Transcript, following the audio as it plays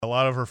A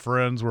lot of her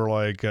friends were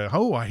like,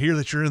 "Oh, I hear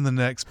that you're in the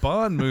next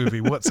Bond movie.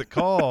 What's it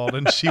called?"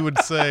 And she would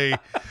say,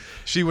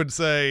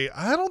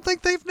 "I don't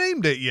think they've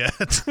named it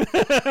yet."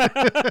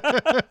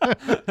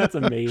 That's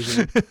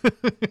amazing.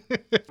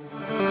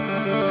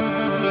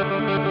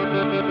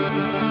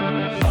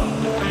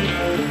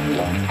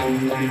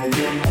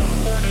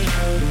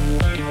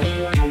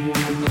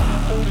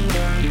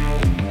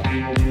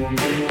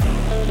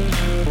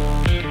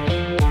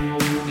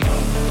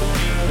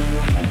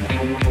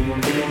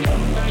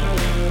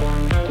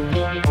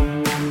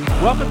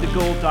 Welcome to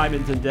Gold,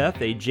 Diamonds, and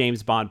Death, a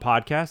James Bond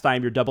podcast. I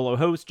am your 00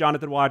 host,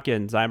 Jonathan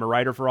Watkins. I am a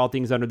writer for all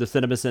things under the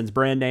CinemaSins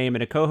brand name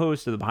and a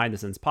co-host of the Behind the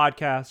Sins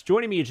podcast.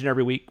 Joining me each and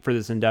every week for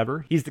this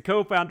endeavor, he's the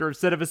co-founder of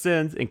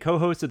CinemaSins and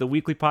co-host of the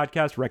weekly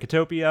podcast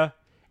Recotopia.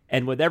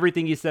 And with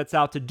everything he sets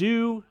out to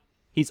do,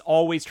 he's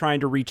always trying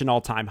to reach an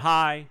all-time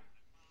high.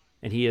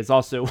 And he is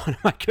also one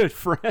of my good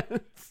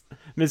friends,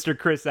 Mr.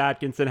 Chris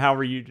Atkinson. How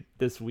are you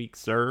this week,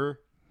 sir?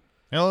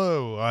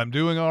 Hello, I'm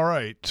doing all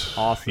right.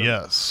 Awesome.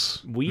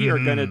 Yes. We are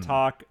going to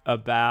talk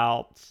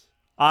about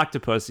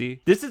Octopussy.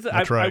 This is,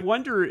 That's I right.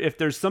 wonder if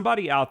there's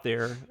somebody out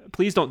there,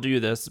 please don't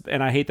do this,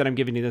 and I hate that I'm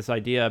giving you this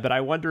idea, but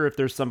I wonder if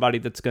there's somebody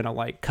that's going to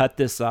like cut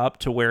this up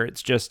to where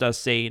it's just us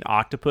saying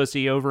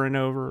Octopussy over and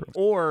over,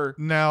 or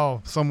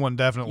Now someone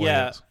definitely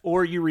is.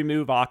 or you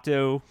remove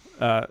Octo,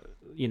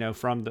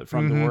 from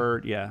the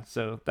word,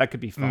 so that could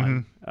be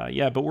fun.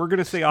 But we're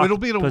gonna say Octopussy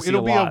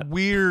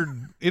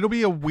It'll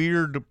be a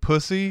weird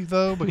pussy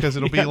though, because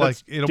it'll be like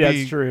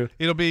that's true.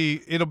 It'll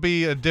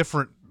be a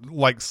different,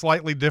 like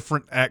slightly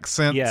different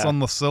accents on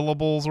the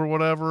syllables or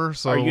whatever.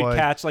 So or you'd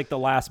catch like the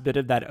last bit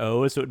of that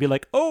O, so it'd be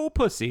like "oh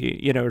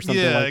pussy," or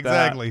something like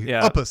exactly. that.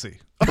 Yeah, a pussy,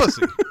 a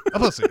pussy, a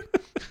pussy.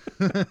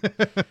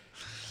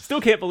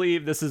 Still can't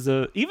believe this is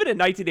even in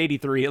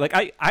 1983. Like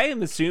I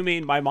am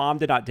assuming my mom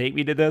did not take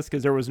me to this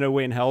because there was no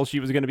way in hell she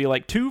was going to be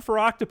like 2 for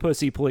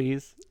Octopussy,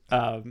 please.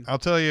 I'll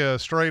tell you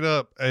straight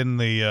up, in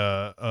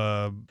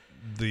the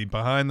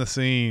behind the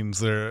scenes,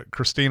 there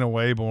Christina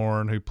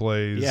Wayborn, who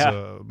plays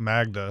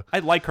Magda. I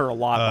like her a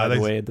lot, by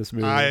the way, in this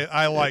movie.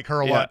 I like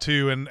her a lot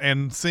too,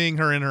 and seeing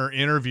her in her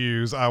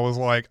interviews, I was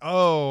like,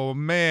 oh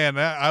man,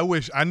 I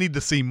wish I need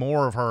to see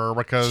more of her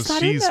because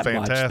she's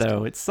fantastic. Much,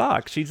 though it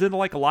sucks. She's in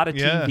like a lot of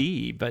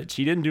TV, but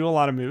she didn't do a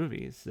lot of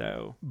movies.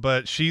 So,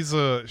 but she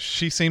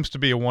seems to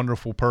be a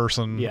wonderful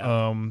person.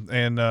 Yeah.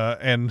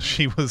 And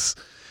she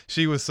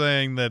was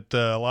saying that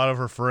a lot of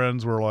her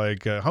friends were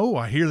like, "Oh,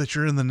 I hear that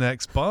you're in the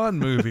next Bond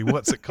movie.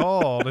 What's it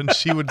called?" And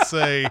she would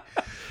say,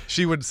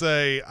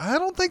 "I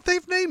don't think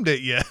they've named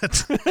it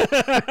yet."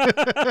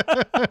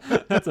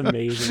 That's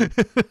amazing.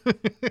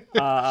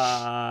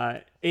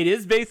 It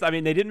is based. I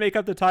mean, they didn't make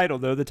up the title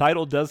though. The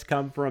title does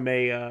come from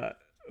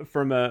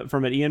from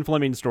an Ian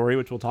Fleming story,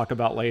 which we'll talk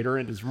about later,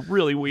 and it's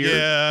really weird.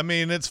 Yeah, I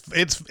mean,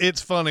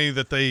 it's funny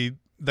that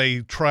they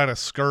try to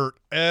skirt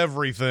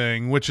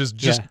everything, which is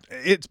just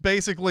it's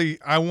basically,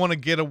 I want to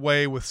get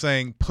away with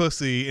saying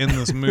pussy in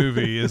this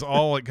movie is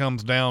all it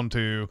comes down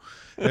to,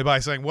 by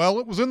saying, well,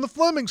 it was in the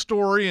Fleming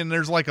story, and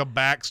there's like a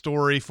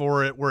backstory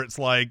for it where it's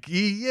like,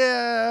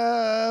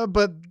 yeah,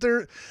 but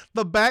the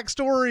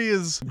backstory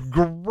is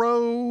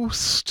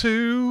gross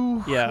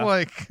too. Yeah,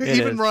 like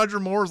even Roger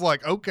Moore's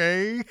like,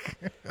 okay.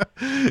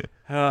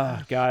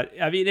 Oh God!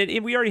 I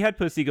mean, we already had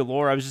Pussy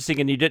Galore. I was just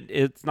thinking,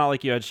 it's not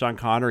like you had Sean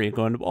Connery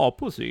going, "Oh,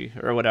 pussy"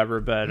 or whatever.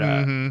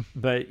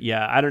 But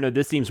yeah, I don't know.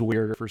 This seems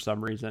weird for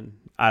some reason.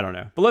 I don't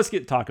know. But let's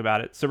talk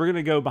about it. So we're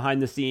gonna go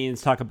behind the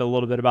scenes, talk a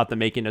little bit about the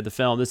making of the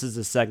film. This is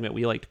a segment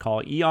we like to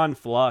call Eon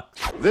Flux.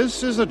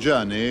 This is a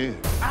journey.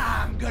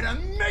 I'm gonna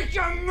make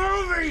a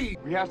movie.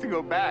 We have to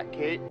go back,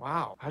 Kate.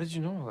 Wow, how did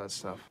you know all that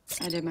stuff?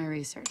 I did my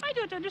research. I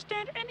don't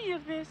understand any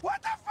of this.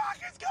 What the fuck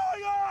is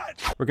going on?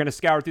 We're gonna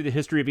scour through the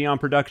history of Eon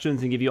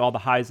Productions and give you all the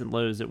highs and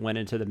lows that went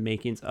into the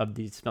makings of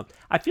these films.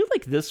 I feel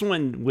like this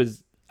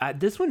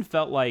one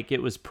felt like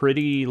it was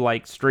pretty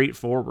like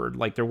straightforward.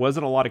 Like there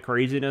wasn't a lot of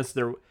craziness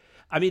there.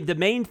 I mean, the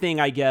main thing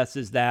I guess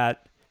is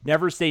that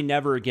Never Say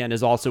Never Again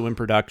is also in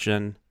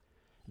production.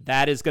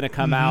 That is going to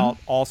come out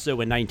also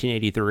in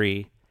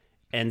 1983.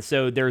 And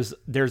so there's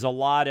a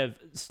lot of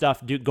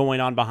stuff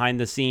going on behind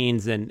the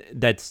scenes, and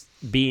that's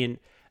being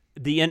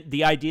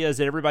the idea is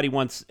that everybody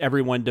wants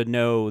everyone to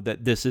know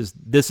that this is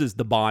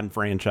the Bond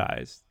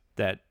franchise.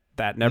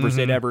 That Never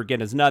Say Never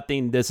Again is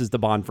nothing. This is the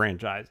Bond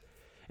franchise.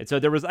 And so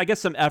there was, I guess,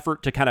 some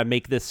effort to kind of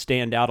make this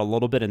stand out a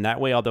little bit in that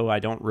way, although I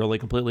don't really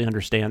completely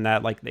understand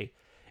that. Like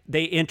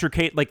they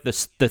intricate, like the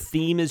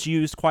theme is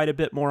used quite a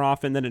bit more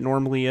often than it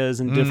normally is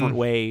in different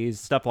ways,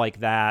 stuff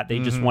like that. They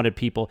just wanted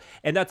people.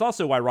 And that's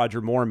also why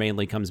Roger Moore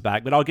mainly comes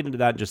back, but I'll get into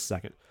that in just a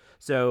second.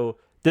 So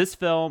this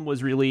film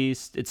was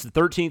released. It's the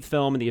 13th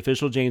film in the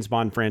official James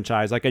Bond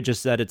franchise. Like I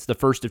just said, it's the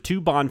first of 2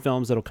 Bond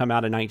films that'll come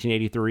out in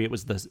 1983. It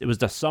was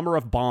the summer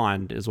of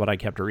Bond is what I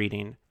kept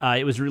reading.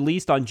 It was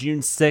released on June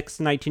 6th,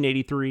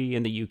 1983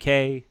 in the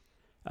UK,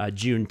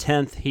 June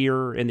 10th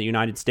here in the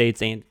United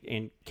States and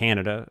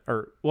Canada,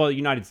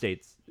 United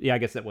States. Yeah, I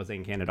guess that was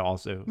in Canada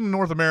also.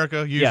 North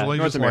America, usually.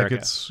 North just America.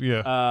 Like it's,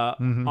 yeah.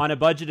 On a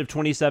budget of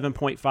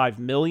 $27.5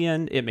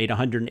 million, it made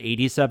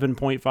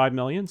 $187.5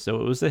 million,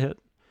 so it was a hit.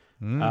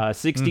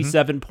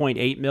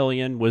 $67.8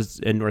 million was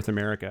in North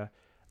America.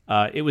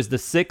 It was the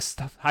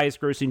 6th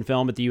highest grossing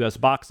film at the U.S.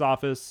 box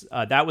office.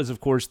 That was, of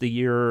course, the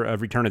year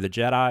of Return of the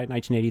Jedi,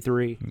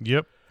 1983.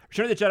 Yep.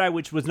 Return of the Jedi,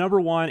 which was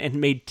number 1 and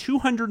made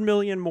 $200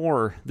 million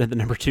more than the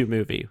number 2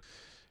 movie,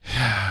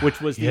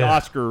 which was the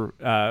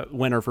Oscar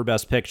winner for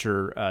Best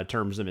Picture,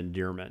 Terms of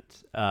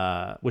Endearment,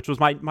 which was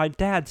my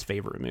dad's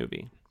favorite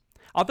movie.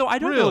 Although I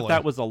don't know if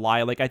that was a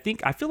lie. Like I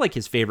feel like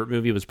his favorite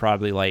movie was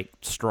probably like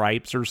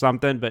Stripes or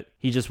something, but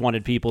he just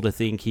wanted people to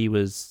think he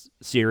was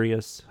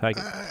serious.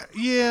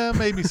 Yeah,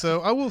 maybe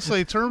so. I will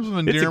say Terms of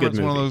Endearment is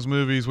one of those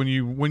movies when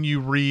you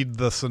read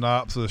the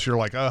synopsis, you're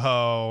like,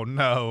 oh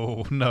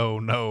no,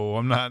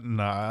 I'm not.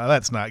 Nah,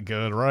 that's not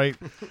good, right?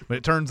 But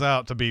it turns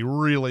out to be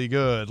really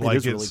good. Like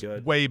it's really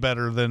good. Way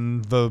better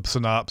than the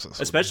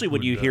synopsis. Especially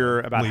when you hear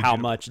about how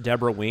much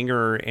Deborah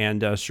Winger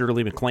and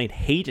Shirley MacLaine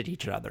hated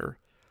each other.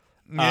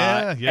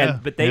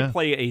 But they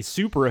play a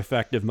super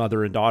effective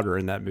mother and daughter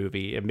in that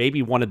movie, and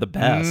maybe one of the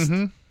best,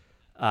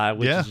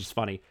 which is just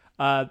funny.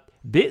 A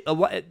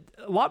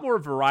lot more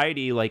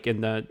variety, like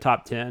in the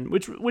top 10,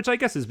 which I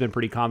guess has been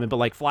pretty common. But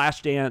like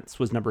Flashdance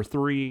was number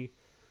 3,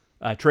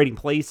 Trading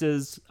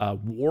Places,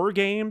 War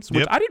Games,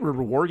 which I didn't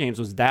remember War Games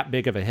was that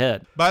big of a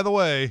hit. By the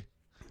way,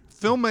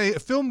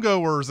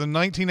 filmgoers in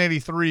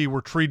 1983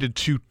 were treated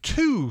to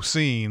 2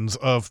 scenes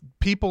of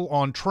people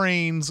on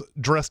trains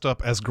dressed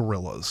up as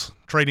gorillas,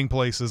 Trading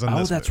Places. And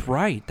that's movie.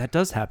 Right. That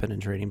does happen in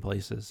Trading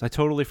Places. I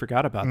totally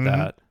forgot about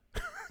that.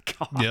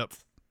 God, yep,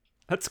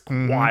 that's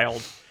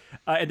wild.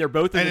 And they're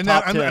both in the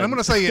top 10. And I'm going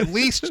to say at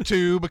least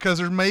 2 because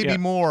there may be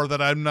more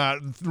that I'm not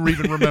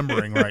even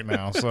remembering right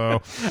now.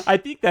 So I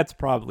think that's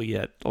probably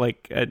it.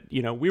 Like,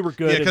 we were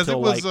good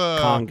until it was,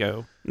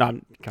 Congo. Not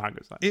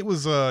Congo's not. It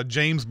was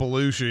James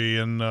Belushi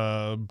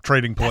in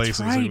Trading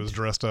Places. Right. He was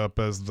dressed up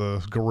as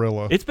the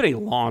gorilla. It's been a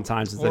long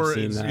time since I've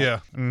seen that.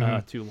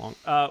 Yeah. Too long.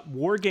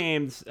 War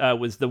Games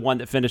was the one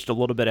that finished a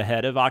little bit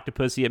ahead of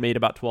Octopussy. It made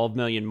about $12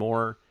 million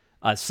more.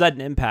 Sudden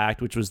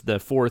Impact, which was the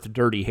 4th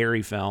Dirty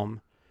Harry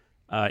film,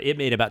 it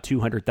made about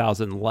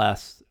 $200,000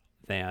 less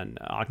than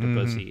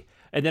Octopussy.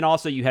 And then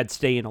also you had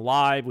Staying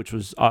Alive, which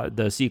was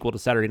the sequel to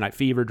Saturday Night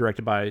Fever,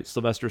 directed by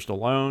Sylvester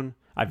Stallone.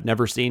 I've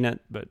never seen it,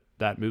 but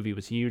that movie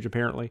was huge,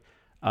 apparently.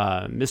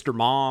 Mr.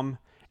 Mom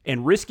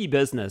and Risky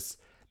Business.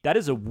 That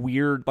is a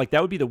weird, like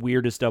that would be the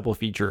weirdest double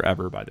feature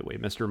ever, by the way.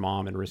 Mr.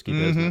 Mom and Risky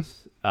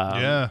Business.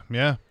 Yeah.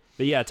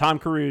 But yeah, Tom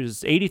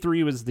Cruise,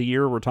 83 was the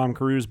year where Tom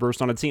Cruise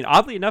burst on the scene.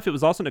 Oddly enough, it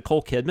was also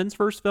Nicole Kidman's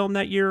first film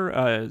that year,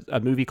 a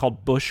movie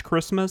called Bush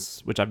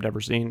Christmas, which I've never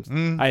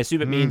seen. I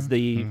assume it means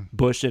the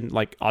bush in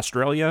like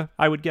Australia,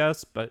 I would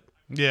guess, but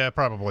yeah,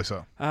 probably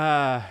so.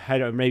 I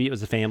don't. Maybe it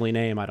was a family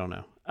name. I don't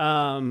know.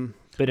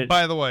 But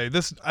by the way,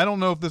 I don't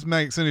know if this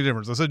makes any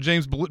difference. I said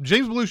James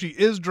Belushi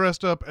is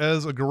dressed up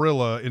as a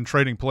gorilla in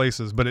Trading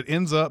Places, but it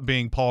ends up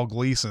being Paul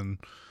Gleason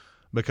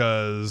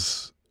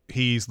because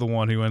he's the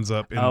one who ends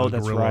up in the gorilla. Oh,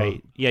 that's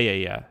right.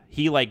 Yeah.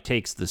 He like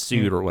takes the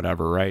suit or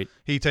whatever, right?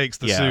 He takes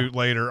the suit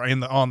later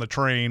on the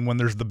train when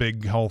there's the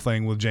big whole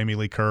thing with Jamie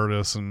Lee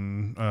Curtis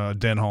and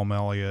Denholm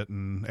Elliott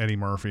and Eddie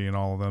Murphy and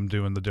all of them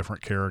doing the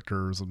different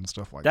characters and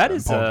stuff like that.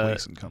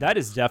 That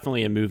is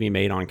definitely a movie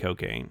made on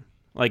cocaine.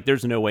 Like,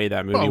 there's no way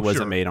that movie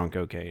wasn't made on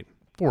cocaine.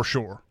 For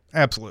sure.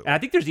 Absolutely. And I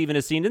think there's even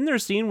a scene. Isn't there a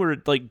scene where,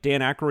 like,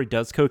 Dan Aykroyd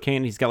does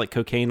cocaine? He's got, like,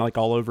 cocaine, like,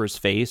 all over his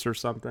face or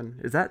something.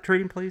 Is that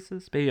Trading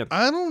Places? Maybe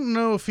I don't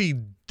know if he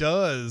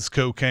does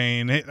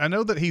cocaine. I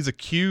know that he's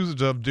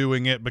accused of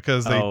doing it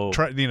because they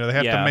they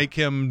have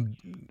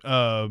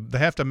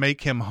to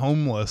make him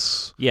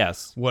homeless.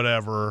 Yes.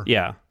 Whatever.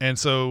 Yeah. And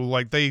so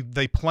like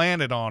they plan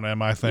it on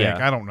him, I think.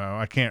 Yeah. I don't know.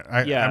 I can't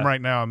I'm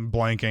right now I'm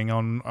blanking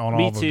on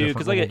all the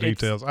different little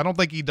details. I don't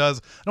think he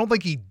does. I don't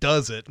think he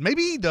does it.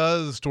 Maybe he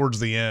does towards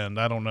the end.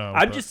 I don't know.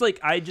 I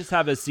just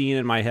have a scene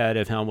in my head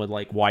of him with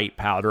like white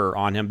powder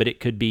on him, but it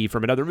could be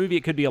from another movie.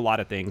 It could be a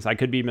lot of things. I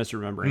could be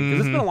misremembering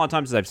because it's been a long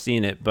time since I've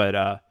seen it,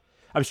 but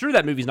I'm sure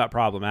that movie's not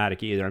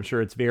problematic either. I'm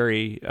sure it's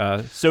very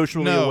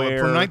socially aware.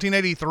 For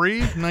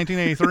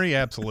 1983,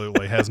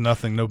 absolutely has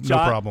nothing, no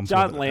problems.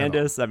 John with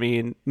Landis, I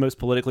mean, most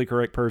politically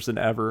correct person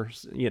ever.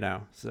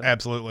 So.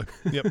 Absolutely.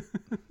 Yep.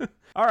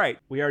 All right,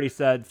 we already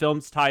said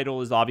film's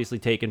title is obviously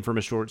taken from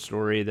a short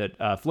story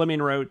that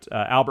Fleming wrote.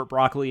 Albert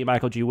Broccoli and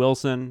Michael G.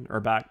 Wilson are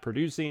back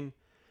producing,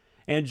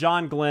 and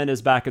John Glenn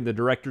is back in the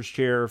director's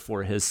chair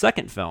for his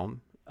second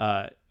film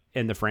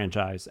in the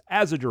franchise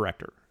as a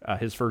director.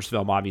 His first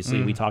film,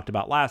 obviously, we talked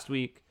about last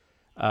week,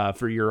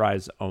 For Your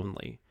Eyes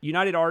Only.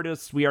 United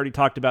Artists, we already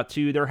talked about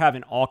too. They're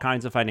having all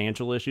kinds of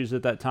financial issues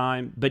at that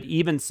time, but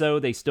even so,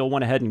 they still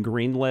went ahead and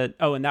greenlit.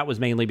 Oh, and that was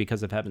mainly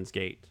because of Heaven's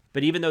Gate.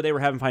 But even though they were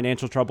having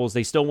financial troubles,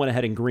 they still went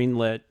ahead and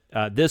greenlit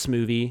this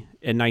movie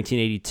in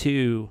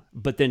 1982.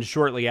 But then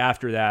shortly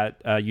after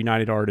that,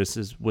 United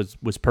Artists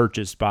was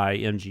purchased by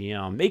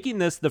MGM, making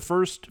this the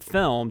first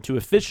film to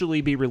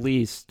officially be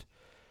released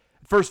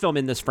first film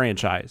in this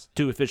franchise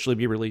to officially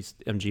be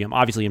released MGM.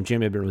 Obviously,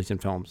 MGM had been releasing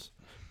films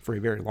for a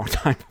very long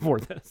time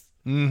before this.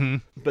 Mm-hmm.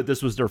 But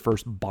this was their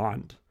first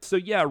Bond. So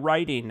yeah,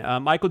 writing.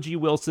 Michael G.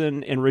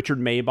 Wilson and Richard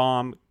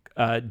Maybaum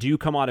do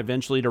come on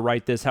eventually to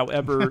write this.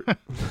 However,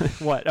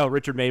 what? Oh,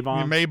 Richard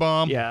Maybaum?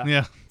 Maybaum. Yeah.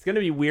 Yeah. It's going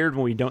to be weird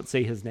when we don't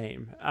say his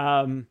name.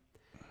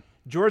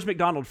 George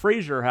MacDonald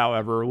Fraser,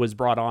 however, was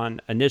brought on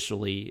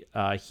initially.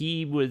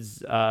 He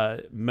was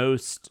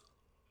most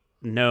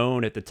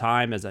known at the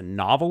time as a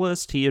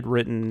novelist. He had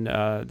written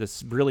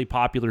this really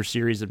popular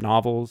series of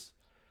novels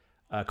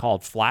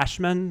called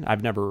Flashmen.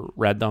 I've never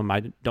read them.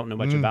 I don't know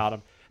much about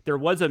them. There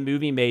was a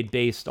movie made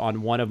based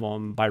on one of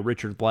them by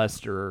Richard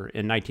Lester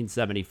in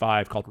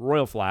 1975 called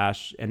Royal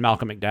Flash, and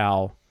Malcolm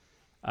McDowell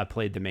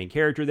played the main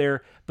character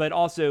there. But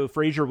also,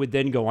 Fraser would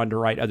then go on to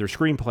write other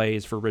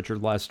screenplays for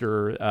Richard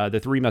Lester, the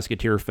Three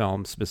Musketeer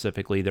films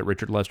specifically that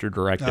Richard Lester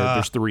directed.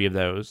 There's 3 of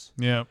those.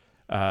 Yeah.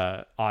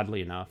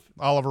 Oddly enough,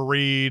 Oliver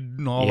Reed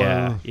and all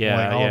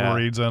Oliver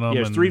Reed's in them.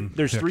 Yeah,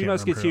 there's three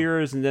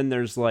Musketeers, and then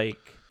there's like,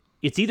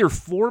 it's either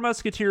 4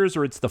 Musketeers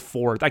or it's the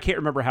 4th. I can't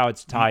remember how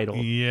it's titled.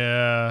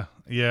 Yeah,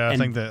 I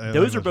think that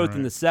those are both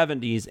in the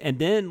 70s, and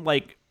then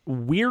like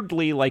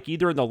weirdly, like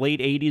either in the late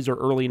 80s or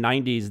early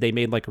 90s, they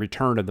made like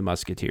Return of the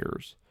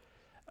Musketeers.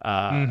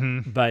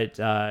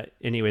 But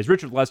anyways,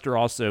 Richard Lester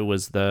also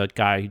was the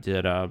guy who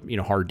did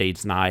Hard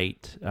Day's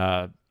Night,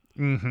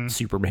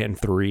 Superman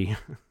 3.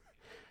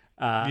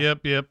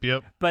 Yep.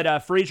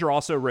 But Fraser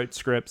also wrote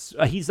scripts.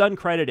 He's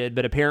uncredited,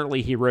 but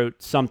apparently he wrote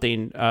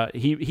something.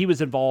 He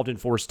was involved in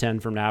Force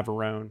 10 from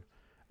Navarone,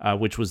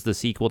 which was the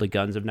sequel to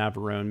Guns of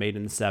Navarone, made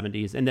in the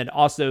 70s. And then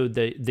also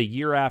the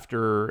year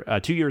after,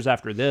 2 years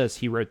after this,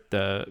 he wrote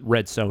the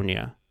Red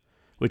Sonja,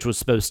 which was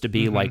supposed to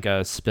be like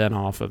a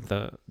spinoff of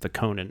the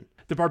Conan.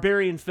 The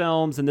Barbarian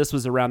films, and this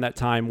was around that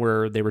time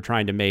where they were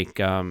trying to make,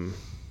 oh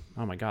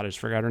my God, I just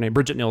forgot her name,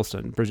 Bridget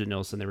Nielsen,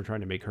 they were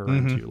trying to make her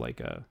into like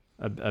a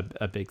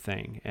big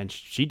thing, and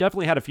she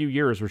definitely had a few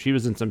years where she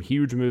was in some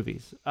huge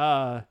movies.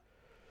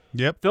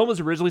 Yep. Film was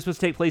originally supposed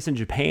to take place in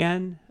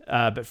Japan,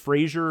 but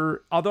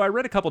Fraser, although I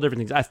read a couple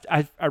different things,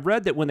 I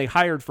read that when they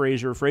hired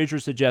Fraser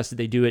suggested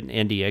they do it in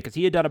India because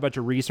he had done a bunch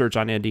of research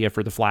on India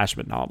for the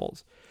Flashman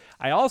novels.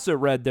 I also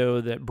read,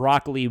 though, that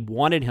Broccoli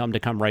wanted him to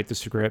come write the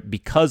script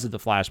because of the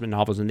Flashman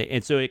novels,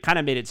 and so it kind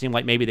of made it seem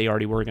like maybe they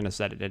already were going to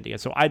set it in India.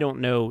 So I don't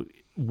know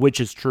which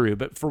is true,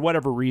 but for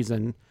whatever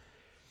reason,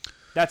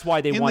 that's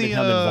why they wanted him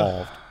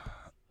involved.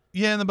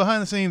 Yeah, in the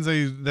behind the scenes,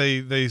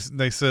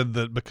 they said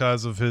that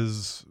because of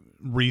his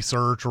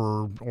research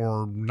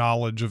or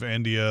knowledge of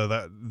India,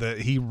 that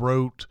he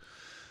wrote,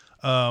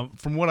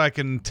 from what I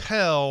can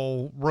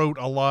tell, wrote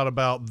a lot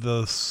about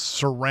the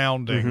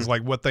surroundings,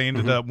 like what they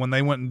ended up when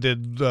they went and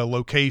did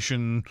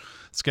location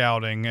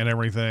scouting and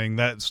everything.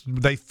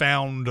 They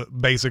found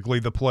basically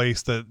the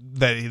place that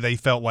they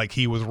felt like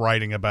he was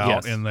writing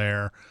about in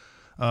there.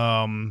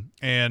 And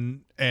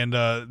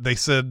they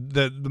said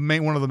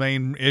that one of the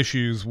main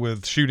issues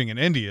with shooting in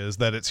India is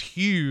that it's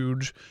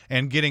huge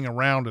and getting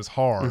around is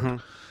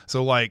hard.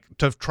 So like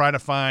to try to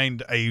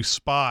find a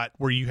spot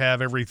where you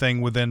have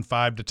everything within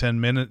 5 to 10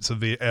 minutes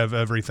of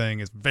everything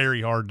is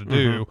very hard to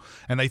do.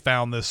 And they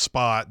found this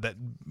spot that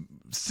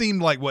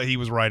seemed like what he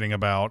was writing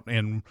about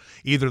in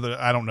either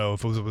I don't know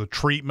if it was a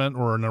treatment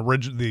or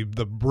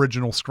the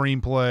original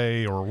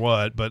screenplay or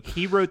what, but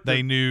he wrote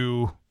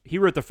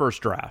the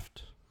first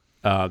draft.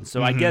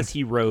 So I guess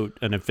he wrote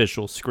an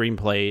official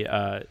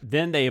screenplay.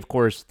 Then they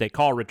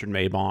call Richard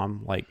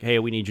Maybaum, like, hey,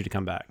 we need you to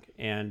come back.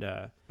 And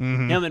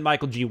him and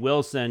Michael G.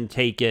 Wilson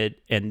take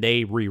it and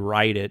they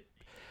rewrite it.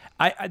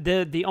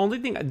 The only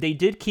thing they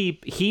did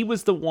keep, he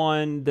was the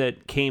one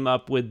that came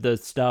up with the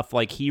stuff,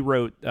 like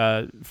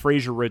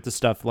Fraser wrote the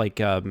stuff like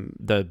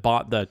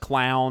the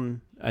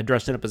clown,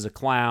 dressing up as a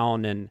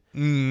clown and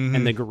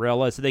the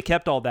gorilla. So they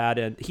kept all that.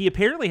 And he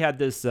apparently had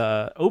this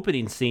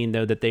opening scene,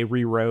 though, that they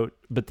rewrote.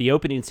 But the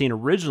opening scene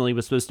originally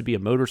was supposed to be a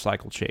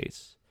motorcycle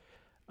chase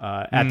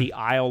at the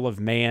Isle of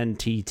Man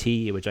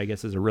TT, which I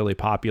guess is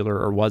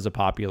was a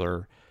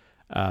popular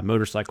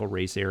motorcycle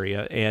race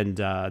area. And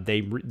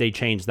they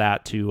changed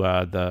that to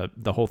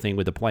the whole thing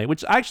with the plane,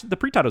 which actually the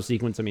pre-title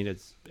sequence, I mean,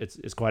 it's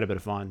quite a bit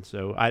of fun.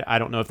 So I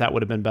don't know if that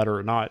would have been better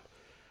or not.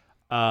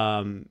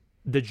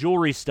 The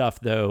jewelry stuff,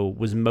 though,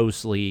 was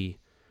mostly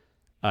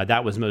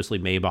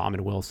Maybaum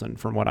and Wilson,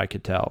 from what I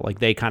could tell. Like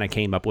they kind of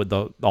came up with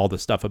all the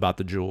stuff about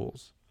the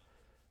jewels,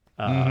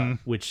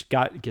 which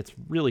gets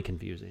really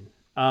confusing.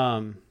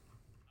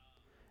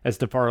 As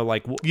to far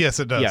like yes,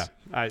 it does.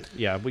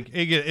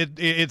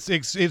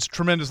 It's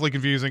tremendously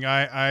confusing.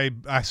 I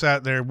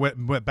sat there,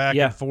 went back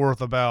and forth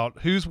about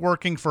who's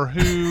working for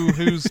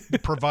who's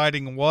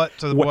providing what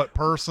to what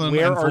person,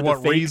 where and for are what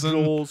the fake reason.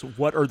 Jewels,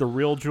 what are the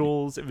real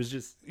jewels? It was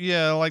just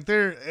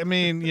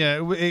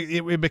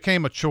it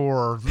became a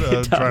chore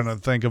trying to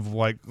think of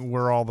like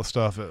where all the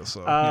stuff is.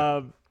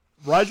 So,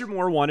 Roger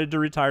Moore wanted to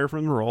retire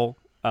from the role.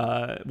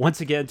 Once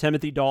again,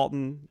 Timothy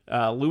Dalton,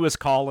 Lewis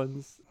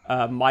Collins,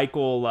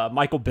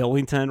 Michael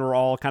Billington were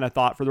all kind of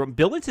thought for the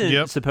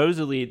Billington.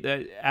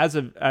 Supposedly,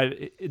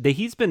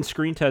 he's been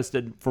screen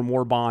tested for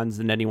more Bonds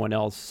than anyone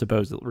else,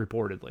 supposedly,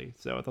 reportedly.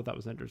 So I thought that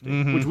was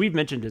interesting. Which we've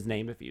mentioned his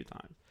name a few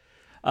times.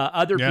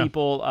 Other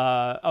people.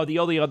 The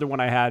only other one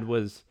I had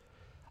was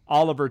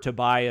Oliver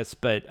Tobias,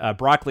 but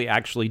Broccoli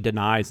actually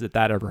denies that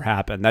ever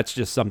happened. That's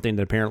just something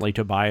that apparently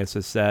Tobias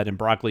has said, and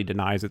Broccoli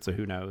denies it. So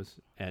who knows?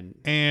 And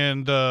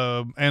James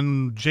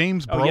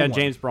Brolin. Oh yeah,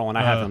 James Brolin.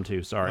 I have him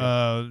too. Sorry.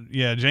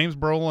 James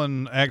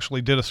Brolin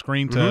actually did a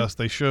screen test.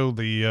 They show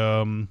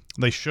the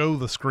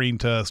screen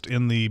test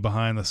in the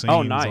behind the scenes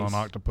on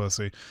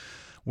Octopussy,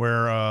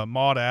 where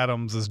Maud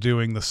Adams is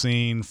doing the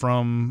scene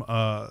from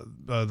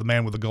The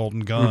Man with the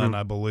Golden Gun.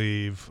 I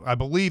believe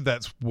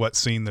that's what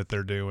scene that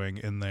they're doing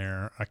in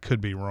there. I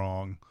could be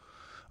wrong.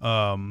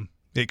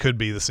 It could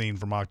be the scene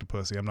from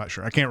Octopussy. I'm not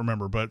sure. I can't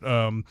remember, but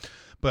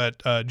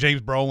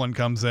James Brolin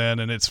comes in,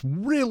 and it's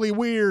really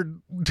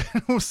weird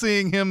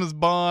seeing him as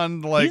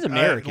Bond. Like he's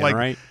American,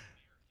 right?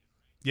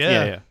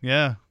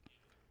 Yeah.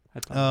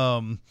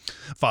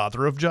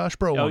 Father of Josh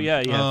Brolin. Oh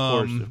yeah,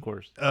 of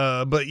course.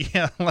 But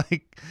yeah,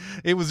 like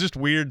it was just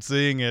weird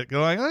seeing it.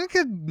 Going, I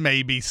could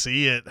maybe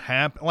see it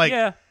happen. Like,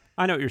 yeah,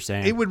 I know what you're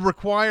saying. It would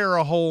require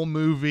a whole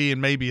movie and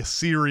maybe a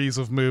series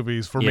of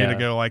movies for me to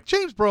go like,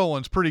 James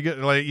Brolin's pretty good.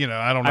 Like,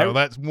 I don't know.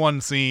 That's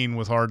one scene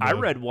was hard. I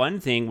read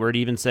one thing where it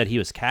even said he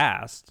was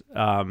cast.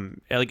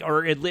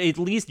 Or at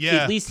least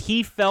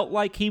he felt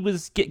like he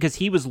was, because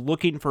he was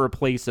looking for a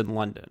place in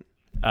London.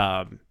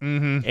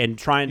 And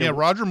trying to. Yeah,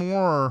 Roger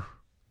Moore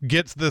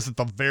gets this at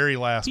the very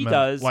last minute. He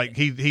does. Like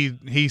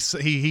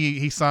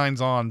he signs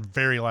on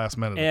very last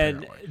minute.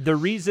 And apparently, the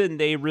reason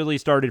they really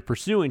started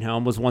pursuing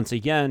him was once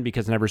again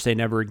because Never Say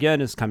Never Again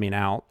is coming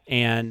out,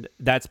 and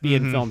that's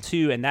being filmed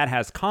too, and that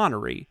has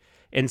Connery.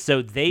 And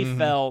so they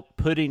felt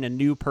putting a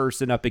new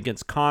person up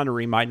against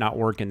Connery might not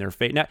work in their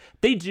favor. Now,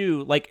 they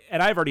do,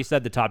 and I've already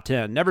said the top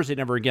 10. Never Say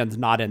Never Again's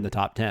not in the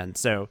top 10.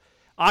 So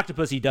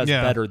Octopussy does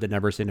better than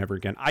Never Say Never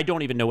Again. I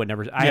don't even know what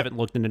I haven't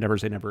looked into Never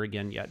Say Never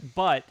Again yet.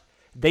 But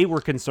they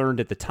were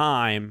concerned at the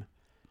time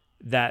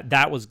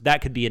that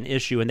could be an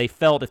issue, and they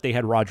felt if they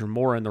had Roger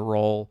Moore in the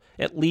role,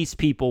 at least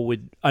people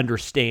would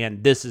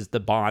understand this is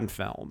the Bond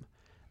film.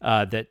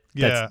 I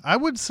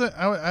would say,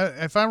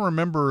 if I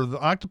remember, the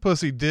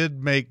Octopussy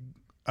did make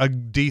a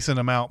decent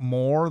amount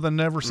more than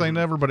Never Say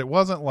Never, but it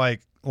wasn't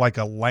like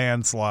a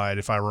landslide,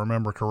 if I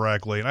remember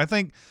correctly. And I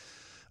think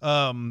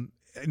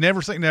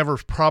Never Say Never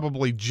is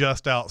probably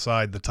just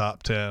outside the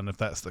top 10, if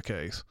that's the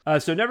case.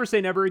 So Never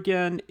Say Never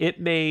Again, it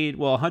made,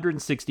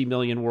 160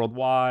 million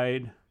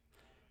worldwide,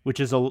 which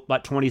is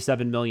about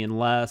 27 million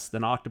less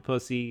than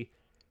Octopussy.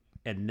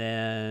 And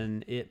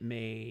then it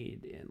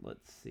made,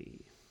 let's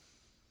see.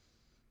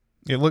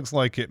 It looks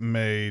like it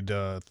made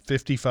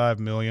 55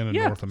 million in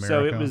North America.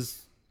 So it was,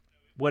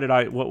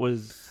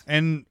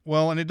 and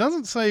it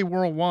doesn't say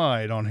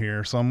worldwide on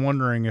here, so I'm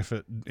wondering if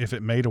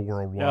it made a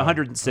worldwide.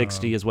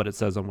 160 is what it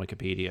says on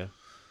Wikipedia.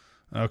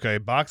 Okay,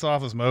 Box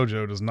Office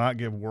Mojo does not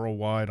give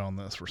worldwide on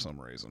this for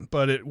some reason,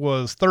 but it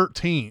was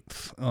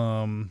 13th.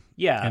 In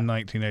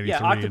 1983. Yeah,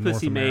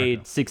 Octopussy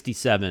made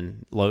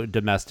 67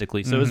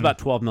 domestically, so it was about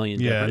 12 million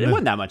difference. It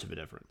wasn't that much of a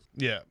difference.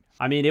 Yeah,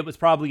 I mean, it was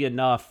probably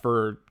enough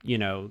for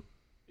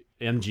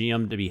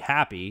MGM to be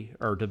happy,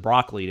 or to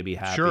Broccoli to be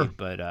happy. Sure.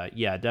 But it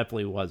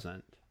definitely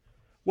wasn't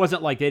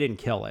like they didn't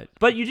kill it.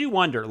 But you do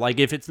wonder, like,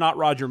 if it's not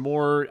Roger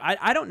Moore,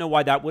 I don't know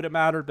why that would have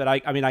mattered, but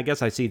I mean, I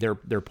guess I see their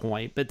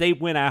point. But they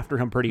went after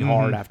him pretty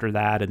hard after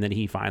that, and then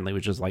he finally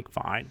was just like,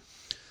 fine.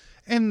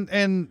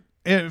 And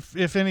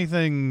if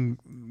anything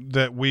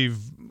that we've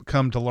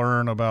come to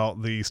learn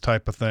about these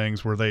type of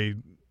things where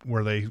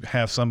they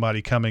have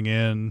somebody coming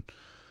in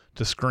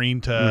to screen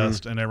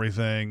test and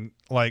everything,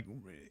 like,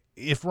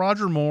 if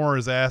Roger Moore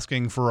is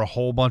asking for a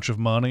whole bunch of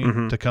money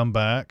to come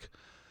back,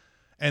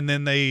 and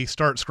then they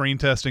start screen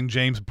testing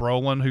James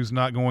Brolin, who's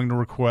not going to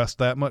request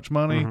that much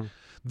money,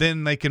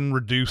 then they can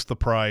reduce the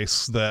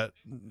price that,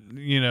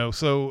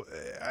 so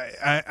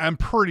I'm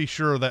pretty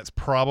sure that's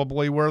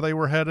probably where they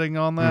were heading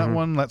on that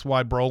one. That's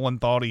why Brolin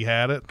thought he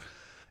had it,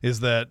 is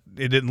that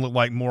it didn't look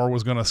like Moore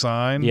was going to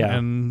sign. Yeah.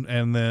 And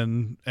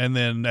then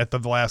at the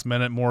last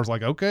minute, Moore's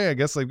like, okay, I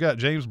guess they've got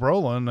James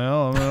Brolin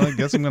now. I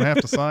guess I'm going to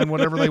have to sign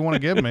whatever they want to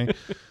give me.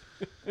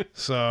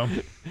 So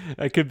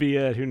that could be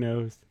it. Who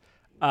knows?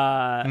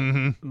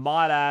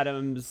 Maud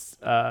Adams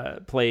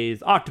plays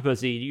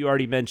Octopussy. You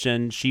already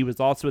mentioned she was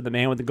also in The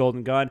Man with the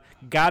Golden Gun.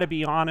 Gotta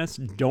be honest,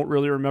 don't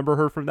really remember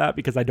her from that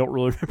because I don't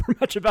really remember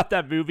much about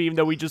that movie, even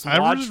though we just watched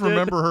it. I just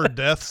remember her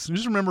death.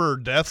 Just remember her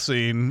death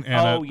scene.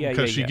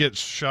 Because she gets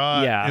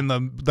shot in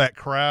that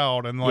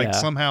crowd, and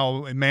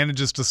somehow it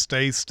manages to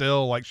stay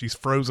still, like she's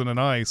frozen in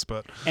ice.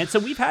 And so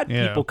we've had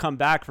people come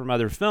back from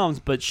other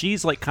films, but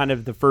she's like kind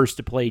of the first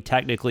to play,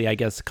 technically, I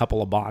guess, a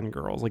couple of Bond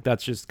girls. Like,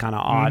 that's just kind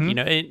of odd,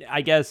 And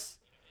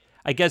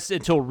I guess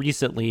until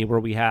recently, where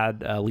we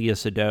had Lea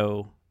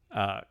Seydoux,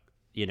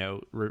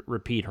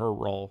 repeat her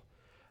role.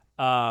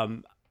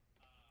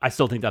 I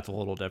still think that's a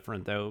little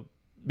different, though,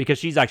 because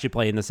she's actually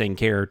playing the same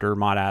character.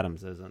 Maud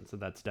Adams isn't, so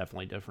that's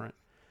definitely different.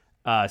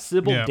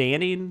 Sybil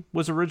Danning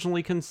was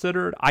originally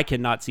considered. I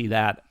cannot see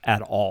that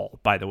at all,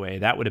 by the way.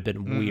 That would have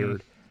been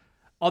weird.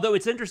 Although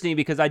it's interesting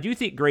because I do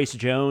think Grace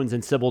Jones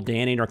and Sybil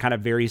Danning are kind of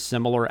very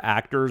similar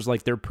actors.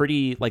 Like they're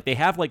pretty, like they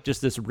have like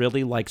just this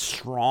really like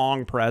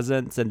strong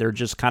presence and they're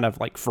just kind of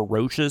like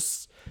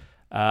ferocious.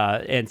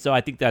 And so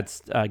I think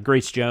that's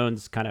Grace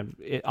Jones kind of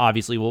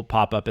obviously will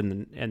pop up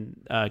in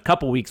a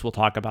couple weeks. We'll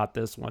talk about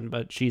this one,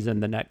 but she's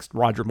in the next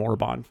Roger Moore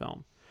Bond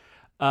film.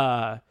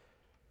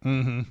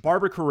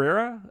 Barbara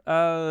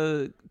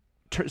Carrera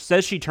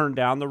says she turned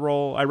down the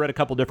role. I read a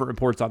couple different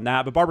reports on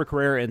that, but Barbara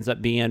Carrera ends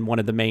up being one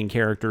of the main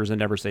characters in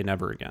Never Say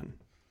Never Again.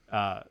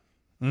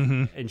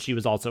 And she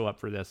was also up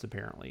for this,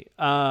 apparently.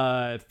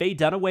 Faye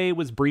Dunaway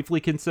was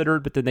briefly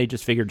considered, but then they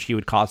just figured she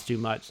would cost too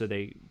much, so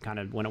they kind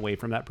of went away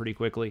from that pretty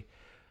quickly.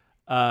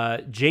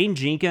 Jane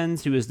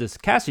Jenkins, who is this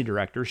casting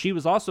director, she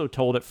was also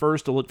told at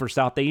first to look for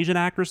South Asian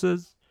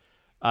actresses.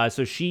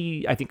 So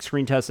she, I think,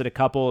 screen tested a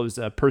couple. It was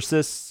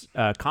Persis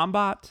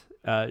Combat.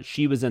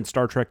 She was in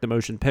Star Trek The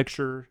Motion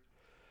Picture.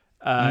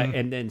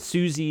 And then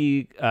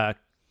Susie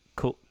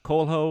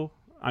Colho,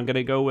 I'm going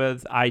to go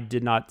with. I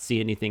did not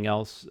see anything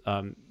else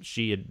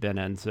she had been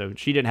in, so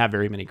she didn't have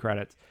very many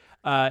credits.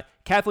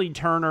 Kathleen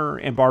Turner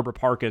and Barbara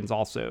Parkins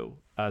also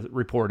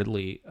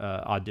reportedly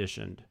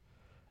auditioned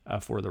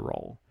for the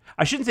role.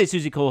 I shouldn't say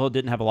Susie Colho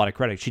didn't have a lot of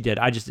credits. She did.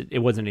 It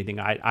wasn't anything.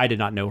 I did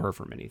not know her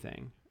from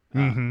anything.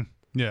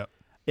 Yeah.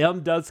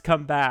 M does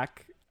come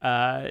back.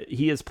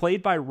 He is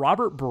played by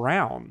Robert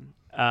Brown.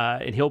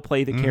 And he'll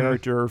play the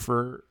character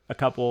for a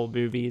couple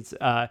movies.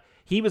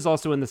 He was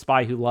also in The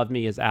Spy Who Loved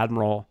Me as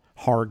Admiral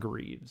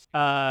Hargreaves.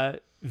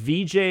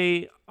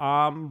 Vijay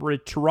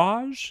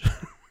Amritraj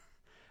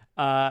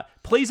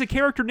plays a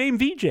character named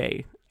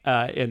Vijay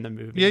in the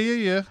movie.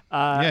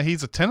 Yeah,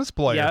 he's a tennis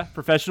player. Yeah,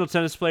 professional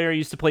tennis player.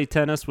 Used to play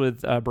tennis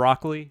with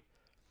Broccoli.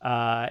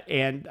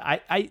 And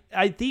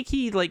I think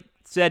he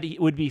said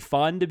it would be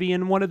fun to be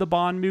in one of the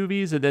Bond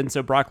movies, and then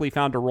so Broccoli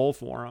found a role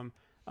for him.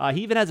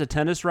 He even has a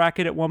tennis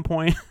racket at one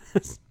point.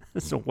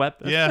 It's a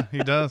weapon. Yeah, he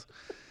does.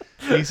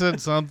 He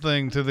said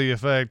something to the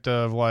effect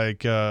of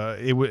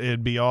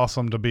it'd be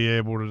awesome to be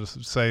able to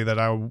say that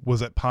I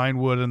was at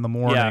Pinewood in the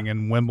morning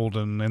and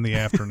Wimbledon in the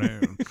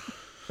afternoon.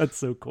 That's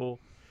so cool.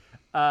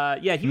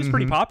 He was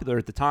pretty popular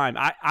at the time.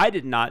 I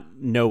did not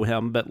know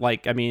him, but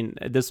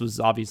this was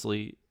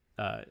obviously,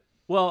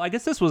 I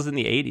guess this was in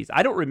the 80s.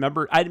 I don't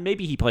remember.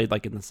 Maybe he played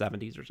in the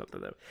 70s or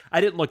something though.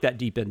 I didn't look that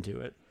deep into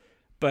it.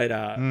 But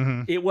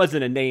it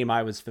wasn't a name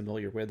I was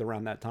familiar with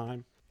around that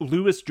time.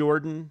 Louis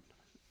Jordan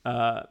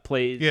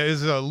plays... Yeah,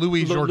 it's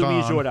Louis Jordan.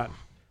 Louis Jordan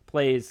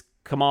plays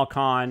Kamal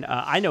Khan.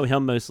 I know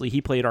him mostly.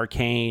 He played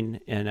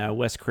Arcane in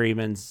Wes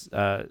Craven's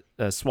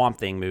Swamp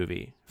Thing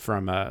movie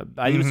from... I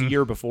think it was a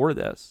year before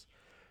this.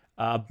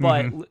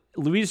 But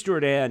Louis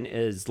Jordan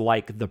is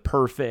the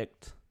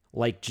perfect,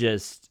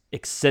 just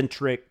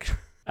eccentric...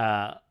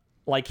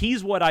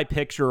 he's what I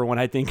picture when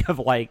I think of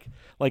an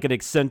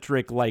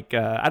eccentric,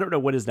 I don't know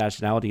what his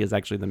nationality is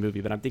actually in the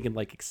movie, but I'm thinking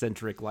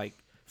eccentric,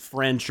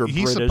 French or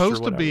he's British. He's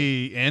supposed to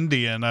be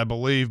Indian, I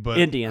believe, but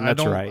Indian.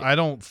 That's right.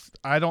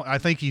 I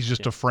think he's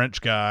just a French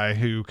guy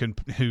who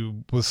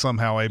was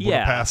somehow able to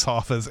pass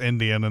off as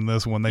Indian in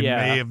this one. They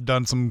may have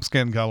done some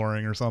skin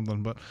coloring or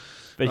something, but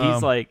he's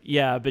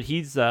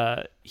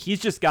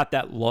just got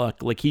that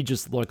look. He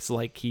just looks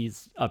like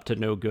he's up to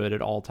no good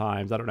at all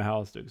times. I don't know how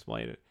else to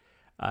explain it.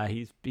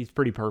 He's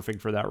pretty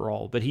perfect for that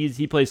role, but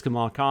he plays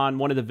Kamal Khan,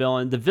 one of the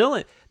villains.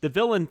 The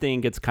villain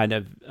thing gets kind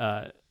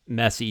of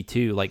messy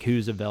too,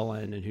 who's a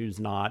villain and who's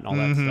not, and all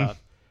that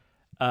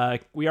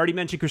stuff. We already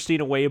mentioned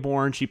Christina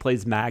Wayborn. She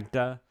plays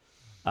Magda.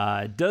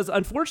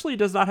 Unfortunately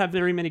does not have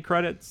very many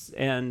credits,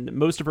 and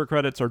most of her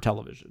credits are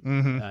television.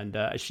 And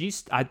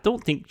I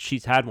don't think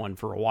she's had one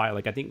for a while.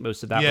 I think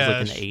most of that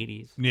was in the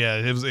 80s. Yeah,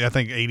 it was. I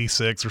think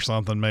 86 or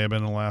something may have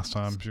been the last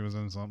time she was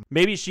in something.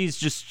 Maybe she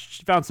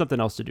found something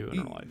else to do in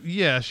her life.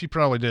 Yeah, she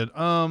probably did.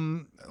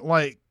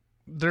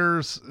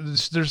 There's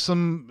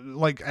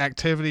some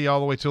activity all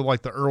the way to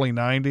the early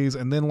 90s,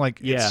 and then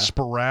it's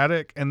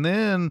sporadic, and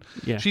then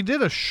she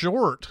did a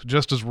short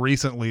just as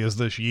recently as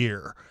this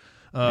year.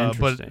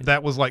 But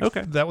that was a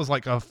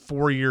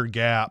 4-year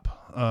gap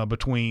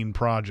between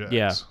projects.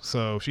 Yeah.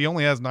 So she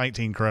only has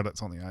 19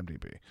 credits on the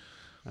IMDb.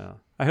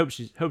 I hope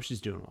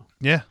she's doing well.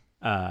 Yeah.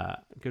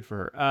 Good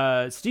for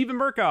her. Steven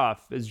Murkoff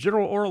is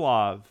General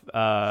Orlov.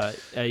 A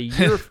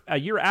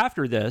year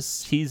after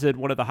this, he's in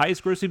one of the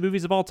highest grossing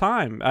movies of all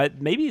time.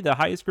 Maybe the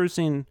highest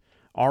grossing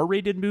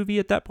R-rated movie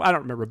at that point. I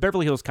don't remember.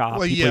 Beverly Hills Cop.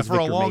 Well, yeah, for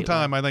a long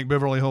time, I think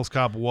Beverly Hills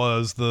Cop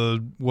was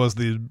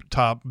the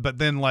top. But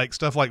then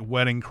stuff like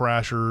Wedding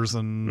Crashers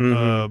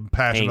and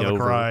Passion of the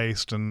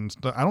Christ and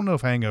I don't know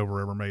if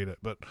Hangover ever made it,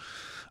 but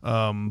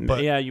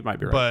yeah, you might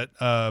be right.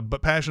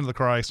 But Passion of the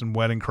Christ and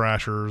Wedding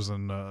Crashers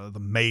and The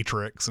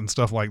Matrix and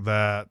stuff like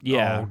that.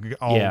 Yeah,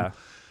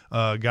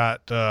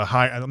 got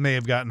high. May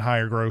have gotten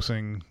higher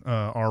grossing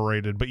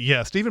R-rated, but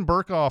yeah, Steven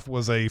Berkoff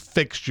was a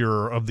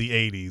fixture of the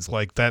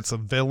 80s. That's a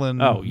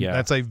villain. Oh yeah,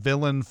 that's a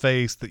villain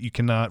face that you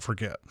cannot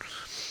forget.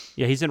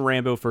 Yeah, he's in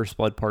Rambo: First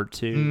Blood Part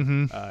 2.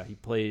 Mm-hmm. He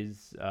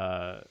plays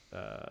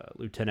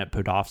Lieutenant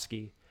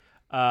Podofsky.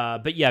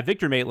 But yeah,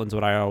 Victor Maitland's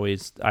what I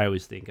always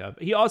think of.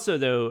 He also,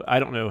 though, I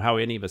don't know how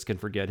any of us can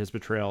forget his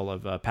portrayal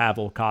of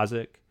Pavel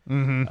Kozik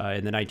in the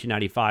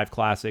 1995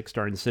 classic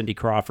starring Cindy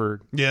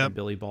Crawford and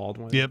Billy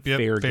Baldwin. Yep.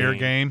 Fair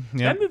Game. Yep.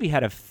 That movie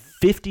had a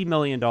 $50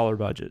 million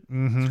budget.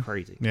 Mm-hmm. It's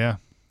crazy. Yeah.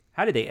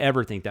 How did they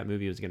ever think that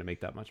movie was going to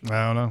make that much money?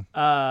 I don't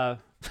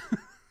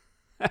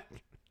know.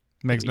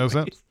 Makes no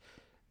sense.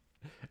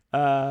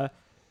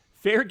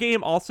 Fair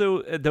Game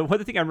also, the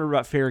one thing I remember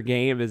about Fair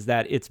Game is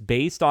that it's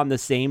based on the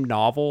same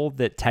novel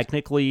that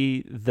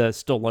technically the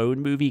Stallone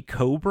movie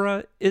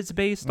Cobra is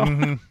based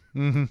on.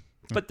 Mm-hmm.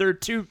 But they're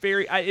two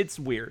very, it's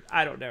weird.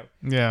 I don't know.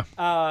 Yeah.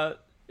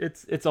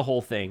 It's a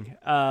whole thing.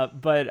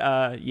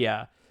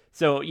 Yeah.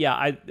 So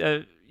yeah,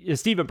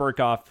 Steven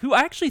Berkoff, who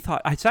I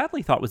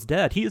sadly thought was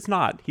dead. He is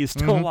not. He is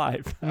still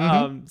alive.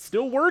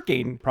 Still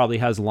working. Probably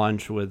has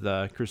lunch with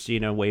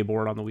Christina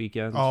Wayborn on the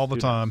weekends. All the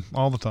time.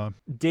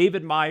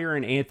 David Meyer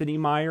and Anthony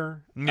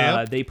Meyer.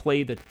 They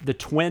play the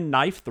twin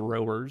knife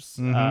throwers.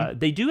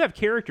 They do have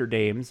character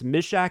names,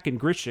 Mishak and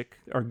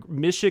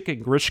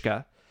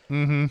Grishka.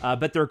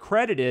 But they're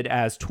credited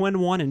as Twin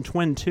 1 and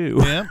Twin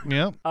 2.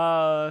 Yep.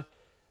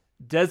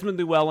 Desmond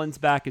Llewellyn's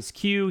back as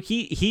Q.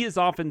 He has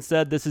often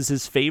said this is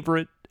his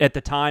favorite. At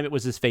the time, it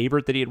was his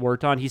favorite that he had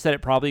worked on. He said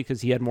it probably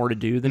because he had more to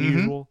do than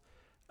usual.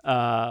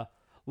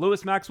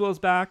 Louis Maxwell's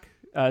back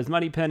as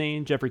Moneypenny.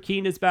 Jeffrey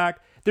Keane is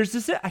back. There's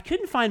this. I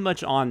couldn't find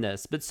much on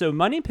this, but so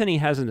Moneypenny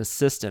has an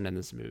assistant in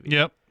this movie.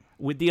 Yep.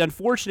 With the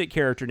unfortunate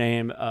character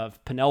name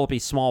of Penelope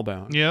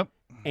Smallbone. Yep.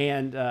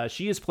 And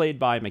she is played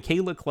by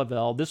Michaela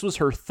Clavel. This was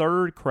her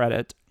third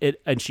credit,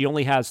 and she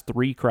only has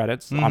 3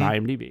 credits on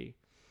IMDb.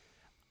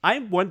 I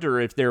wonder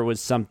if there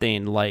was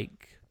something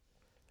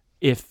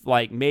if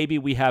maybe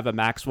we have a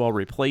Maxwell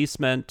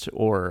replacement,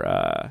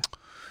 or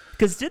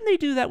because didn't they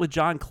do that with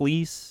John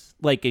Cleese,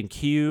 in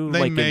Q?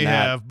 They may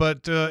have,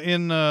 but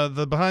in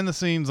the behind the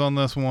scenes on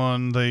this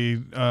one,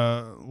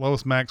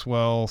 Lois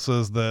Maxwell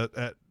says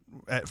that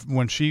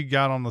when she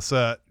got on the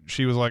set,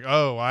 she was like,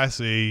 "Oh, I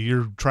see.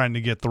 You're trying to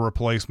get the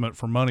replacement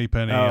for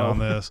Moneypenny on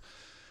this,"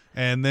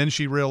 and then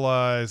she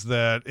realized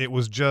that it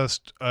was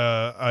just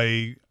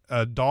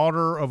a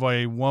daughter of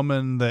a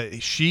woman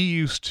that she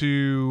used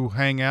to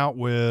hang out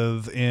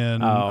with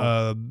in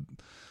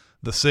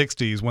the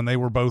 60s when they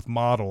were both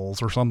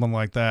models or something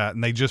like that.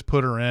 And they just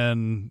put her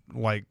in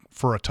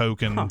for a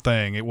token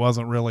thing. It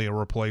wasn't really a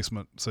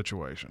replacement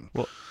situation.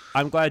 Well,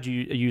 I'm glad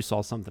you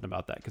saw something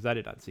about that, because I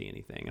did not see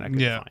anything and I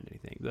couldn't find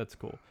anything. That's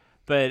cool.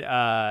 But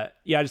I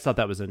just thought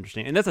that was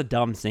interesting, and that's a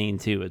dumb scene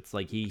too. It's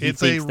like he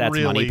thinks that's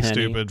really Moneypenny.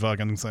 Stupid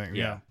fucking thing.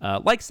 Yeah.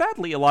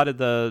 Sadly, a lot of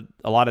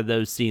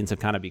those scenes have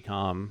kind of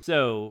become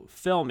so.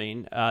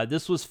 Filming.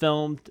 This was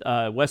filmed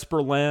West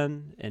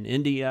Berlin and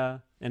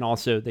India, and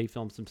also they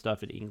filmed some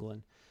stuff in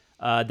England.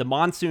 The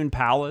Monsoon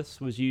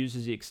Palace was used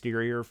as the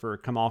exterior for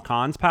Kamal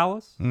Khan's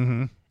palace.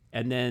 Mm-hmm.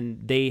 And then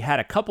they had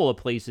a couple of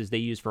places they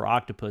used for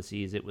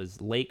Octopussies. It was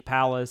Lake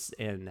Palace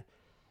and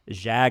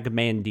Jag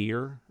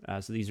Mandir.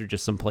 So these are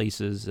just some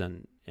places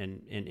in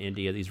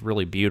India. These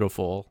really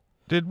beautiful.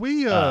 Did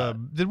we talk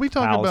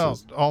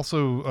palaces. About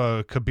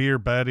also Kabir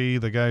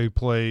Bedi, the guy who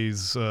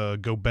plays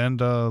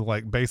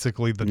Gobenda,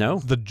 basically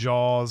the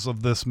Jaws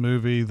of this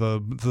movie,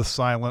 the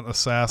silent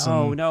assassin?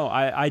 Oh no,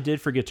 I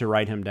did forget to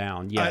write him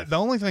down. Yes. The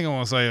only thing I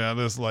want to say about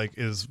this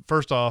is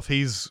first off,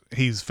 he's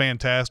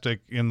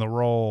fantastic in the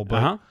role,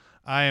 but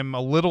I am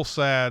a little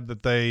sad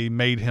that they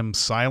made him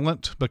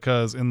silent,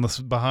 because in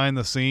the behind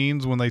the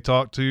scenes when they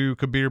talk to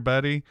Kabir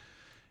Bedi,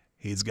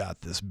 he's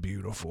got this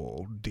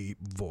beautiful deep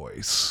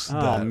voice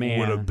that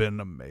would have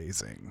been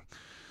amazing.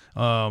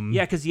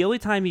 Because the only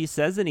time he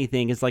says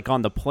anything is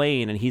on the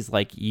plane, and he's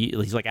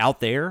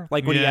out there,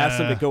 when he asks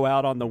him to go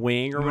out on the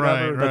wing or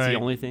whatever. That's the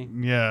only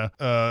thing. Yeah.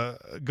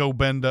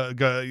 Gobenda,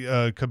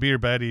 Kabir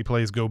Bedi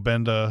plays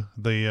Gobenda,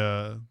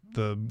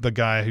 the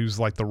guy who's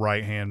the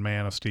right hand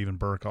man of Steven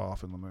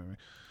Berkoff in the movie.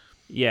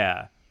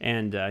 Yeah.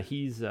 And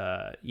he's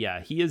got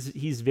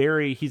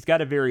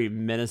a very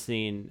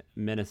menacing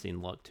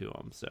look to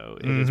him. So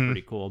it is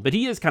pretty cool. But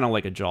he is kind of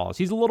like a Jaws.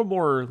 He's a little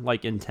more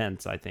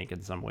intense, I think,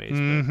 in some ways.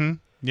 Mm-hmm.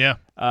 Yeah.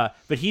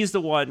 But he's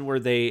the one where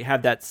they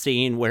have that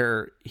scene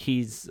where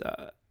he's.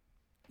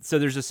 So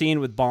there's a scene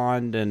with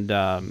Bond and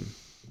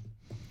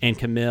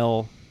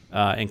Camille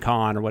and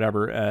Khan or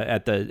whatever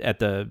at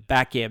the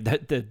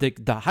backgammon,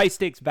 the high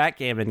stakes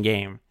backgammon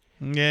game.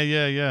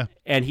 Yeah.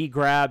 And he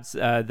grabs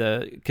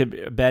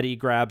Betty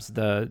grabs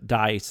the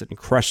dice and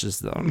crushes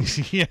them.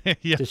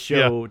 To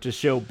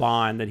show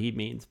Bond that he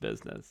means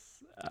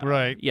business.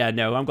 Right. Yeah.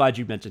 No, I'm glad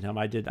you mentioned him.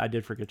 I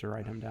did forget to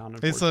write him down.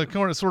 It's a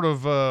sort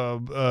of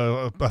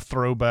a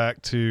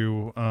throwback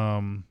to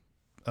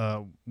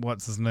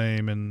what's his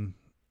name in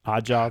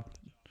Oddjob.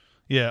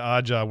 Yeah,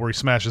 Oddjob, where he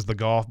smashes the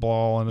golf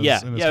ball in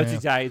his hand.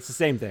 It's the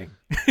same thing.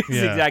 It's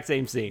the exact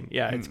same scene.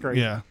 Yeah, it's great.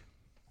 Yeah.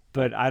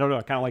 But I don't know.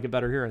 I kind of like it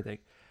better here, I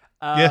think.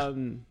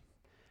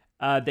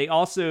 They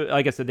also,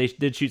 like I said, they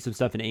did shoot some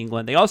stuff in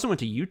England. They also went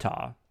to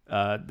Utah.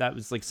 That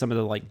was some of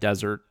the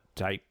desert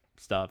type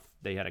stuff.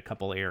 They had a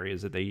couple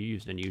areas that they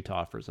used in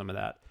Utah for some of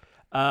that.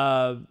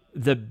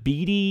 The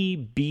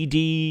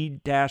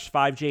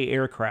BD-5J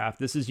aircraft,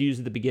 this is used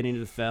at the beginning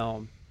of the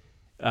film.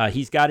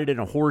 He's got it in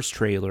a horse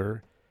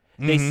trailer.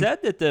 They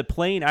said that the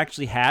plane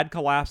actually had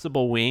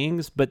collapsible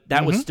wings, but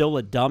that was still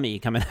a dummy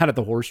coming out of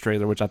the horse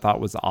trailer, which I thought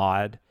was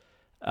odd.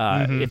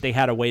 If they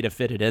had a way to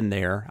fit it in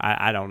there,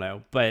 I don't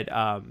know. But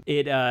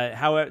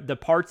however, the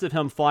parts of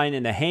him flying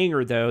in the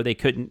hangar, though, they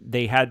couldn't.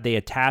 They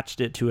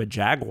attached it to a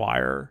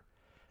Jaguar.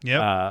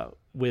 Yep.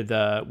 With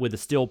a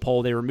steel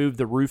pole. They removed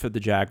the roof of the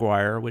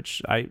Jaguar,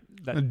 which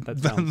that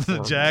sounds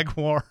the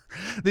Jaguar.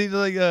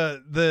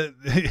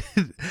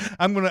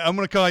 I'm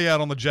gonna call you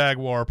out on the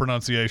Jaguar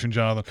pronunciation,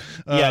 Jonathan.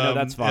 No,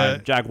 that's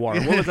fine. Jaguar.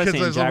 What was I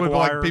saying? Jaguar.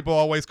 Like, people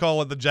always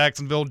call it the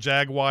Jacksonville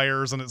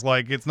Jaguars, and it's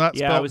like it's not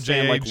spelled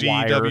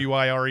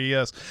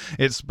Jagwires.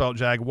 It's spelled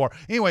Jaguar.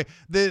 Anyway,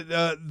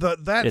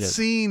 that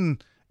scene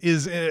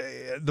is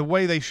the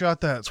way they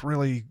shot that. It's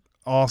really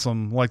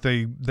awesome. Like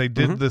they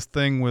did this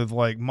thing with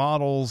like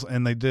models,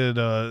 and they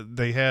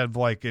had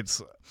like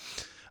it's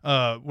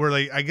where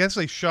I guess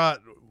they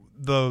shot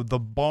the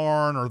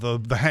barn or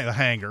the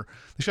hangar.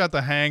 They shot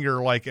the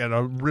hangar like at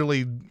a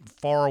really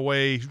far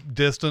away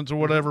distance or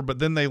whatever, but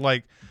then they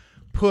like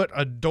put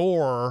a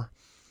door,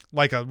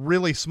 like a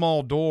really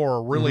small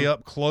door, really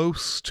up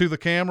close to the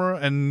camera,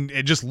 and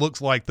it just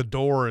looks like the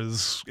door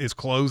is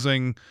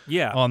closing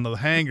on the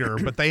hangar,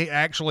 but they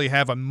actually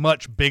have a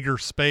much bigger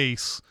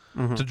space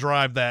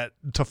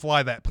to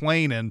fly that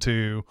plane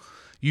into.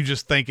 You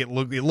just think it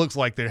looks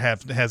like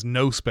has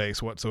no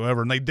space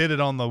whatsoever, and they did it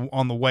on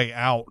the way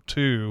out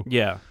too.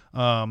 Yeah.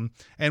 And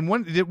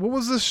what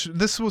was this?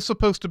 This was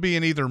supposed to be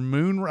in either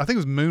I think it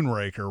was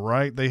Moonraker,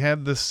 right? They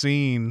had this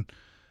scene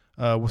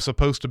was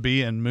supposed to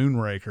be in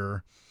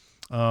Moonraker,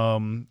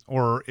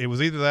 or it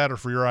was either that or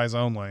For Your Eyes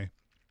Only.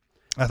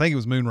 I think it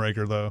was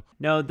Moonraker, though.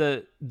 No,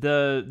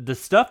 the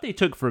stuff they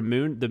took from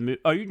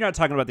Oh, you're not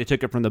talking about they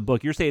took it from the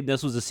book. You're saying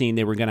this was a scene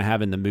they were going to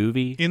have in the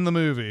movie? In the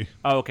movie.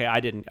 Oh, okay. I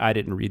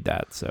didn't read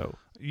that, so.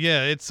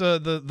 Yeah, it's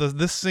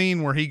this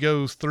scene where he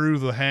goes through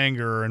the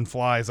hangar and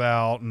flies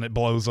out and it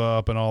blows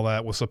up and all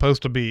that was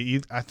supposed to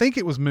be. I think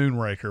it was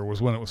Moonraker was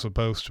when it was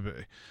supposed to be.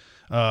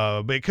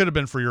 But it could have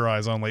been For Your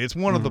Eyes Only. It's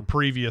one of the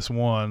previous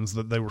ones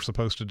that they were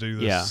supposed to do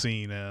this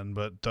scene in,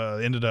 but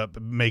ended up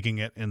making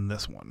it in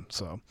this one.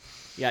 So,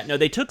 yeah, no,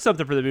 they took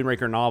something for the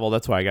Moonraker novel.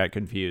 That's why I got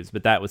confused.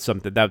 But that was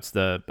something. That's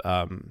the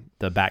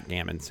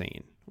backgammon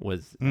scene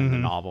was in the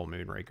novel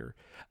Moonraker.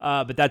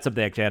 But that's something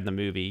they actually had in the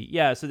movie.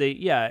 Yeah. So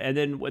and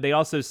then they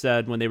also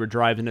said when they were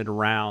driving it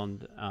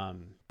around,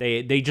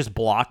 they just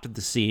blocked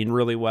the scene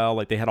really well.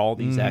 Like they had all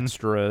these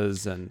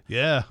extras and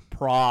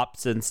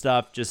props and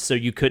stuff just so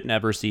you couldn't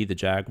ever see the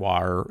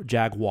Jaguar.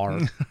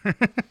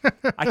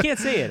 I can't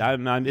say it.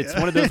 It's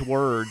one of those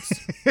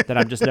words that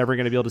I'm just never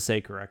going to be able to say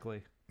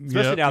correctly,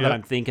 especially now that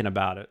I'm thinking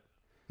about it.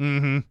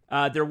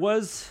 There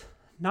was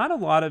not a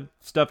lot of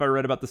stuff I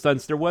read about the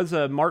stunts. There was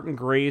a Martin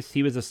Grace.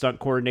 He was a stunt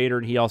coordinator,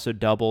 and he also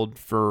doubled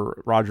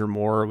for Roger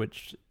Moore,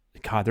 which...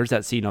 God, there's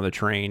that scene on the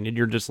train, and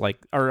you're just like,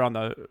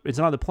 is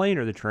it on the plane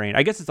or the train?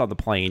 I guess it's on the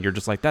plane. You're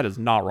just like, that is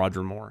not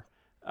Roger Moore.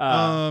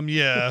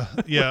 Yeah.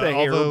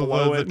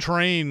 Although the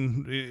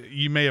train,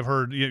 you may have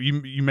heard,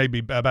 you may be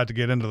about to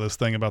get into this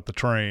thing about the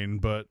train,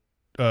 but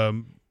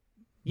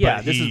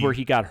this is where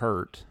he got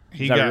hurt.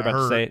 He got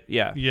hurt. To say?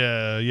 Yeah.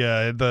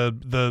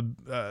 The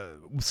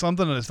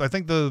something is, I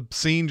think the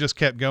scene just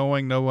kept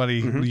going. Nobody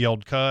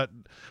yelled cut,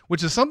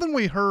 which is something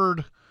we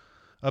heard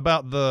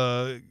about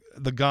the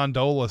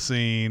gondola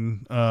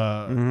scene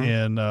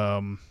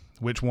in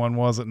which one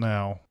was it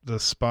now? The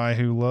Spy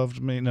Who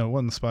Loved Me? No, it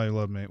wasn't The Spy Who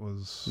Loved Me. It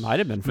was might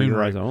have been For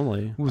Your Eyes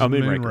Only. It was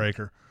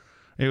Moonraker.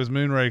 It was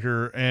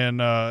Moonraker, and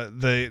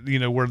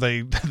where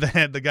they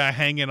had the guy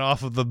hanging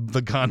off of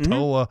the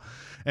gondola,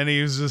 and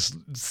he was just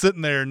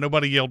sitting there, and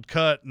nobody yelled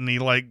cut, and he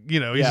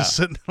he's just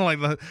sitting there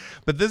like that.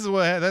 But that's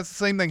the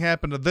same thing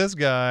happened to this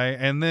guy,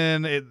 and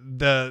then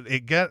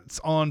it gets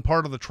on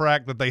part of the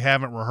track that they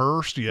haven't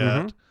rehearsed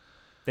yet.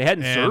 They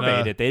hadn't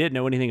surveyed it. They didn't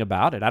know anything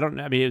about it.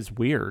 it was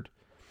weird.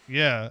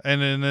 Yeah,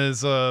 and then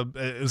it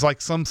was like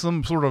some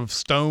sort of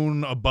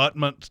stone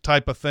abutment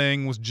type of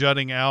thing was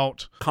jutting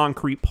out.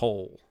 Concrete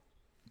pole.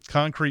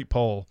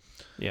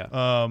 Yeah.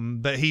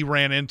 That he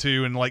ran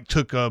into and like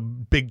took a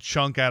big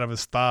chunk out of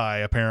his thigh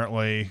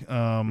apparently.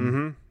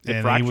 And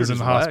he was in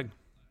the hospital.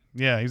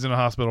 Yeah, he's in a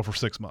hospital for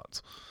 6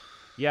 months.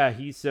 Yeah,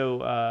 he's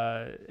so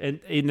and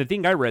in the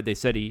thing I read, they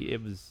said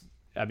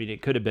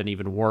it could have been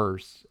even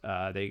worse.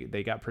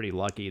 They got pretty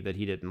lucky that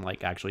he didn't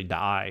actually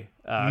die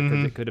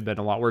because it could have been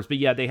a lot worse. But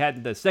yeah, they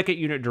had the second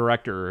unit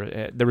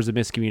director. There was a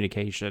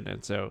miscommunication,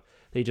 and so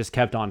they just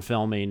kept on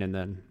filming. And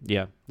then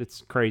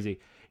it's crazy.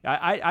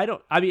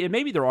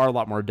 Maybe there are a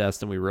lot more deaths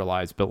than we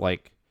realize, but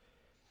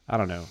I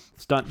don't know.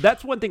 Stunt.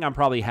 That's one thing I'm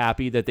probably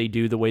happy that they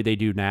do the way they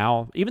do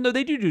now, even though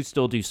they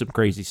still do some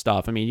crazy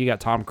stuff. I mean, you got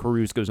Tom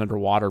Cruise goes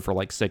underwater for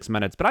like 6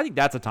 minutes, but I think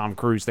that's a Tom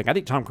Cruise thing. I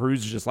think Tom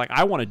Cruise is just like,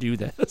 I want to do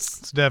this.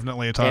 It's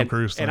definitely a Tom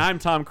Cruise thing. And I'm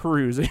Tom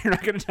Cruise, and you're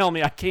not going to tell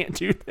me I can't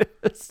do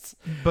this.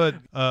 But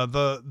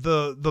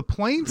the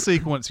plane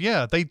sequence,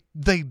 yeah, they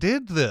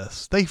did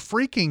this. They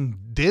freaking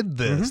did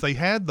this. They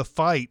had the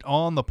fight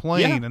on the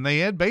plane, and they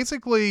had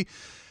basically,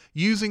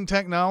 using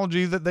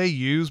technology that they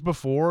used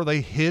before, they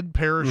hid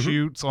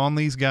parachutes on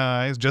these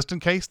guys just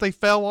in case they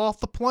fell off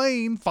the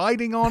plane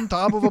fighting on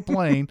top of a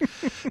plane.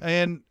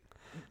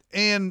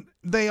 And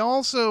they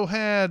also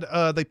had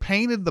they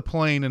painted the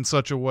plane in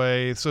such a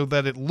way so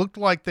that it looked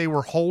like they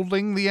were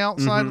holding the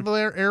outside of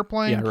their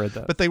airplane. Yeah, I read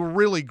that. But they were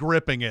really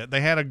gripping it.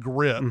 They had a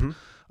grip.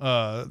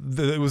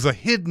 It was a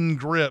hidden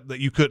grip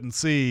that you couldn't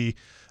see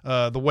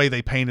the way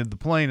they painted the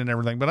plane and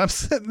everything. But I'm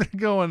sitting there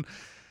going,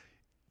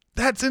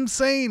 that's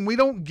insane. We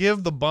don't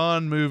give the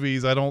Bond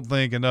movies, I don't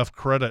think, enough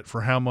credit for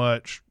how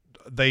much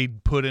they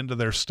put into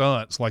their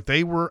stunts. Like,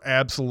 they were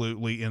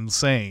absolutely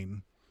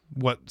insane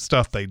what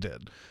stuff they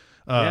did.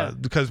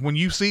 Because when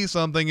you see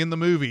something in the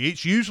movie,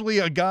 it's usually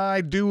a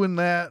guy doing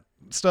that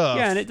stuff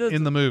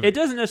in the movie. It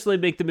doesn't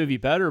necessarily make the movie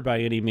better by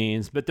any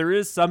means, but there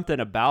is something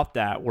about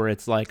that where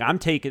it's like, I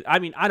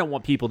don't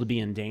want people to be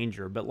in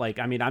danger, but like,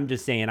 I mean, I'm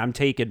just saying I'm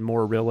taking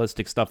more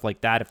realistic stuff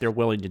like that if they're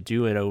willing to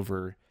do it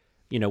over,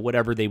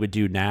 whatever they would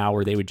do now,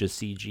 or they would just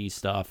CG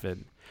stuff.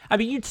 And I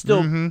mean, you'd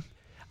still,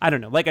 I don't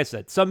know. Like I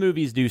said, some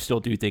movies do still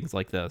do things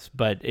like this,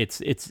 but it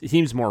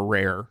seems more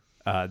rare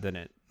than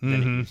it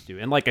used to.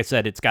 And like I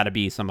said, it's got to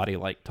be somebody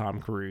like Tom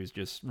Cruise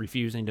just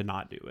refusing to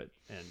not do it.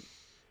 And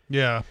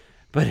yeah.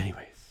 But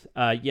anyways,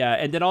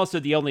 and then also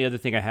the only other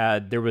thing I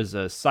had, there was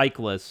a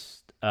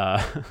cyclist.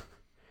 There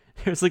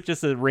was like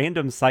just a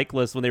random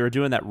cyclist when they were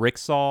doing that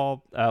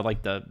rickshaw,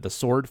 like the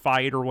sword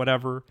fight or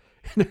whatever.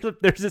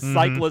 There's this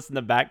cyclist in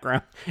the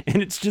background,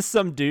 and it's just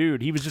some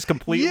dude. He was just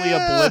completely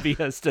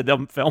oblivious to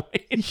them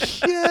filming.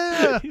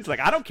 Yeah, he's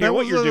like, I don't care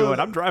what you're doing.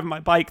 I'm driving my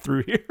bike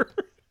through here.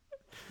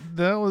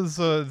 That was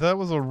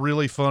a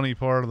really funny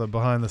part of the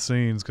behind the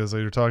scenes, because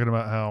they were talking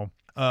about how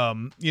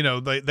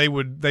they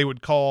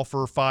would call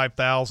for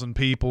 5,000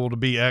 people to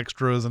be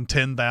extras, and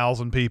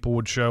 10,000 people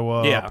would show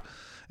up. Yeah.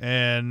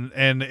 And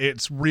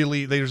it's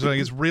really, they're saying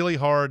it's really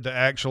hard to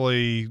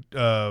actually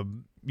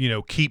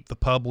keep the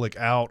public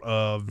out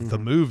of the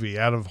movie,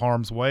 out of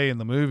harm's way in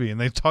the movie.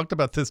 And they talked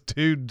about this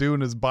dude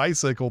doing his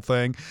bicycle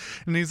thing,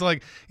 and he's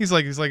like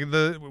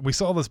we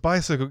saw this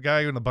bicycle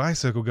guy in a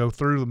bicycle go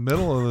through the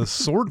middle of this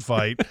sword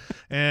fight,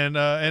 and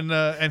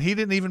he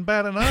didn't even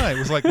bat an eye. It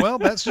was like, well,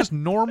 that's just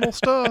normal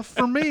stuff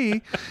for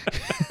me.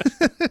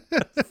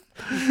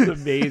 It's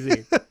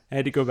amazing. I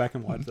had to go back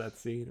and watch that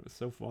scene. It was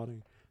so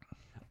funny.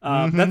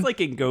 That's like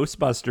in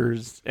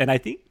Ghostbusters, and I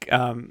think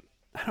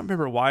I don't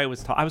remember why I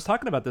was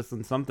talking about this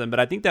in something, but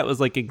I think that was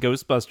like in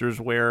Ghostbusters,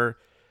 where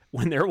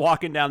when they're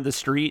walking down the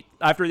street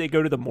after they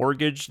go to the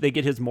mortgage, they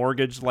get his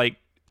mortgage, like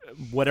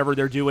whatever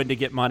they're doing to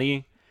get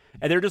money,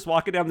 and they're just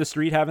walking down the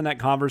street having that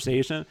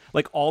conversation.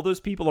 Like, all those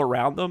people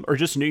around them are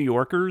just New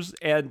Yorkers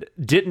and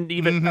didn't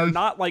even are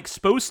not like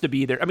supposed to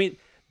be there. I mean,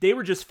 they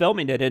were just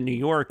filming it in New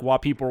York while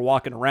people were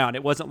walking around.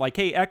 It wasn't like,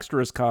 hey,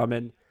 extras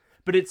come.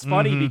 But it's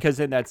funny because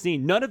in that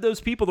scene, none of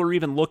those people are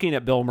even looking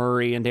at Bill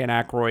Murray and Dan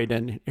Aykroyd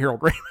and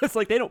Harold Ramis. It's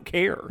like, they don't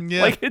care.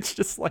 Yeah. Like, it's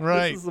just like,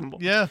 right. This is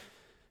Yeah.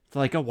 It's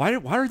like, oh, why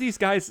are these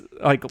guys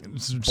like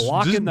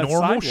blocking the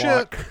normal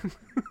sidewalk?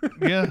 Shit.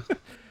 Yeah.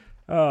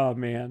 Oh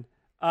man.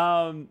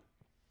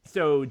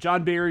 So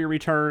John Barry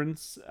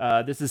returns.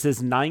 This is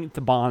his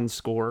 9th Bond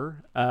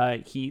score.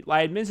 I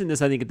had mentioned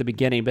this, I think, at the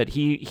beginning, but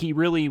he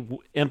really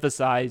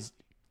emphasized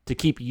to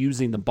keep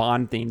using the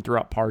Bond theme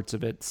throughout parts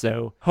of it.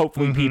 So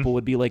hopefully people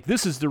would be like,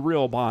 this is the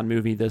real Bond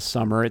movie this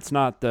summer. It's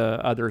not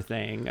the other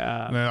thing.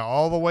 Now,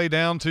 all the way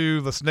down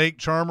to the Snake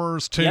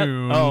Charmer's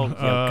tune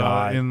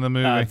God. In the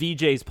movie.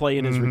 VJ's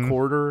playing his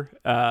recorder.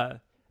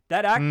 That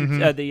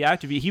actor, the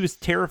actor, he was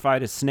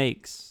terrified of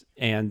snakes,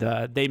 and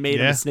they made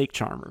him a snake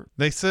charmer.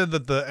 They said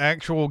that the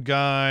actual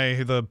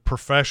guy, the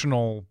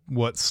professional,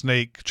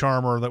 snake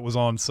charmer that was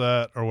on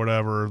set or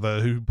whatever,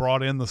 who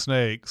brought in the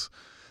snakes,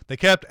 they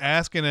kept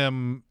asking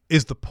him,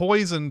 is the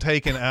poison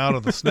taken out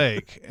of the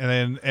snake?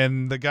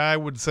 And the guy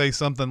would say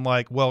something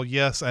like, well,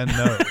 yes and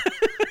no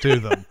to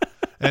them.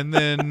 And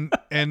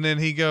then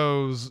he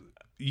goes,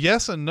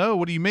 yes and no,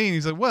 what do you mean?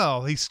 He's like,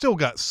 well, he's still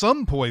got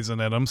some poison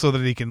in him so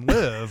that he can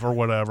live or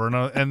whatever.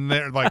 And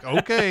they're like,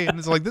 okay. And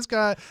it's like, this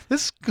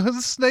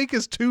snake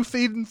is 2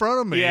 feet in front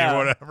of me or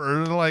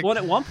whatever. And like, well,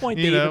 at one point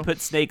they even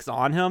put snakes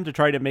on him to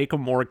try to make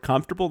him more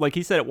comfortable. Like,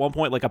 he said at one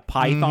point, like a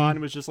python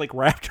was just like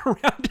wrapped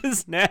around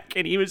his neck,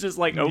 and he was just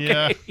like,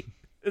 okay,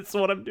 that's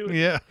what I'm doing.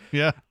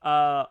 Yeah.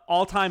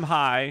 All Time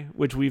High,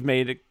 which we've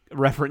made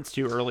reference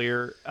to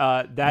earlier,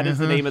 that is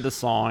the name of the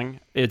song.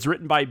 It's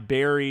written by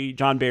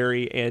John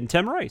Barry and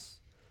Tim Rice,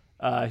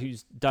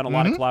 who's done a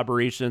lot of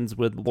collaborations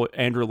with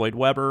Andrew Lloyd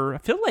Webber. I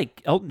feel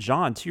like Elton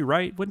John too,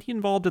 right? Wasn't he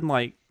involved in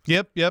like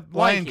Yep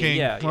Lion King.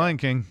 Yeah. Lion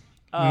King.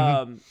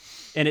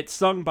 And it's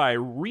sung by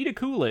Rita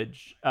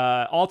Coolidge.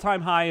 All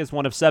Time High is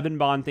one of 7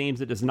 Bond themes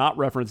that does not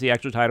reference the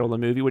actual title of the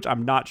movie, which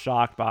I'm not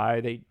shocked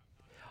by.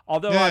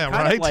 Although I'm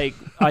kind of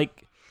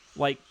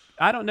like,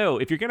 I don't know.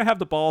 If you're going to have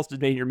the balls to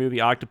name your movie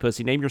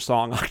Octopussy, name your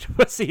song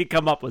Octopussy and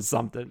come up with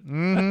something.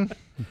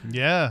 Mm-hmm.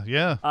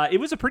 Yeah. It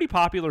was a pretty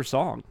popular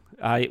song.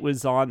 It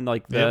was on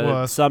like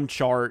some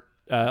chart,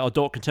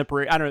 adult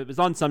contemporary. I don't know. It was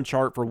on some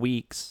chart for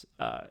weeks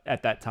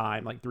at that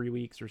time, like 3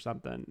 weeks or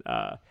something.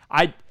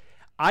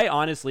 I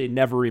honestly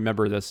never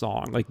remember this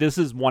song. Like, this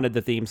is one of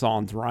the theme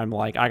songs where I'm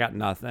like, I got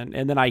nothing.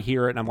 And then I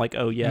hear it and I'm like,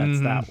 oh yeah,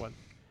 it's that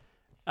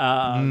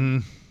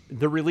one.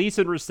 The release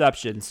and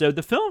reception. So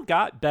the film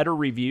got better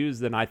reviews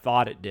than I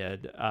thought it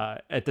did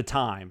at the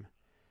time.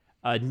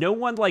 No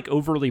one like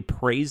overly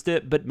praised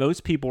it, but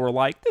most people were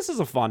like, this is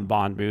a fun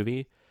Bond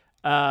movie.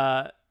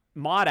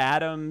 Maud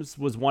Adams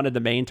was one of the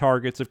main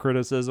targets of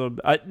criticism.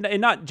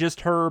 And not just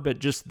her, but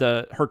just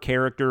her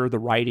character, the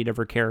writing of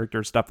her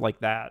character, stuff like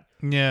that.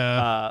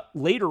 Yeah.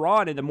 Later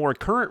on in the more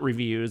current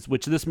reviews,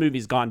 which this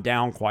movie's gone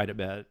down quite a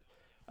bit.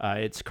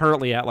 It's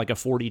currently at like a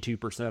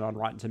 42% on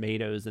Rotten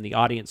Tomatoes, and the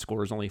audience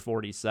score is only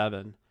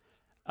 47.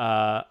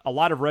 A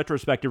lot of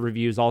retrospective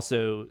reviews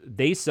also,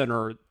 they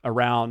center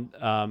around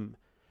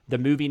the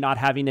movie not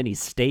having any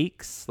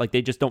stakes. Like,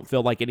 they just don't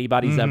feel like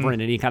anybody's ever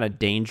in any kind of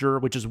danger,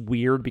 which is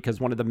weird because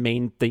one of the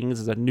main things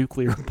is a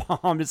nuclear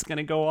bomb is going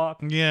to go off.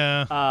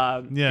 Yeah.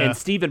 And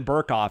Steven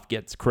Berkoff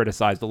gets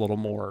criticized a little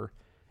more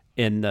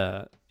in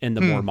the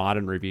more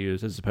modern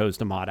reviews as opposed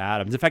to Maud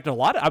Adams. In fact, I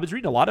was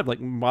reading a lot of like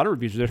modern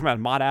reviews. They're talking about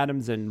Maud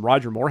Adams and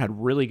Roger Moore had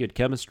really good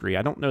chemistry.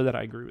 I don't know that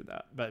I agree with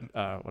that, but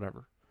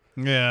whatever.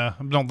 Yeah,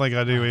 I don't think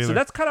I do either. So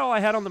that's kind of all I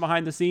had on the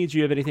behind the scenes. Do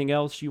you have anything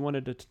else you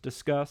wanted to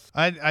discuss?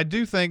 I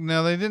do think,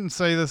 now they didn't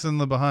say this in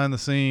the behind the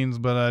scenes,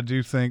 but I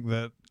do think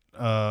that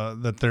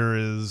that there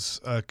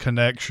is a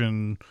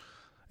connection.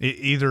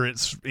 Either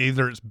it's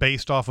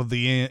based off of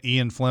the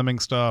Ian Fleming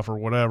stuff or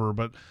whatever,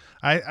 but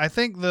I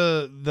think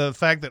the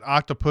fact that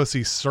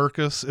Octopussy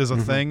Circus is a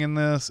thing in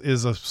this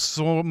is a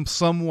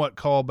somewhat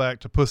callback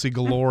to Pussy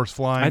Galore's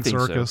Flying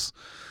Circus.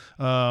 So.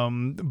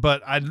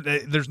 But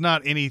there's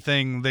not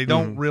anything, they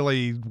don't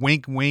really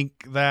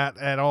wink that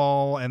at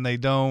all, and they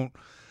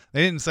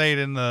didn't say it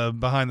in the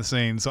behind the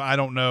scenes, so I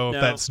don't know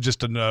if that's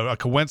just a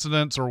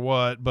coincidence or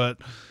what, but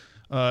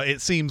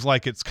it seems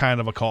like it's kind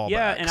of a callback.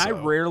 Yeah, and I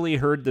rarely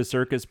heard the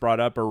circus brought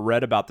up or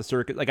read about the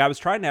circus. Like, I was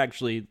trying to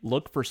actually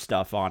look for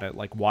stuff on it,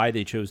 like why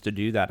they chose to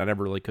do that. I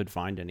never really could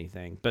find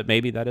anything, but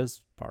maybe that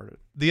is part of it.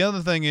 The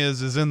other thing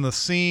is in the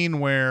scene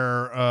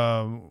where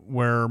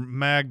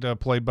Magda,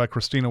 played by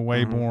Christina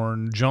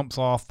Wayborn, jumps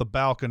off the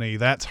balcony.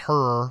 That's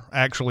her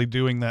actually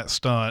doing that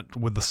stunt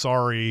with the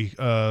sari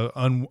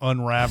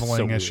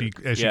unraveling so as she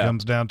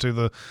comes down to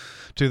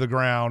the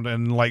ground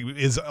and like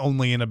is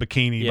only in a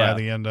bikini by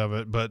the end of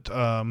it. But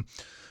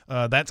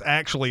that's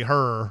actually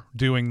her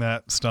doing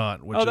that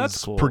stunt, which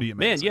is cool. Pretty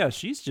amazing. Man, yeah,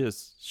 she's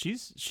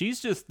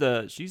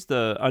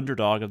the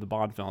underdog of the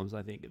Bond films,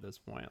 I think, at this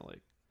point.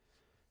 Like,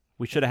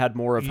 we should have had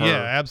more of her.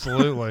 Yeah,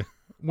 absolutely.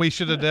 We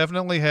should have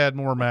definitely had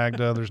more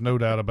Magda. There's no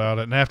doubt about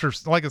it. And after,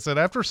 like I said,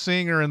 after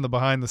seeing her in the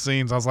behind the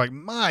scenes, I was like,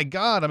 my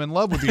God, I'm in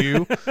love with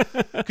you.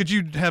 Could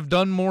you have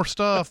done more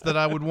stuff that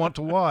I would want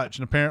to watch?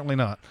 And apparently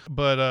not.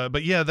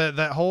 But yeah,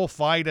 that whole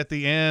fight at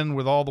the end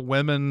with all the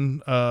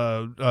women,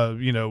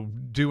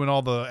 doing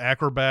all the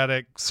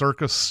acrobatic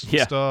circus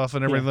stuff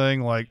and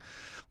everything,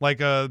 Like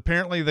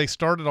apparently they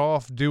started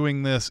off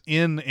doing this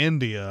in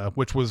India,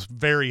 which was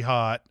very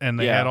hot, and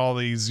they had all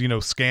these,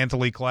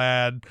 scantily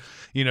clad,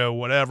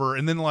 whatever.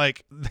 And then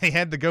like they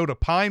had to go to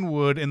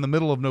Pinewood in the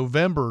middle of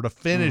November to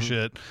finish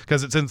it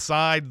because it's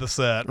inside the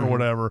set or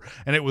whatever.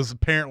 And it was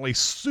apparently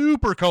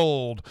super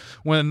cold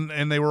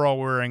and they were all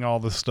wearing all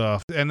this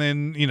stuff. And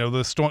then,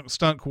 the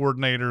stunt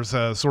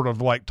coordinators sort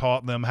of like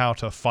taught them how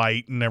to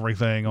fight and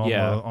everything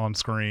on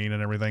screen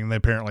and everything.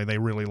 And they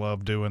really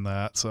loved doing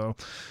that. So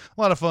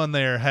a lot of fun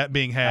there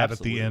being had at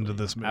the end of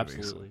this movie.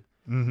 Absolutely.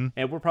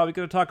 And we're probably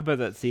going to talk about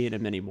that scene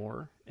and many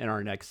more in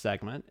our next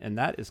segment, and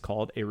that is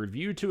called A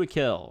Review to a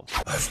Kill.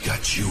 I've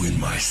got you in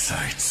my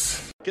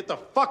sights. Get the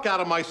fuck out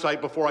of my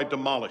sight before I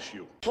demolish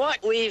you. What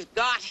we've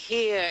got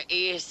here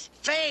is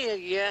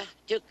failure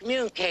to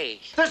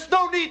communicate. There's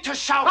no need to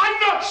shout. I'm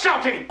not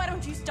shouting. Why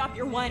don't you stop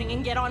your whining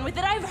and get on with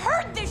it? I've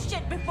heard this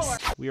shit before.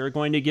 We are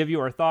going to give you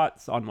our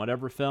thoughts on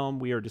whatever film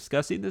we are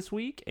discussing this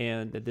week,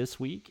 and this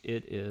week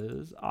it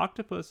is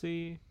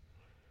Octopussy.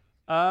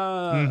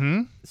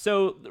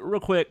 So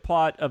real quick,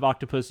 plot of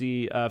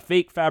Octopussy: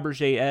 fake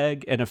Fabergé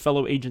egg and a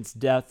fellow agent's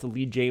death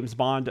lead James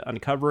Bond to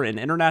uncover an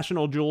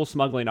international jewel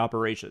smuggling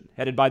operation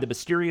headed by the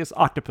mysterious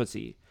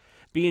Octopussy,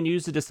 being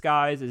used to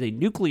disguise as a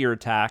nuclear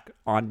attack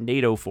on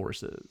NATO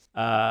forces.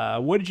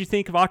 What did you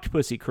think of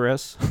Octopussy,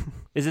 Chris?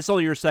 Is this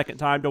only your second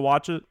time to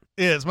watch it?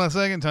 Yeah, it's my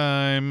second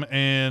time,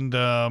 and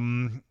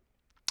I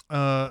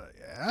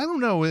don't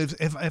know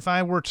if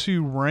I were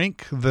to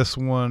rank this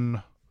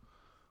one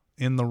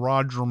in the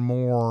Roger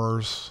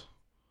Moore's,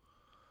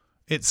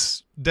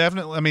 it's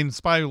definitely, I mean,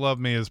 Spy Who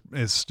Loved Me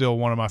is still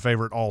one of my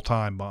favorite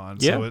all-time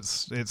Bonds. Yeah.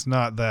 So it's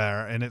not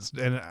there. And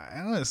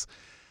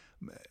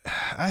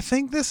I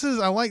think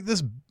I like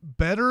this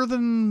better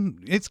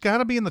than, it's got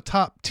to be in the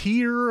top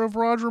tier of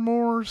Roger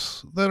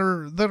Moore's that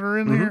are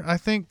in here. I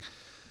think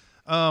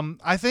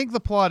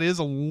the plot is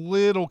a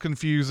little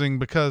confusing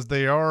because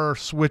they are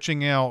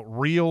switching out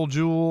real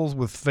jewels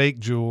with fake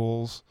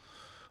jewels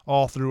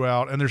all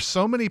throughout. And there's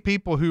so many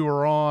people who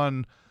are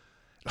on,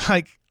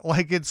 like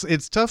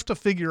it's tough to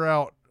figure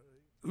out.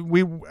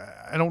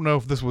 I don't know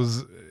if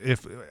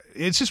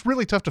it's just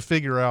really tough to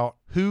figure out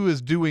who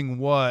is doing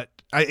what.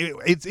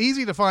 It's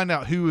easy to find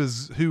out who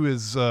is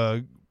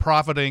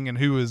profiting and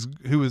who is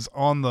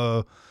on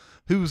the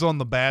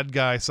bad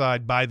guy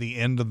side by the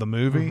end of the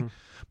movie.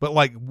 But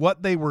like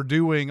what they were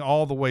doing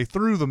all the way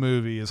through the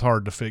movie is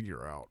hard to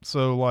figure out.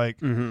 So like,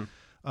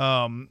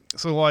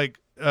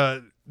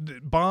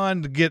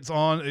 Bond gets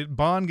on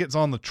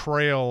the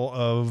trail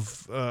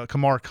of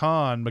Kamar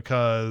Khan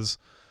because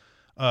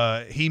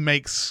he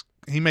makes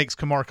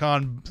Kamar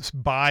Khan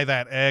buy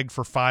that egg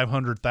for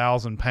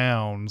 500,000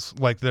 pounds.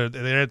 Like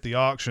they're at the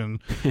auction,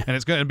 and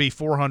it's going to be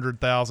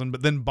 400,000.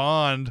 But then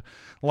Bond,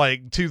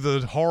 like to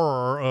the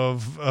horror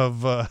of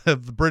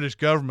the British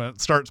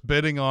government, starts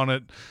bidding on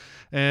it,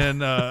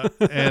 and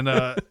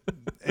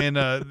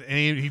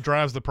he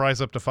drives the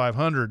price up to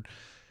 500.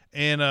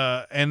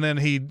 And then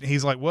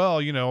he's like, well,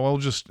 I'll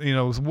just,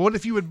 what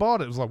if you had bought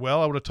it? It was like,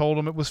 well, I would have told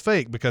him it was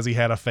fake because he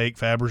had a fake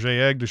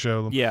Fabergé egg to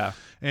show them. Yeah.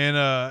 And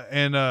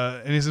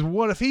he says,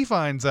 what if he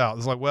finds out?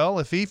 It's like, well,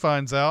 if he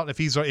finds out, if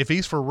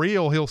he's for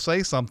real, he'll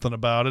say something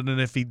about it.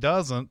 And if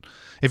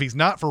he's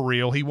not for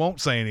real, he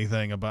won't say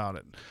anything about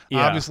it.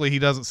 Yeah. Obviously he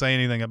doesn't say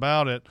anything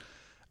about it.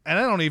 And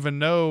I don't even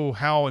know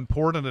how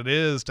important it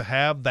is to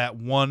have that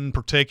one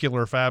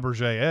particular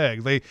Fabergé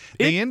egg.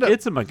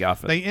 It's a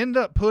MacGuffin. They end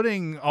up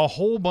putting a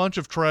whole bunch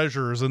of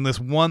treasures in this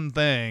one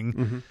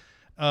thing.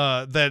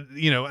 That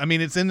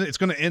it's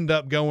going to end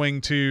up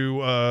going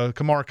to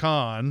Kamar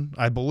Khan,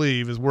 I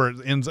believe, is where it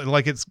ends.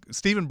 Like it's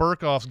Stephen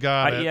Burkoff's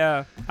got it.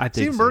 Yeah, I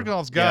think Stephen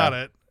Burkoff's got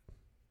it.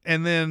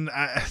 And then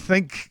I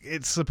think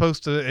it's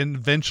supposed to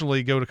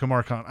eventually go to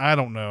Kamar Khan. I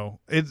don't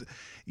know.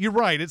 You're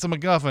right. It's a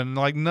MacGuffin.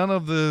 Like none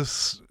of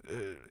this.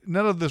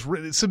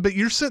 But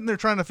you're sitting there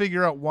trying to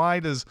figure out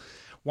why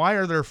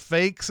are there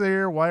fakes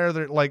there? Why are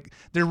there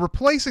they're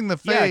replacing the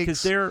fakes? Yeah,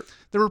 because they're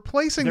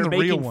replacing the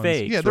real ones.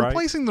 Fakes, yeah, they're right?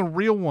 replacing the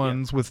real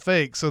ones with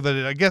fakes so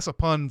that I guess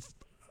upon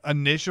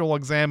initial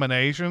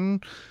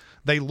examination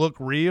they look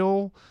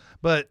real.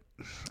 But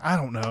I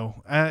don't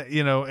know. And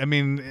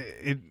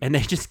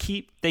they just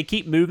keep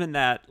moving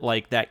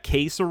that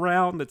case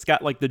around that's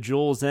got like the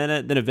jewels in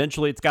it. Then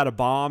eventually it's got a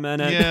bomb in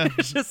it. Yeah.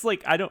 It's just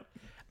like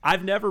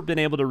I've never been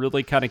able to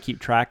really kind of keep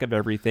track of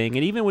everything.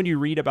 And even when you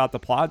read about the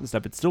plot and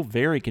stuff, it's still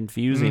very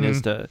confusing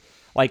as to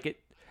like it.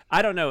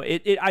 I don't know.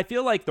 I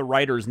feel like the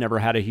writers never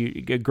had a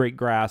great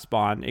grasp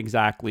on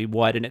exactly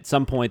what, and at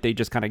some point they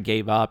just kind of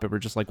gave up and were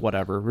just like,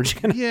 whatever. We're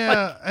just gonna.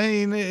 Yeah, I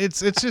mean,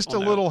 it's just a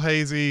little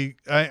hazy.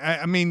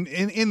 I mean,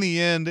 in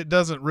the end, it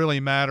doesn't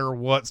really matter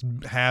what's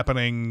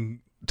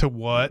happening to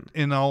what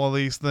in all of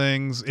these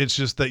things. It's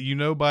just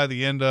that by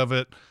the end of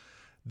it,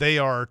 they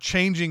are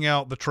changing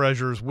out the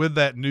treasures with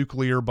that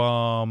nuclear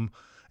bomb,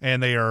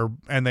 and they are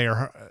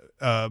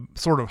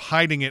sort of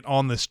hiding it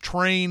on this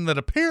train that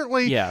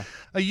apparently a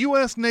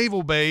U.S.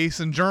 naval base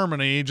in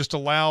Germany just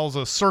allows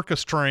a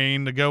circus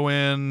train to go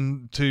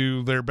in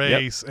to their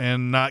base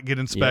and not get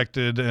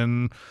inspected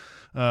and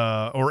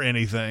or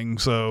anything.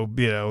 So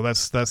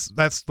that's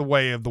the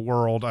way of the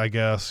world, I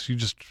guess. You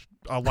just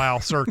allow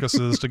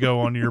circuses to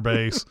go on your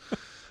base.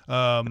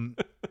 And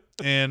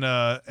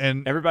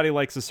everybody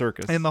likes a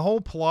circus. And the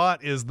whole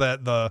plot is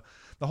that the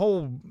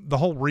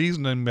whole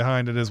reasoning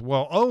behind it is,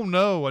 well, oh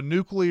no, a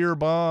nuclear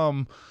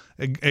bomb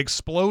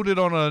exploded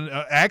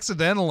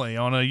accidentally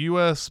on a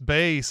U.S.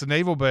 base, a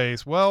naval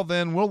base. Well,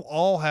 then we'll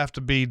all have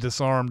to be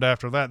disarmed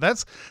after that.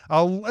 That's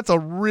a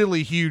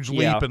really huge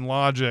leap in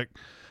logic.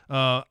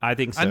 I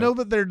think so. I know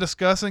that they're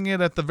discussing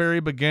it at the very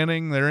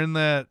beginning. They're in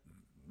that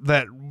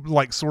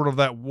like sort of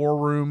that war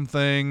room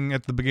thing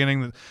at the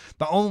beginning.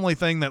 The only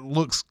thing that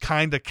looks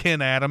kind of Ken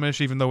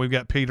Adamish, even though we've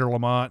got Peter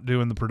Lamont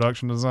doing the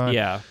production design.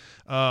 Yeah.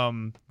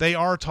 They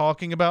are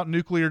talking about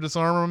nuclear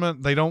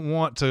disarmament. They don't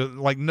want to,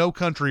 like, no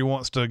country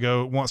wants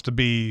to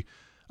be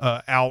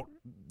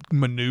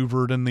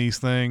outmaneuvered in these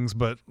things,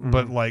 but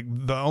like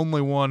the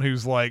only one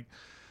who's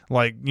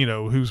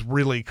who's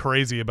really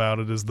crazy about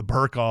it is the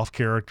Burkoff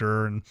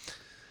character. And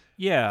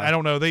I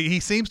don't know.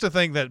 He seems to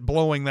think that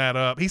blowing that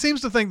up,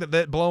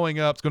 that blowing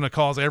up is going to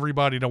cause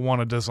everybody to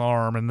want to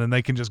disarm, and then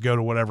they can just go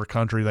to whatever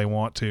country they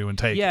want to and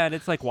take it. Yeah, and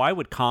it's like, why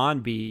would Khan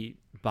be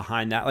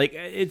behind that? Like,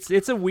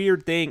 it's a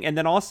weird thing. And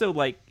then also,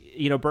 like,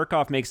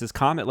 Burkoff makes this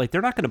comment, like,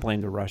 they're not going to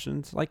blame the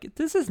Russians. Like,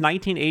 this is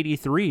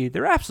 1983.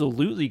 They're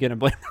absolutely going to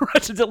blame the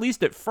Russians, at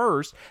least at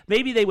first.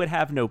 Maybe they would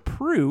have no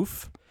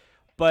proof,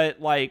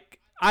 but, like,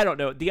 I don't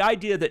know. The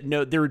idea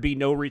that there would be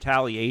no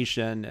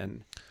retaliation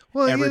and...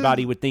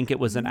 everybody would think it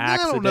was an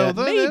accident. I don't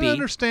know. Maybe. I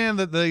understand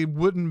that they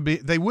wouldn't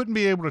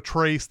be able to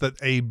trace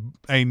that a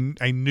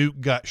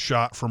nuke got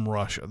shot from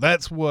Russia.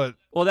 That's what.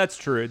 Well, that's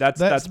true. That's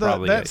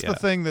probably the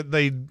thing that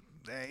they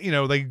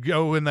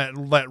go in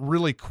that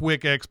really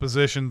quick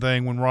exposition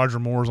thing when Roger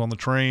Moore's on the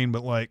train,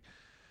 but like.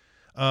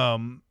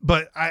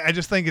 But I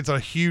just think it's a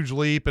huge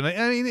leap, and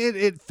I mean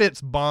it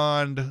fits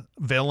Bond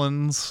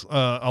villains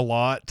a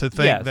lot to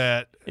think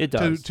that it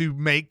does. to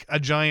make a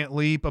giant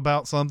leap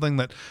about something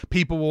that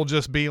people will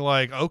just be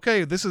like,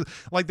 okay, this is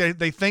like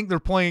they think they're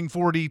playing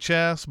 4D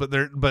chess, but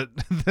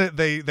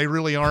they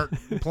really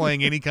aren't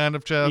playing any kind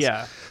of chess.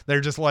 Yeah, they're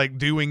just like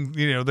doing,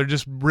 they're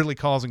just really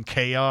causing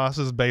chaos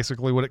is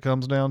basically what it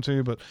comes down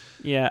to. But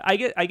yeah,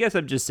 I guess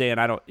I'm just saying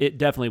it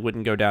definitely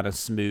wouldn't go down as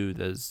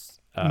smooth as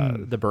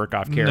the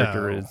Burkoff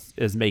character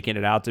is making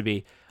it out to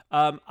be.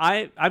 I'm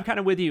kind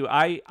of with you.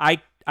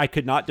 I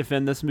could not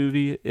defend this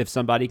movie if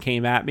somebody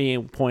came at me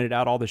and pointed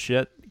out all the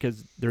shit,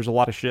 because there's a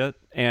lot of shit,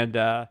 and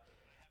I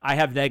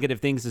have negative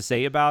things to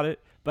say about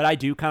it, but I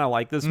do kind of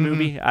like this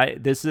movie.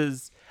 I'm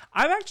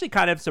actually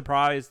kind of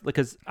surprised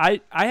because I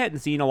hadn't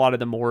seen a lot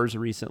of the Moores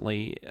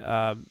recently,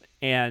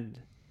 and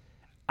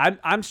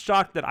I'm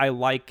shocked that I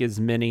like as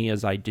many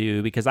as I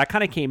do, because I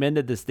kind of came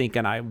into this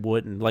thinking I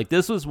wouldn't. Like,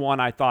 this was one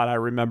I thought I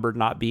remembered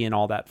not being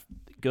all that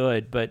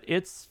good, but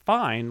it's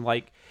fine.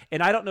 Like,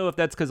 and I don't know if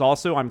that's because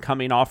also I'm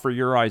coming off For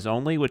Your Eyes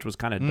Only, which was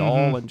kind of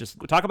dull, and just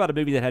talk about a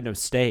movie that had no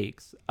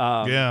stakes.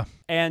 Yeah.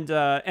 And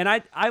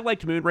I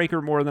liked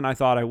Moonraker more than I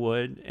thought I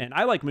would, and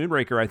I like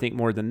Moonraker I think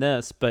more than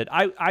this, but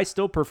I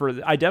still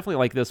prefer. I definitely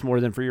like this more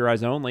than For Your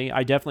Eyes Only.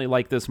 I definitely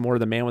like this more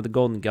than Man with the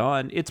Golden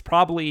Gun. It's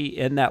probably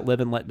in that Live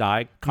and Let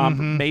Die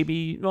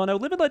maybe. Well, no,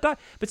 Live and Let Die,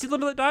 but see,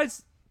 Live and Let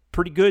Die's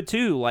pretty good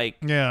too. Like,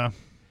 yeah.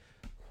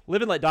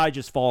 Live and Let Die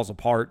just falls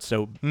apart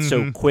so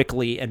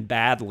quickly and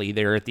badly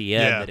there at the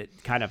end that it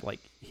kind of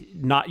like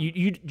not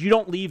you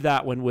don't leave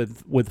that one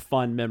with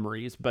fun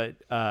memories, but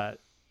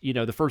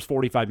the first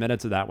 45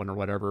 minutes of that one or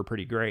whatever are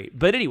pretty great.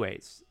 But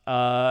anyways,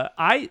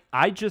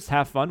 I just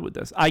have fun with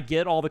this. I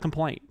get all the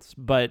complaints,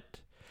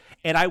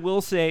 and I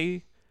will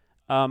say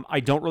I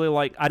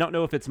don't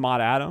know if it's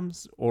Maude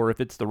Adams or if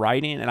it's the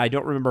writing, and I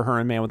don't remember her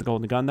in Man with the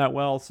Golden Gun that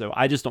well, so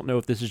I just don't know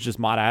if this is just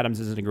Maude Adams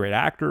isn't a great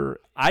actor.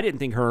 I didn't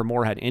think her and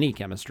Moore had any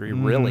chemistry,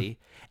 really.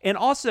 And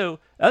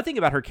also, the other thing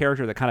about her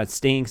character that kind of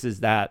stinks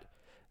is that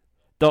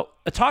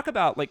talk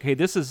about, like, hey,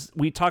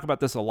 we talk about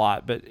this a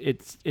lot, but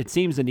it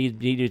seems to need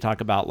to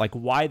talk about, like,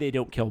 why they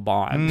don't kill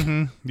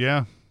Bond.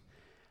 Yeah.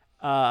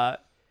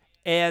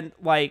 And,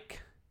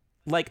 like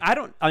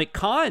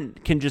Khan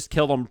can just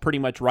kill him pretty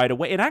much right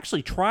away, and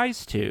actually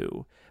tries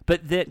to,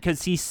 but then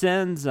because he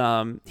sends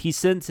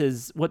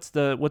his what's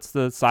the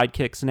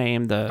sidekick's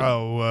name?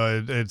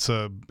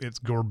 It's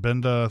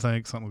Gorbenda, I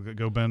think, something like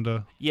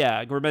Gobenda.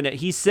 Yeah, Gorbenda.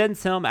 He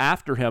sends him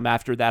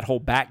after that whole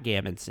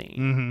backgammon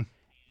scene,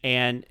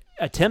 and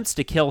attempts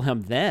to kill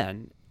him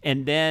then,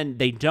 and then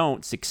they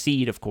don't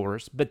succeed, of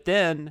course. But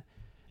then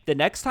the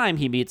next time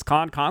he meets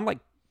Khan like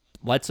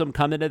lets him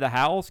come into the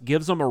house,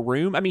 gives him a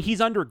room. I mean, he's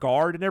under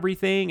guard and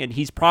everything, and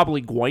he's probably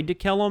going to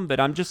kill him, but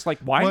I'm just like,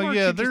 why aren't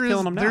you just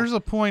killing him now? There's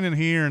a point in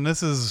here, and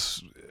this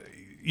is,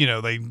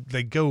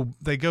 they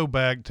go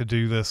back to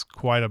do this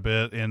quite a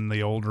bit in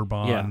the older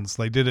Bonds.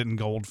 Yeah. They did it in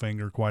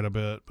Goldfinger quite a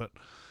bit, but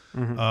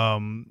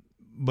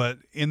but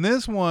in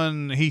this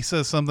one, he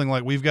says something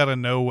like, we've got to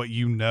know what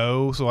you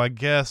know. So I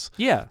guess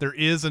there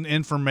is an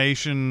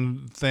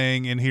information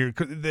thing in here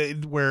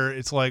where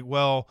it's like,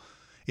 well,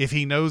 if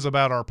he knows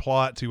about our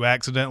plot to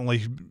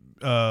accidentally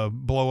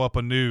blow up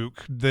a nuke,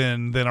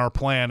 then our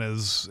plan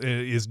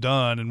is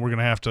done, and we're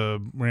gonna have to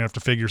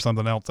figure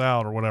something else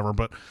out or whatever.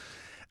 But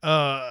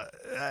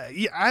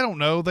I don't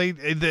know.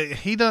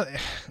 He does.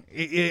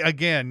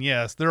 Again,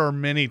 yes, there are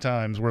many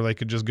times where they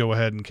could just go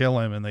ahead and kill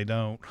him, and they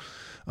don't.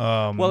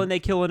 Well, and they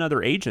kill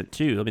another agent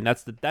too. I mean,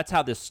 that's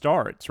how this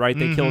starts, right?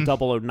 They kill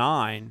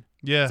 009.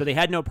 Yeah. So they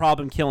had no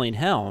problem killing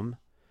him.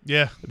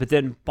 Yeah. But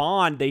then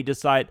Bond, they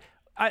decide.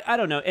 I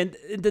don't know. And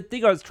the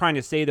thing I was trying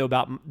to say, though,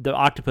 about the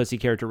Octopussy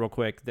character real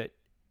quick, that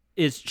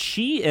is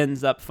she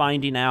ends up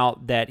finding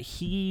out that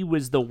he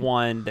was the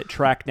one that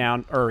tracked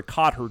down or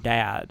caught her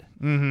dad.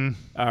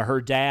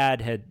 Her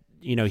dad had,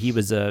 he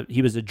was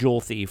a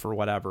jewel thief or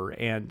whatever.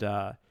 And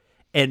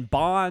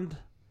Bond,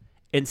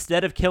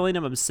 instead of killing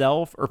him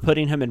himself or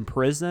putting him in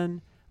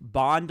prison,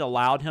 Bond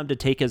allowed him to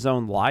take his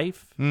own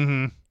life.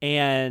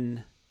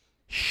 And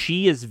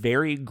she is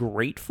very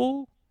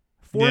grateful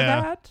for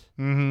that.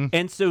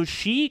 And so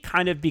she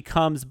kind of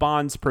becomes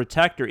Bond's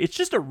protector. It's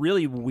just a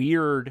really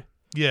weird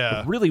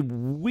reason.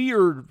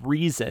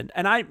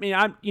 And I mean,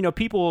 I'm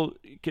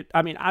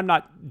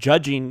not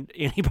judging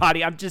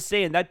anybody. I'm just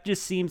saying that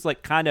just seems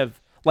like kind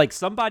of like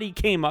somebody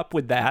came up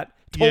with that,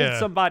 told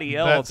somebody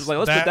else. It's like,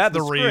 let's put that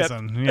in the script.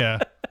 Reason. Yeah.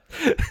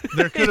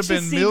 There could have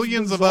been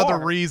millions of other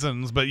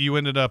reasons, but you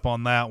ended up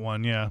on that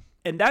one. Yeah.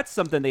 And that's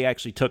something they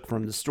actually took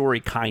from the story,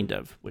 kind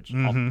of, which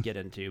I'll get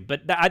into.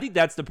 But I think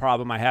that's the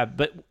problem I have.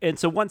 And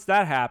so once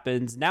that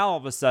happens, now all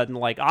of a sudden,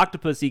 like,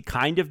 Octopussy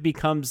kind of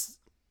becomes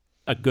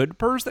a good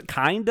person,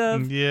 kind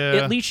of. Yeah.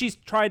 At least she's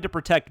tried to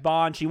protect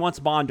Bond. She wants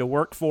Bond to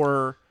work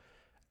for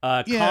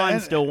her. Khan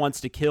still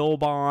wants to kill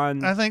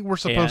Bond. I think we're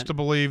supposed to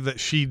believe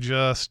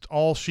that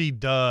all she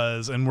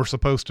does, and we're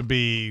supposed to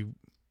be,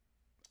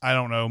 I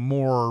don't know,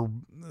 more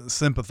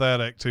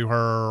sympathetic to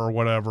her or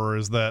whatever,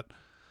 is that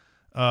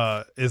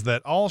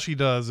all she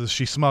does is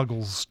she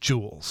smuggles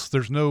jewels.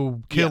 There's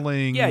no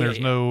killing. There's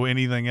no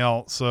anything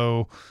else.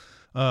 So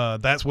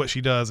that's what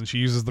she does, and she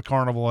uses the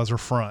carnival as her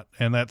front,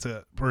 and that's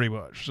it, pretty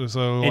much.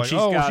 So like, she's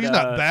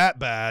not that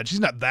bad. She's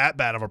not that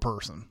bad of a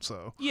person.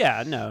 So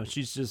yeah, no,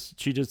 she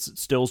just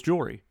steals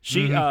jewelry.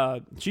 She's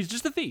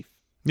just a thief.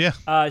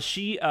 Yeah.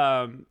 She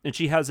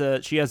has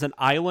an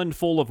island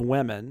full of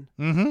women.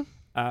 Mm-hmm.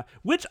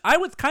 Which I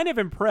was kind of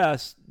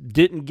impressed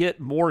didn't get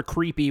more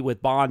creepy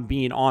with Bond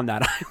being on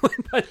that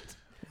island. But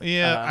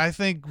yeah, I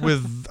think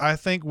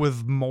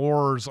with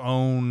Moore's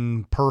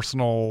own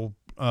personal,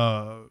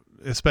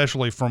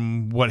 especially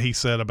from what he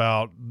said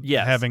about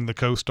having the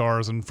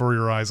co-stars and For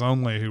Your Eyes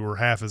Only, who were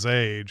half his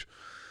age.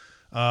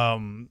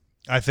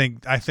 I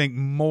think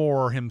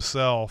Moore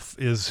himself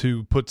is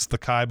who puts the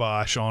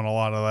kibosh on a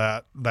lot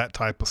of that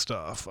type of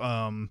stuff.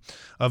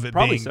 Of it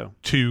probably being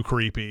too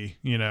creepy,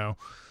 you know.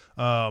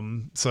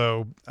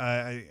 So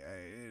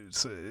it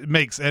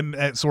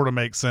sort of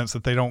makes sense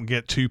that they don't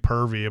get too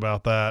pervy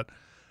about that.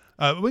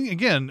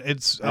 Again,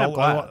 it's a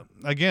lot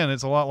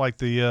like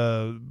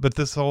but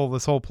this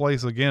whole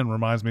place again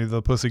reminds me of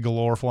the Pussy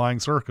Galore Flying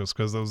Circus,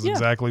 because that was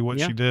exactly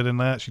what she did in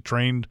that. She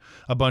trained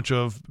a bunch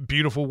of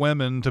beautiful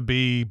women to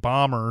be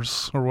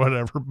bombers or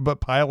whatever, but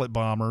pilot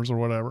bombers or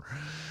whatever.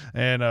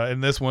 And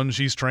in this one,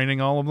 she's training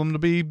all of them to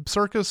be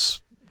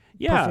circus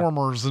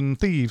performers and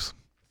thieves.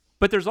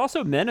 But there's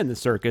also men in the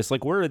circus.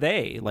 Like, where are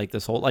they? Like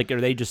this whole, like, are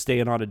they just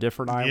staying on a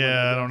different island?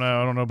 Yeah, I don't know.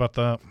 I don't know about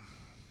that.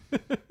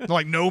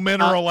 Like, no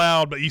men are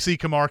allowed, but you see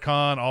Kamar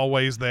Khan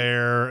always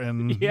there,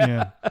 and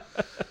yeah.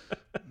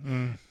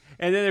 And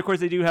then of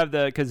course they do have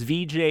because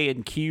VJ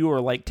and Q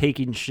are like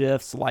taking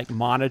shifts, like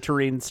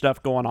monitoring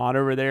stuff going on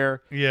over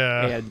there.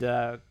 Yeah.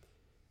 And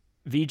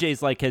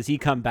VJ's like, has he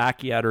come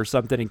back yet or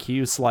something? And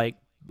Q's like,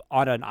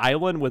 on an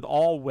island with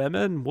all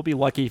women, we'll be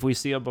lucky if we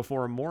see him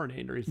before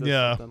morning, or he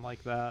says something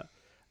like that.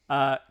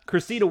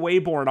 Christina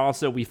Wayborn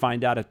also, we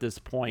find out at this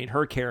point,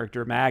 her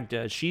character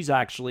Magda, she's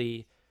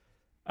actually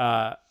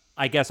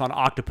I guess on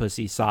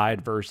Octopussy's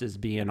side versus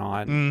being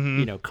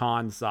on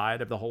Khan's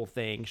side of the whole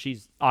thing.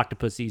 She's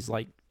Octopussy's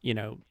like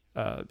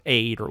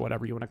aide or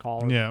whatever you want to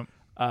call her,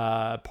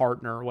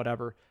 partner or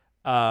whatever.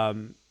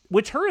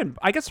 Which her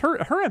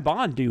and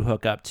Bond do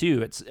hook up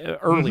too. It's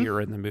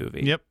earlier in the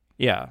movie. Yep.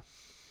 Yeah.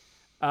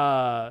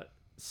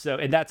 So,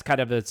 and that's kind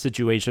of a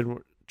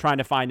situation trying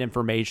to find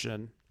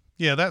information.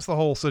 Yeah, that's the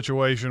whole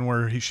situation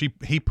where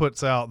he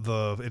puts out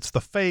it's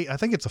the fake. I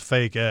think it's a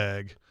fake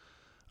egg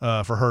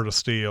for her to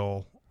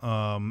steal.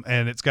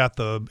 And it's got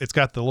the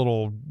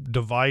little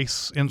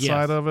device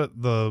inside of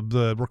it,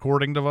 the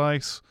recording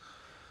device.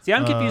 See,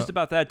 I'm confused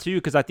about that too,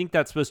 because I think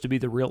that's supposed to be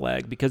the real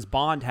egg, because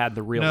Bond had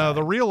the real egg. No,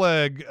 the real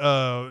egg,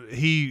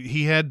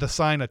 he had to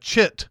sign a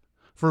chit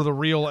for the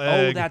real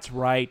egg. Oh, that's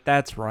right.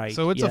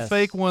 So it's a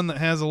fake one that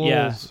has a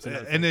little,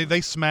 and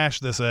they smash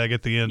this egg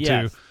at the end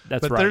too.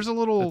 That's but right. there's a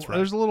little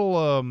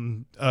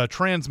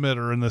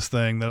transmitter in this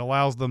thing that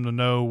allows them to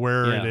know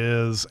where it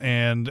is,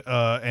 and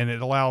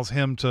it allows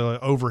him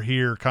to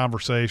overhear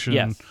conversation.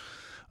 Yes.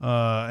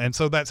 And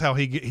so that's how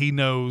he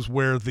knows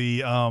where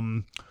the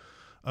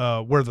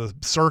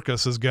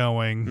circus is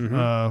going,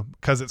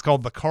 because it's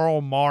called the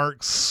Karl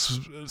Marx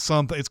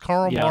something. It's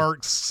Karl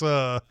Marx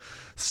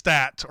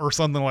stat or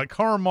something like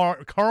Karl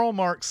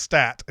Marx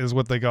stat is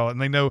what they call it.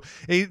 And they know,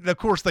 of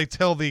course, they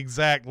tell the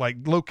exact like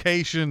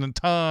location and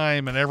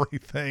time and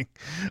everything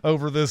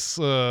over this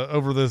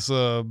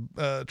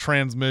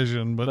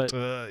transmission. But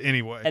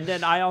anyway. And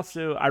then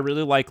I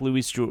really like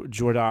Louis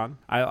Jourdan.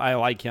 I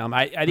like him.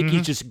 I think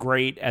he's just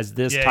great as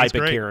this type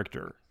of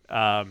character.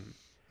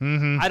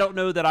 I don't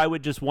know that I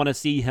would just want to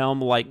see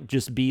him like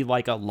just be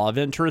like a love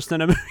interest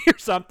in a movie or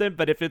something,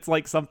 but if it's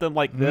like something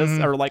like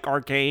this or like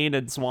Arcane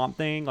and Swamp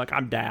Thing, like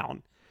I'm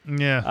down.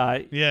 Yeah.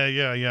 And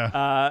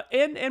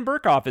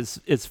Burkoff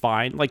is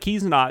fine. Like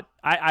he's not.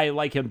 I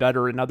like him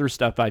better in other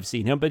stuff I've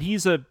seen him, but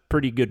he's a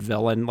pretty good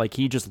villain. Like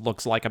he just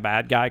looks like a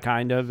bad guy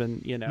kind of,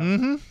 and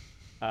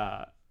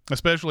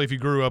especially if you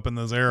grew up in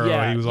this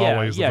era, he was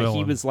always the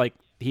villain.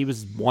 He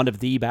was one of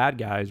the bad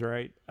guys,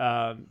 right?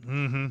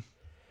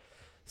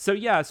 So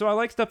I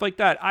like stuff like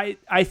that.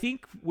 I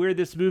think where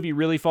this movie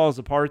really falls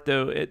apart,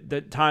 though,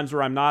 the times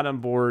where I'm not on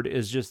board,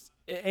 is just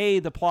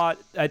the plot.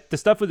 The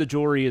stuff with the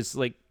jewelry is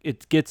like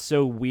it gets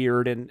so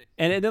weird, and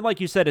then like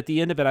you said at the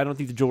end of it, I don't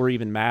think the jewelry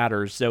even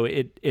matters. So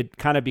it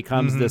kind of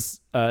becomes this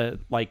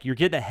like you're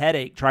getting a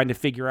headache trying to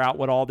figure out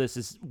what all this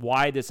is,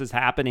 why this is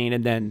happening,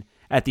 and then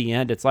at the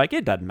end it's like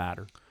it doesn't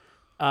matter.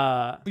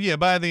 By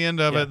the end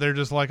of it, they're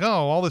just like, oh,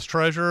 all this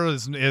treasure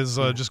is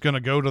just going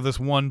to go to this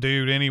one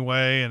dude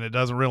anyway, and it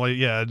doesn't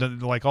really,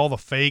 like all the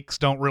fakes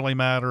don't really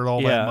matter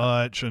all that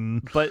much.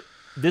 But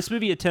this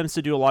movie attempts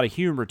to do a lot of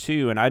humor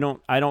too, and I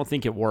don't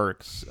think it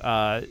works.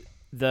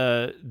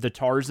 the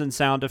Tarzan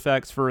sound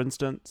effects, for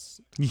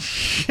instance.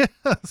 Yeah,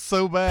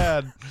 so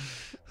bad.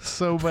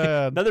 So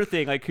bad. Another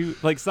thing,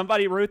 like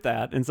somebody wrote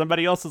that and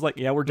somebody else is like,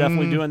 yeah, we're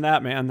definitely doing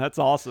that, man. That's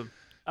awesome.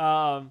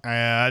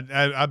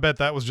 I bet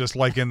that was just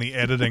like in the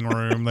editing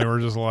room. They were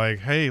just like,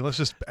 hey, let's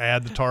just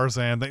add the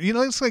Tarzan thing. You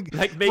know, it's like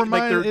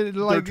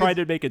they're trying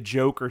to make a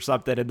joke or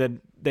something, and then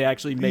they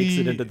actually makes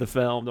it into the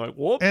film. They're like,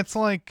 whoop. It's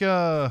like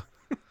was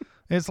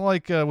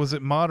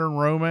it Modern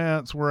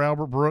Romance where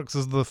Albert Brooks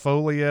is the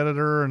Foley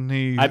editor and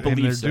I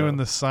believe they're so. doing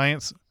the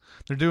science.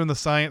 They're doing the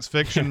science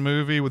fiction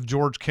movie with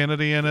George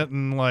Kennedy in it,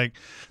 and like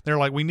they're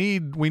like, we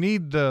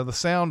need the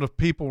sound of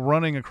people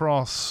running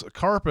across a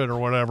carpet or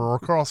whatever, or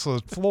across the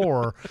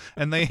floor,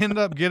 and they end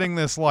up getting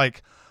this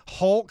like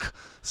Hulk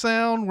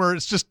sound where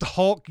it's just the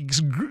Hulk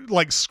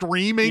like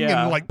screaming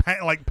and like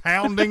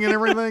pounding and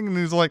everything, and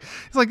he's like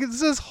it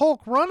says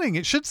Hulk running,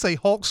 it should say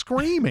Hulk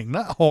screaming,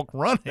 not Hulk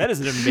running. That is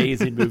an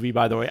amazing movie,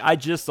 by the way. I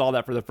just saw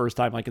that for the first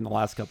time like in the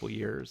last couple of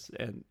years,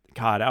 and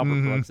God,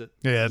 Albert Brooks.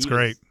 It's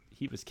great.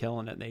 He was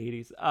killing it in the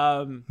 80s.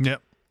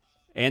 Yep.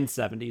 And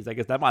 70s. I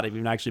guess that might have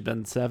even actually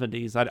been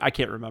 70s. I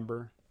can't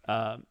remember.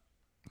 I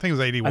think it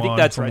was 81. I think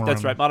that's right.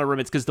 That's right. Modern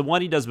Romance. Because the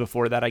one he does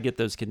before that, I get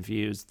those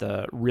confused.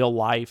 The Real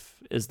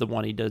Life is the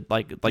one he did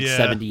like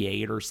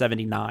 78 or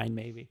 79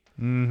 maybe.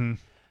 Mm-hmm.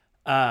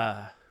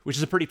 Which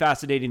is a pretty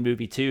fascinating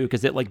movie too,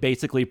 because it like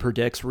basically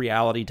predicts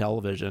reality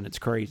television. It's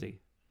crazy.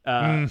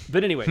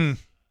 But anyway.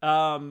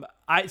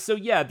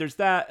 There's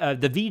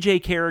that. The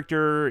VJ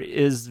character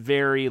is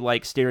very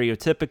like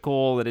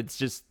stereotypical, and it's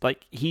just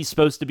like he's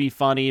supposed to be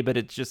funny, but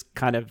it's just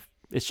kind of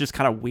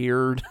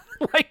weird.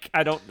 Like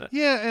I don't.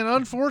 Yeah, and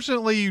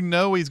unfortunately,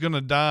 he's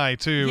gonna die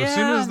too. Yeah, as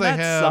soon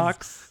as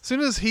sucks. As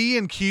soon as he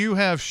and Q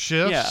have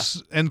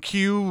shifts, and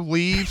Q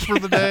leaves for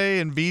the day,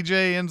 and VJ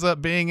ends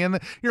up being in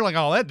it, you're like,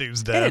 oh, that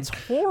dude's dead. And it's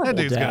horrible. That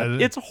dude's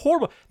dead. It's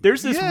horrible.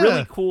 There's this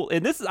really cool,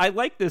 and I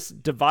like this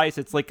device.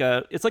 It's like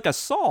a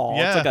saw.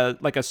 Yeah.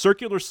 It's like a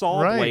circular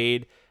saw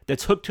blade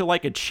that's hooked to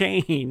like a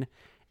chain,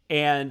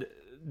 and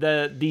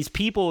these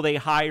people they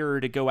hire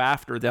to go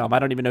after them, I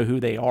don't even know who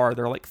they are.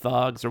 They're like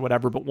thugs or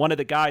whatever, but one of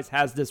the guys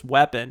has this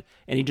weapon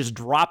and he just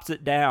drops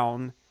it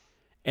down,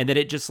 and then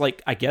it just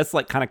like, I guess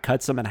like kind of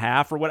cuts him in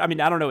half or what. I mean,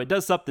 I don't know. It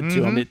does something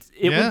to him. It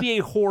would be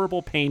a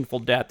horrible, painful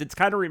death. It's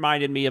kind of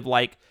reminded me of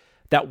like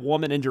that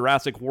woman in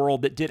Jurassic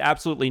World that did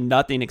absolutely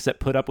nothing except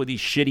put up with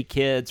these shitty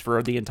kids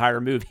for the entire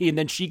movie. And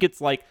then she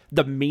gets like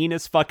the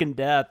meanest fucking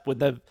death with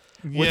the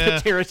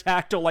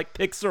pterodactyl like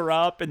picks her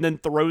up and then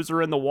throws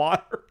her in the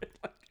water.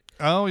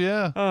 Oh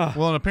yeah.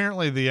 Well, and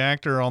apparently the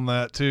actor on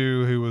that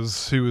too, who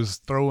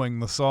was throwing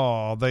the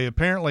saw, they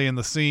apparently in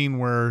the scene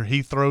where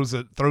he throws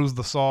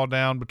the saw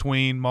down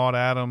between Maude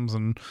Adams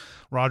and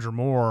Roger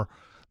Moore,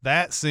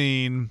 that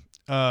scene,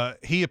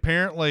 he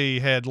apparently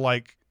had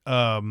like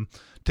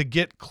to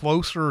get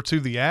closer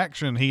to the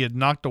action, he had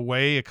knocked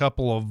away a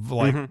couple of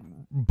like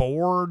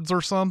boards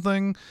or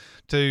something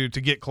to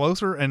get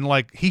closer, and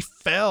like he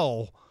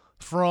fell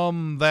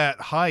from that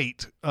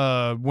height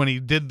when he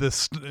did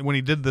this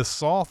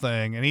saw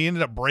thing, and he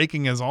ended up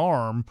breaking his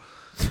arm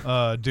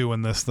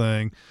doing this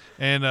thing,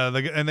 and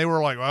they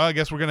were like, well, I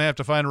guess we're gonna have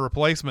to find a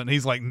replacement, and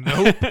he's like,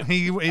 nope.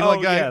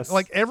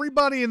 Like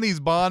everybody in these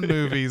Bond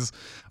movies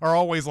are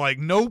always like,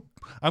 nope,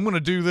 I'm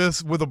gonna do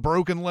this with a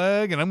broken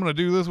leg, and I'm gonna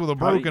do this with a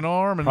broken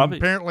arm, and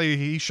apparently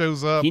he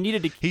shows up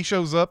he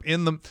shows up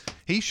in the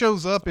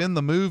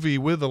movie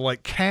with a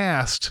like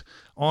cast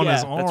on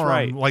his arm. That's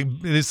right. Like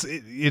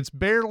it's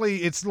barely,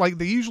 it's like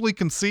they usually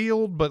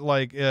concealed, but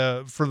like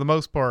for the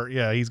most part,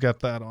 he's got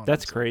that on.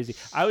 That's crazy.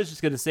 I was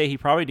just gonna say he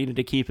probably needed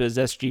to keep his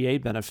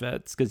SGA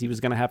benefits because he was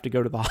gonna have to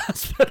go to the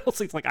hospital.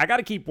 So he's like, I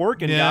gotta keep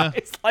working,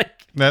 guys.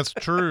 Like that's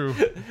true.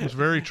 It's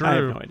very true. I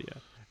have no idea.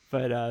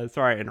 But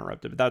sorry I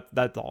interrupted. But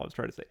that's all I was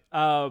trying to say.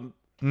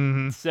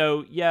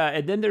 So yeah,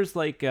 and then there's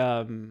like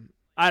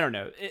I don't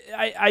know.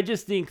 I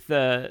just think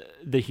the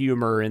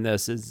humor in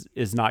this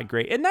is not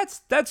great, and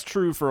that's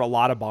true for a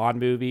lot of Bond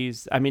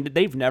movies. I mean,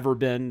 they've never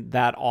been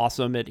that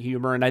awesome at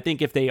humor, and I think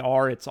if they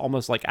are, it's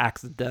almost like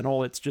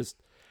accidental. It's just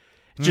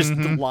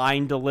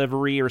line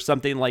delivery or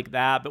something like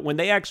that. But when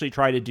they actually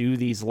try to do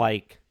these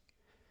like,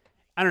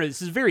 I don't know,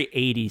 this is a very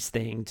 80s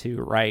thing too,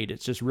 right?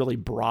 It's just really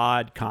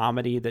broad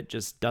comedy that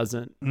just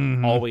doesn't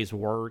always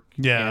work.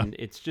 Yeah. And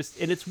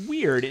it's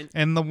weird.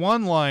 And the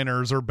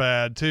one-liners are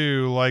bad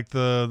too. Like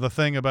the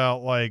thing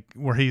about like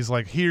where he's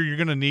like, here, you're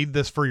going to need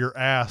this for your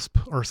asp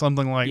or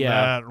something like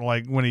that.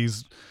 Like when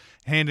he's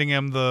handing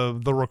him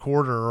the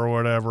recorder or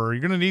whatever,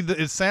 you're going to need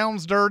it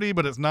sounds dirty,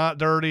 but it's not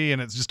dirty.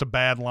 And it's just a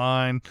bad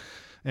line.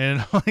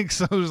 And like,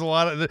 so there's a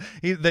lot of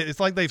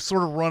it's like they've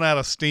sort of run out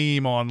of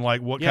steam on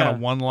like what kind of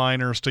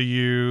one-liners to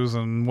use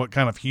and what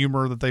kind of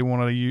humor that they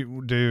want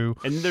to do.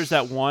 And then there's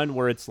that one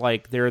where it's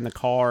like they're in the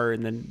car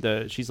and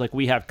then she's like,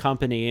 we have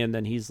company, and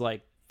then he's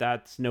like,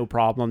 that's no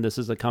problem, this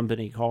is a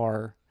company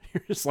car.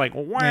 You're just like,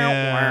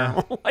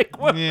 wow. Like,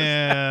 what?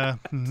 Yeah.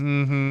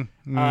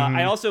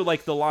 I also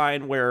like the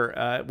line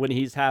where when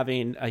he's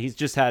having he's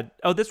just had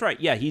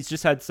he's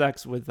just had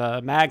sex with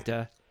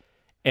Magda,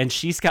 and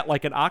she's got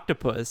like an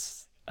octopus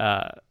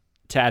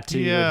tattoo.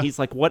 Yeah. And he's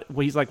like, what?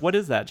 Well, he's like, what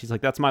is that? She's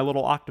like, that's my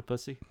little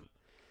Octopussy.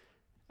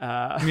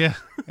 Yeah,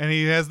 and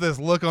he has this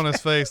look on his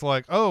face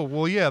like, oh,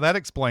 well, yeah, that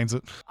explains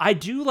it. I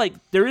do like,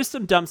 there is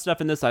some dumb stuff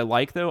in this I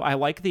like, though. I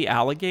like the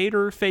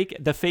alligator or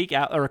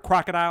a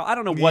crocodile. I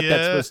don't know what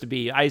that's supposed to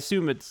be. I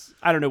assume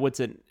I don't know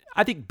what's in,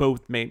 I think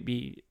both may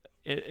be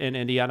in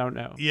India. I don't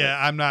know. Yeah,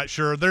 I'm not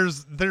sure. There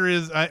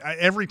is,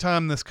 every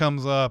time this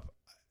comes up,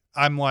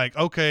 I'm like,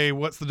 okay,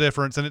 what's the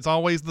difference? And it's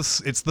always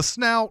it's the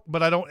snout,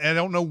 but I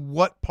don't know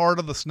what part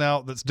of the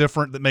snout that's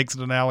different that makes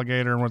it an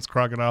alligator and what's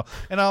crocodile.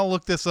 And I'll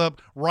look this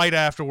up right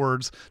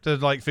afterwards to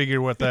like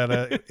figure what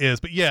that is.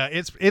 But yeah,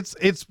 it's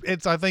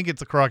I think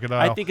it's a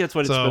crocodile. I think that's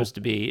what it's supposed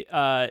to be.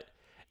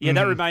 Yeah,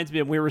 that reminds me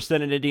of we were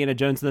sitting in Indiana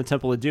Jones and the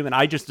Temple of Doom, and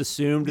I just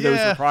assumed those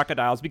were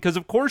crocodiles because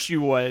of course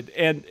you would.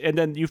 And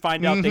then you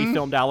find out they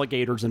filmed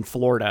alligators in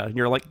Florida, and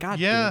you're like, God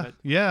damn it.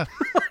 Yeah.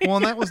 Well,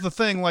 and that was the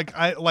thing.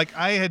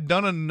 I had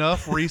done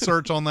enough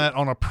research on that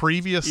on a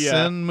previous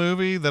Sin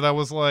movie that I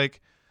was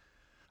like,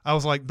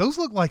 those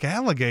look like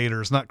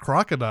alligators, not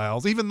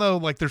crocodiles. Even though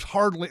like there's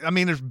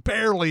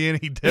barely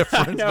any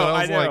difference.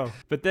 I know.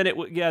 But then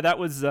that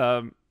was.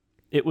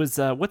 It was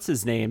what's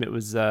his name? It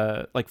was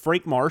like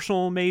Frank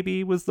Marshall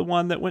maybe was the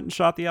one that went and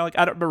shot the alligator.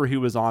 I don't remember who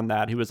was on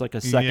that. He was like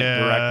a second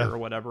director or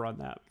whatever on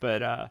that.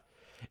 But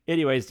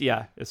anyways,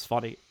 yeah, it's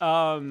funny.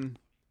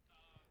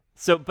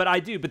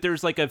 But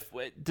there's like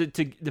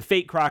the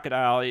fake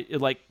crocodile.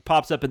 It like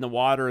pops up in the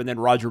water, and then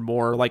Roger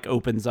Moore like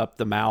opens up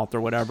the mouth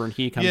or whatever, and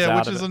he comes out. Yeah,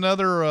 which is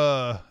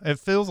another. It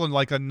feels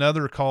like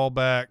another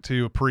callback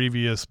to a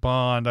previous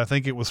Bond. I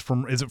think it was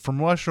from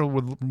Russia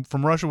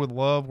with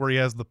Love, where he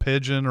has the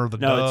pigeon or the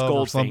dove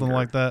or something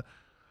like that.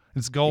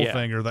 It's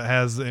Goldfinger that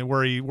has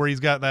where he's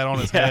got that on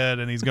his head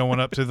and he's going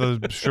up to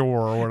the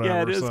shore or whatever.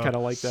 Yeah, it is kind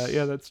of like that.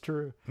 Yeah, that's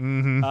true.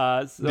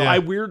 Mm-hmm. I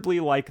weirdly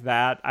like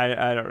that.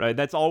 I don't know.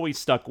 That's always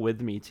stuck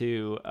with me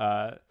too.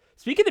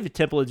 Speaking of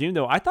Temple of Doom,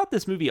 though, I thought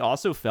this movie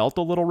also felt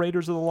a little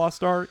Raiders of the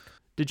Lost Ark.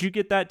 Did you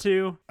get that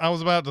too? I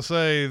was about to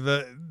say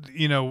that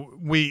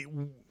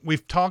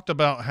we've talked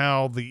about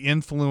how the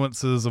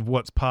influences of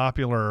what's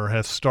popular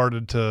has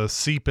started to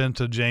seep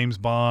into James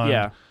Bond.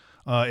 Yeah.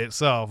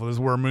 Itself. This is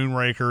where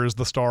Moonraker is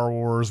the Star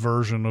Wars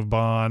version of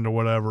Bond or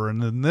whatever,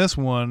 and then this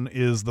one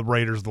is the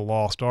Raiders of the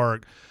Lost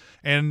Ark,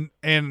 and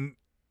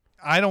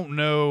I don't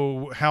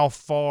know how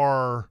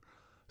far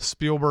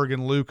Spielberg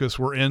and Lucas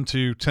were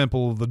into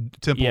Temple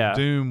of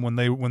Doom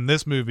when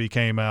this movie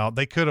came out.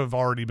 They could have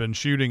already been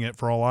shooting it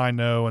for all I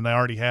know, and they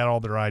already had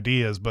all their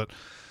ideas, but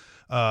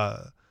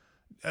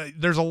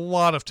there's a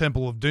lot of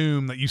Temple of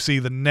Doom that you see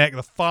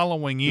the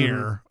following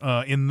year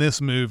in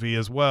this movie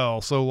as well.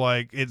 So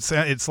like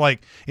it's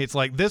like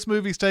this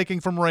movie's taking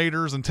from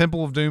Raiders and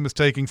Temple of Doom is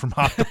taking from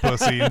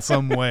Octopussy in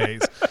some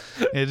ways.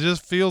 It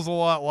just feels a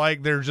lot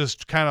like they're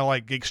just kind of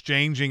like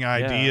exchanging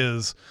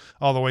ideas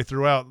all the way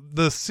throughout.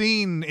 The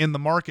scene in the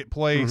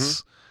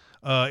marketplace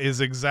is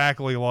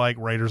exactly like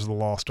Raiders of the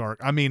Lost Ark.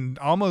 I mean,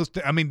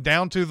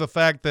 down to the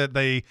fact that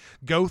they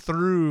go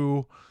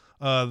through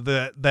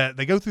that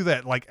they go through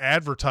that like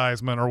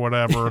advertisement or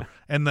whatever,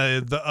 and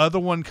the other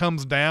one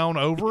comes down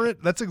over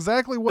it. That's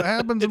exactly what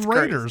happens in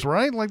Raiders,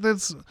 right? Like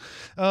that's,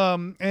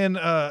 and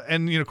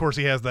of course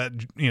he has that,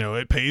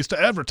 it pays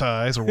to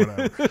advertise or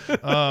whatever.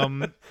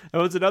 That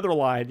was another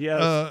line.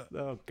 Yes.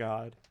 Oh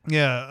God.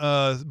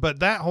 Yeah. But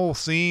that whole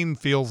scene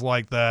feels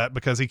like that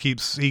because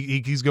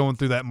he's going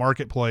through that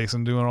marketplace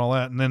and doing all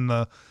that, and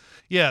then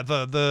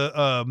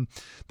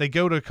they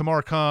go to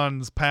Kamar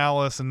Khan's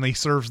palace and he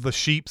serves the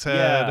sheep's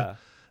head,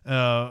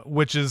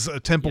 which is a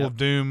Temple of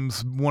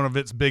Doom's one of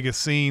its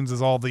biggest scenes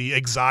is all the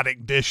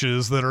exotic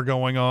dishes that are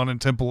going on in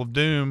Temple of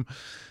Doom.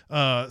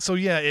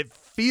 It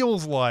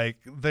feels like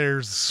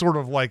there's sort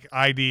of like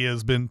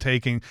ideas been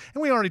taken,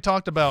 and we already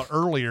talked about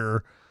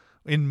earlier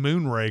in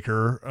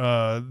Moonraker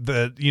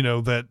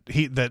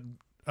that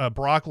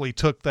Broccoli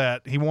took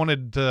that he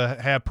wanted to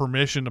have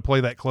permission to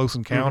play that Close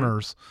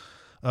Encounters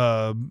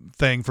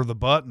thing for the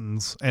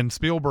buttons, and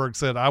Spielberg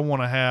said, I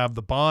want to have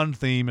the Bond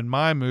theme in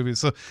my movie.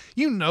 So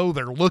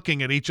they're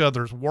looking at each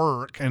other's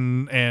work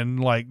and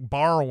like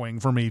borrowing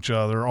from each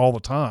other all the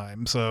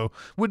time, so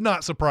would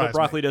not surprise me.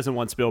 Broccoli doesn't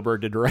want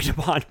Spielberg to direct a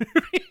Bond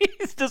movie.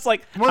 It's just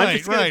like right, I'm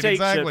just gonna take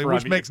exactly, shit from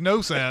which you. makes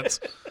no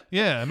sense.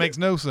 Yeah, it makes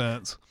no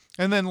sense.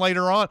 And then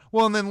later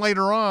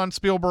on,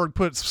 Spielberg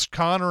puts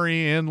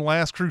Connery in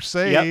Last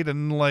Crusade,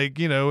 and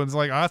it's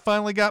like, I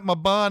finally got my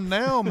Bond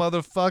now,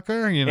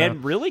 motherfucker.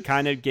 And really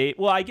kind of gave.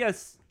 Well, I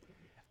guess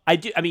I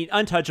do. I mean,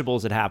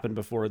 Untouchables had happened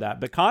before that,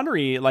 but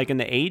Connery, like in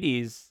the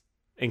 '80s,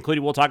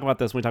 including we'll talk about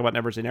this when we talk about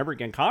Never Say Never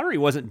Again. Connery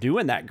wasn't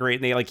doing that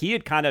great,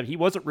 and he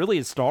wasn't really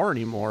a star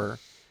anymore.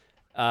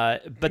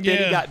 But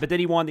then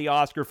he won the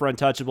Oscar for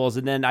Untouchables,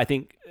 and then I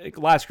think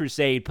Last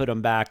Crusade put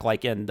him back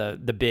like in the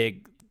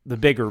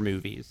bigger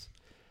movies.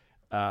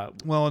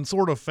 And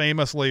sort of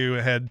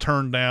famously had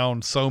turned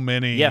down so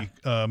many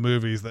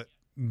movies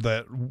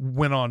that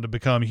went on to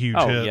become huge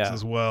hits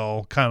as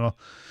well. Kind of.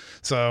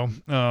 So,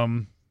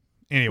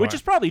 Anyway. Which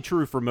is probably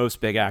true for most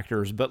big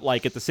actors, but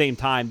like at the same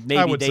time,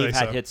 maybe they've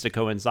had hits to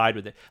coincide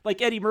with it.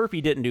 Like Eddie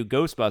Murphy didn't do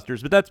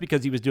Ghostbusters, but that's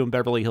because he was doing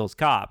Beverly Hills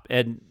Cop,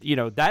 and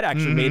that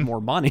actually made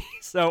more money.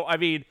 So I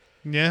mean,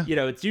 yeah,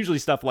 it's usually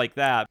stuff like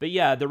that. But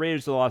yeah, the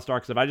Raiders of the Lost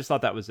Ark stuff, I just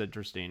thought that was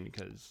interesting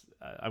because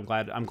I'm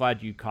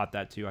glad you caught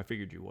that too. I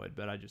figured you would,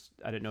 but I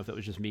didn't know if it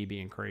was just me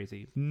being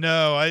crazy.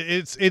 No,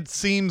 it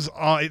seems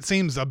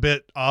a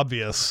bit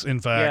obvious.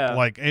 In fact,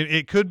 like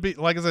it could be,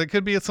 like I said, it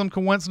could be some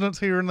coincidence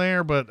here and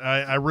there, but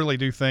I really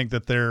do think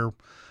that they're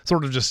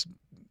sort of just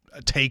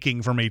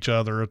taking from each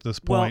other at this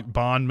point. Well,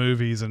 Bond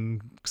movies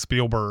and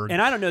Spielberg.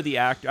 And I don't know the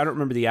actor. I don't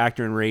remember the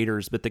actor in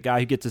Raiders, but the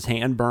guy who gets his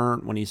hand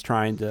burnt when he's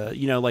trying to,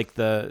 like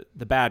the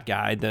bad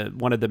guy,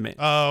 one of the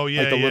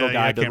little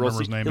guy, I can't remember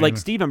his name. Like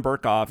Steven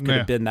Berkoff could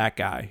have been that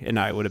guy, and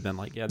I would have been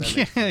like,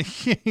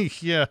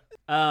 yeah.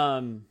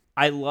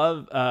 I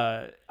love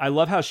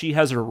how she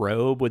has her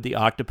robe with the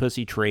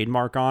Octopussy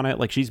trademark on it.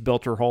 Like she's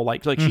built her whole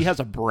like she has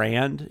a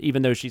brand,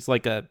 even though she's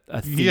like a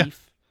thief. Yeah.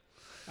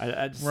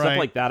 Stuff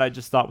like that I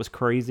just thought was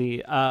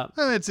crazy.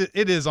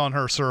 It is on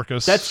her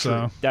circus. That's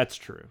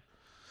true.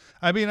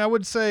 I mean, I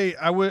will say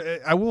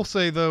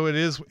though, it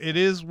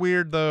is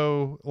weird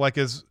though, like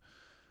as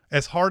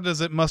hard as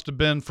it must have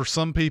been for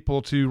some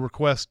people to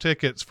request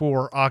tickets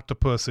for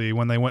Octopussy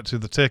when they went to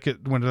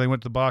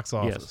the box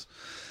office.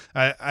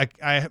 Yes.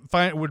 I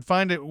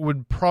find it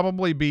would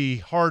probably be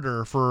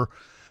harder for.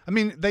 I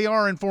mean, they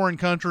are in foreign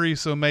countries,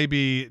 so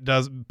maybe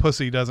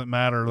pussy doesn't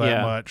matter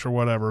that much or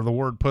whatever. The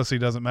word pussy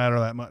doesn't matter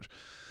that much.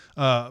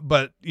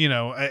 But,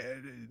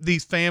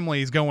 these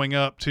families going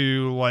up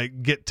to,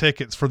 like, get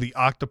tickets for the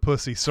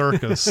Octopussy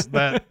circus,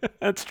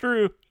 that's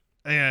true.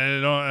 Yeah,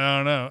 I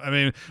don't know. I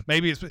mean,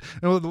 maybe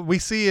we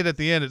see it at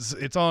the end.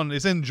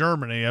 It's in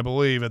Germany, I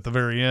believe, at the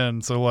very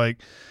end. So,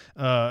 like,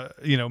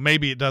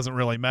 maybe it doesn't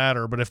really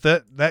matter, but if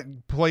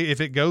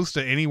if it goes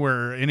to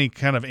anywhere, any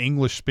kind of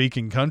English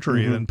speaking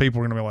country, then people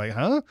are going to be like,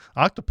 huh?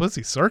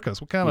 Octopussy circus?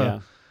 What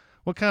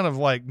kind of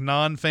like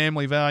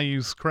non-family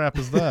values crap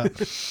is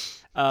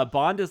that?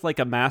 Bond is like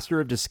a master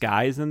of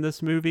disguise in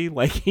this movie.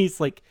 Like he's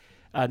like,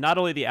 not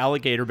only the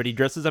alligator, but he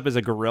dresses up as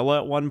a gorilla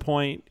at one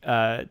point,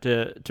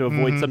 to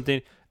avoid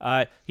something.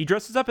 He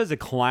dresses up as a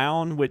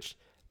clown, which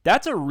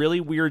that's a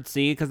really weird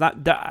scene because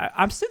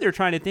I'm sitting there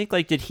trying to think,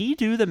 like, did he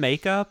do the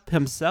makeup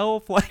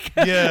himself? Like,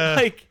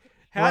 like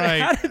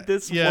how did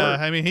this work? Yeah,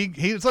 I mean,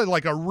 he's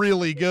like a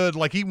really good,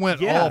 like he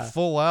went all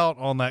full out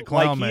on that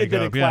clown makeup. Like he had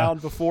been a clown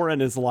before in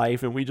his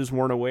life, and we just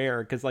weren't aware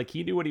because like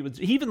he knew what he was.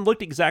 He even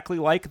looked exactly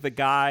like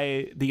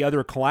the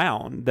other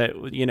clown that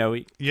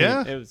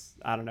It was,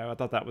 I don't know. I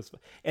thought that was,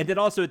 and then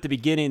also at the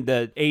beginning,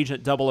 the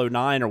Agent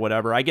 009 or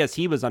whatever. I guess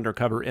he was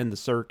undercover in the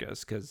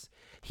circus because.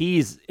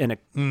 He's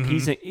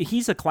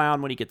he's a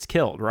clown when he gets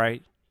killed,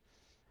 right?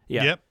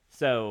 Yeah. Yep.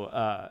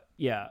 So,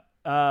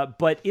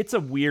 but it's a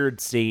weird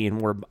scene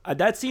where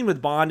that scene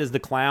with Bond is the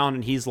clown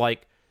and he's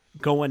like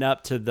going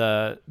up to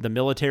the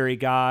military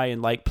guy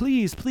and like,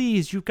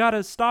 please, you've got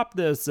to stop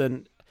this.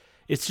 And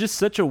it's just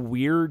such a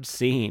weird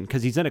scene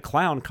because he's in a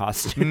clown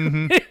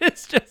costume.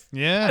 It's just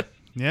yeah.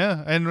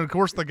 And of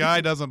course the guy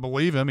doesn't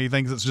believe him. He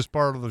thinks it's just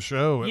part of the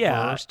show at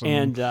first.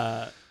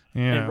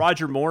 And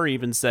Roger Moore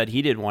even said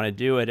he didn't want to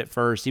do it at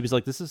first. He was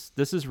like, this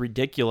is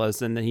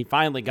ridiculous. And then he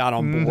finally got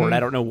on board. I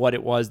don't know what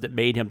it was that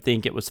made him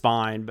think it was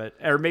fine,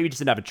 or maybe he just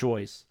didn't have a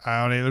choice.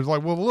 I don't know. There's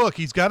like, well, look,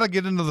 he's got to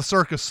get into the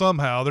circus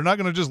somehow. They're not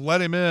going to just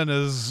let him in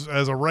as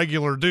a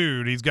regular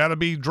dude. He's got to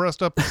be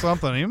dressed up as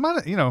something. He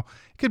might, he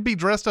could be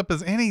dressed up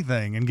as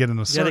anything and get in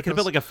the circus. Yeah, they could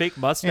put like a fake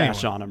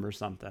mustache on him or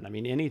something. I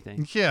mean,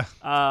 anything. Yeah.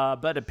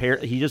 But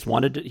apparently he just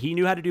he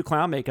knew how to do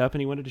clown makeup and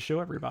he wanted to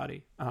show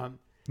everybody.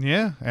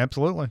 Yeah,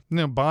 absolutely.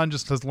 Bond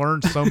just has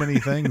learned so many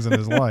things in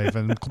his life,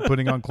 and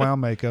putting on clown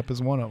makeup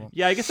is one of them.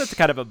 Yeah, I guess that's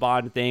kind of a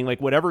Bond thing. Like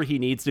whatever he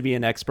needs to be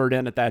an expert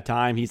in at that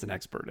time, he's an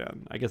expert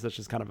in. I guess that's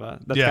just kind of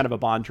a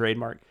Bond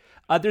trademark.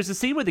 There's a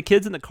scene with the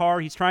kids in the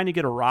car. He's trying to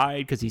get a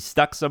ride because he's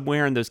stuck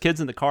somewhere, and those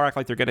kids in the car act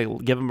like they're going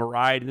to give him a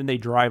ride, and then they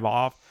drive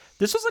off.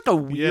 This was like a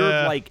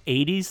weird like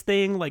 80s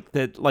thing, like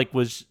that, like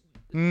was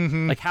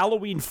like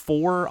Halloween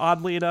 4.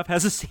 Oddly enough,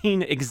 has a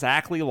scene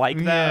exactly like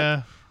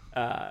that.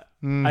 Yeah.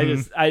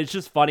 It's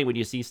just funny when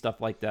you see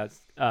stuff like that.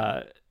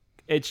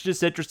 It's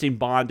just interesting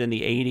Bond in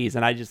the 80s,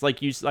 and I just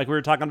like we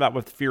were talking about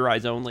with Fear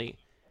Eyes Only.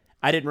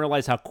 I didn't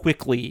realize how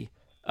quickly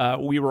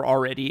we were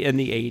already in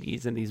the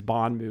 80s in these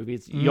Bond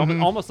movies. You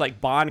almost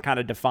like Bond kind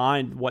of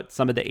defined what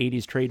some of the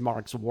 80s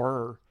trademarks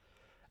were,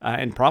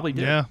 and probably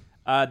did. Yeah.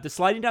 The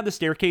sliding down the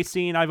staircase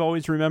scene, I've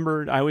always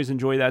remembered. I always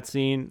enjoy that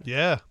scene.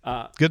 Yeah,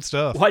 good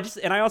stuff. Well,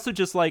 I also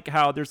just like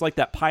how there's like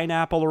that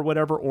pineapple or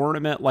whatever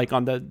ornament like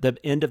on the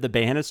end of the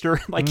banister.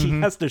 Like he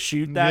has to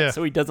shoot that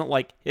so he doesn't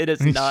like hit his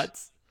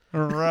nuts.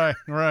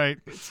 Right.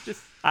 It's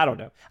just, I don't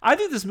know. I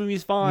think this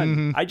movie's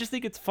fun. I just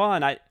think it's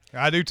fun.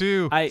 I do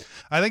too. I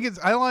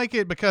like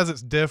it because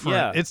it's different.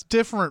 Yeah. It's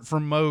different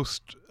from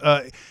most.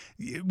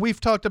 We've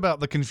talked about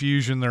the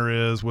confusion there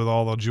is with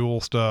all the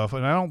Jewel stuff,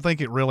 and I don't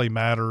think it really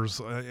matters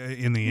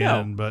in the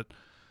end. But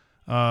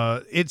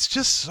it's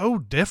just so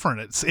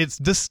different. It's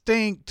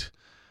distinct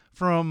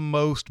from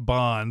most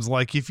Bonds.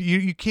 Like if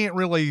you can't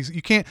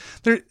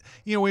there,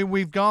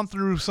 we've gone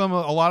through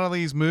a lot of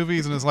these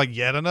movies and it's like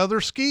yet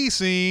another ski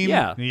scene,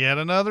 yet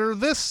another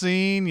this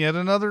scene, yet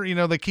another,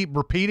 they keep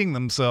repeating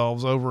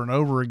themselves over and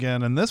over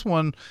again. And this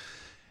one,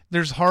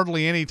 there's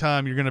hardly any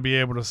time you're going to be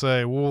able to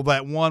say, well,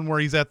 that one where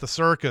he's at the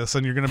circus,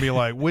 and you're going to be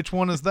like, which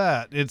one is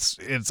that? It's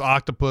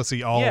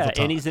Octopussy all the time.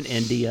 Yeah, and he's in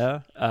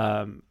India.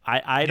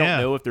 I don't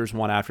know if there's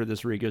one after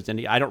this where he goes to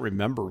India. I don't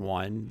remember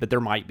one, but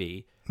there might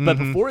be. But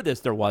before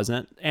this, there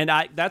wasn't. And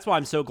that's why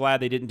I'm so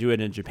glad they didn't do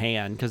it in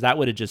Japan, because that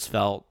would have just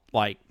felt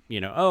like,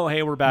 oh,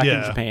 hey, we're back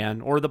in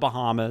Japan or the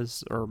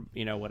Bahamas or,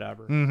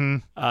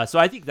 whatever. So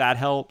I think that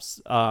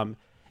helps.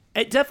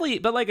 It definitely,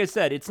 but like I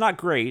said, it's not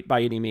great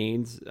by any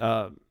means.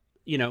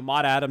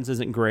 Maude Adams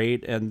isn't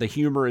great, and the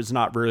humor is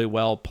not really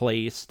well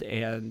placed,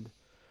 and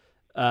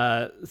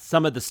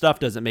some of the stuff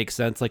doesn't make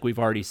sense, like we've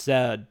already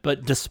said.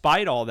 But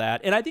despite all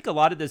that, and I think a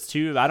lot of this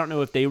too, I don't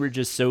know if they were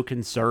just so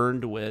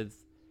concerned with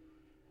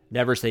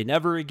Never Say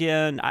Never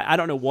Again. I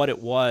don't know what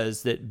it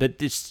was but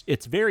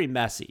it's very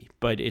messy,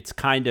 but it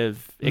kind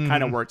of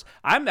works.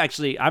 I'm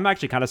actually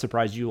kind of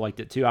surprised you liked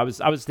it too. I was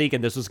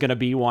thinking this was going to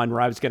be one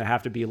where I was going to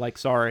have to be like,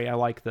 sorry, I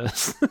like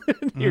this.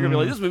 You're going to be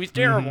like, this movie's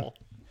terrible.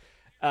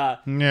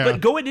 But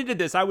going into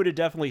this, I would have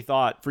definitely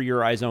thought For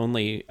Your Eyes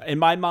Only, in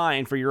my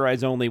mind, For Your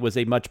Eyes Only was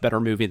a much better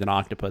movie than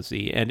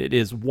Octopussy, and it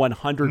is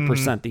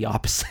 100% the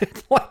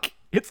opposite. Like,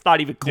 it's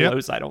not even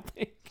close, I don't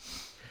think.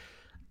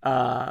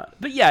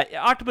 But yeah,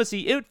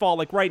 Octopussy, it would fall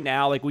like right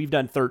now, like we've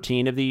done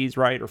 13 of these,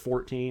 right? Or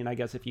 14, I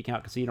guess, if you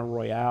count Casino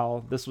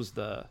Royale. This was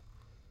the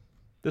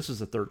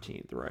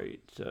 13th, right?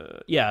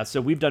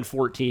 So we've done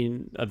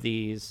 14 of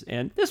these,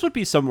 and this would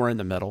be somewhere in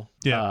the middle.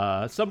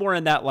 Yeah. Somewhere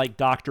in that, like,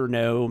 Dr.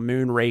 No,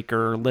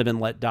 Moonraker, Live and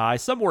Let Die,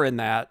 somewhere in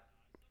that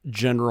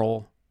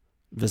general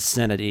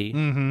vicinity.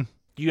 Do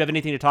you have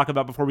anything to talk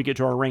about before we get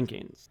to our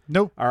rankings?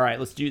 Nope. All right,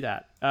 let's do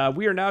that.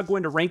 We are now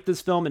going to rank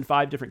this film in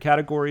 5 different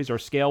categories. Our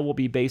scale will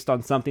be based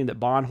on something that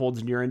Bond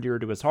holds near and dear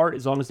to his heart,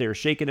 as long as they are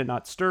shaken and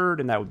not stirred,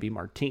 and that would be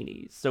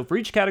martinis. So for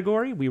each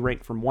category, we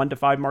rank from 1 to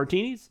 5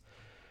 martinis.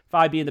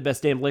 5 being the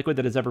best damn liquid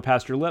that has ever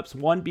passed your lips.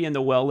 1 being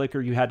the well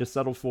liquor you had to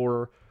settle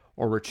for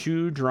or were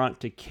too drunk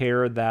to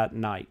care that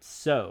night.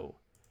 So,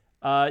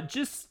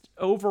 just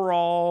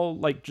overall,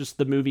 like just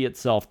the movie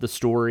itself, the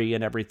story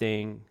and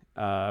everything.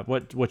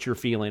 What's your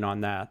feeling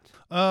on that?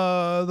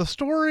 The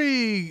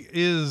story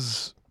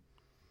is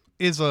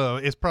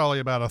probably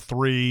about a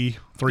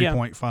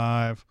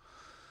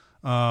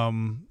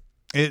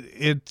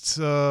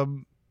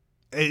 3.5.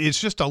 It's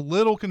just a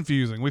little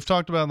confusing. We've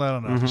talked about that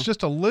enough. It's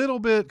just a little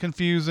bit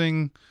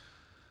confusing,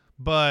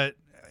 but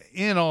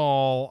in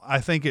all, I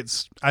think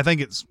it's fun,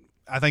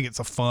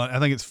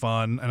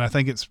 and I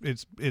think it's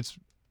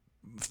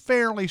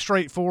fairly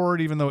straightforward,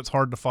 even though it's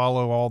hard to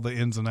follow all the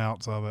ins and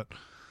outs of it.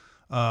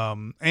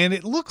 And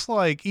it looks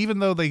like, even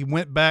though they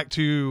went back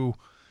to,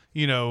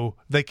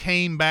 they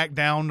came back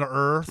down to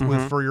earth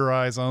with For Your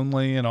Eyes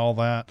Only and all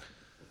that.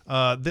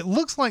 It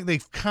looks like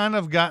they've kind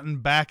of gotten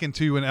back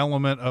into an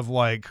element of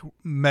like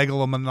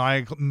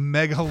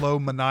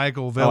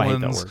megalomaniacal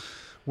villains,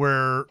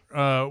 where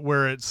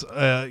it's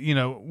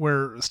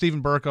where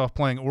Steven Berkoff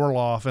playing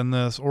Orlov in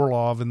this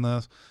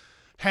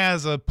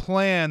has a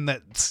plan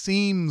that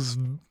seems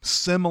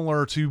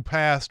similar to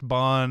past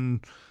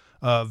Bond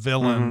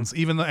villains,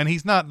 even though, and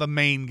he's not the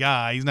main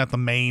guy, he's not the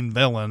main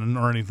villain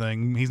or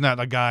anything. He's not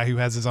a guy who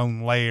has his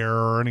own lair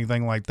or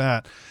anything like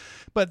that.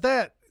 But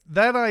that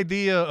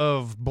idea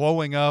of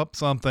blowing up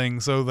something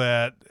so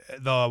that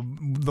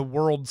the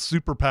world's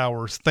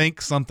superpowers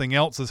think something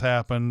else has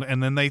happened,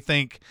 and then they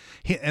think,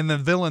 and the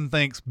villain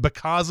thinks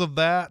because of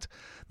that,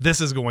 this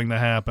is going to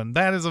happen.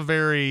 That is a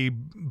very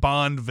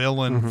Bond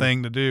villain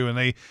thing to do,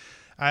 and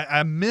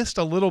I missed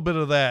a little bit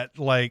of that.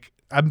 Like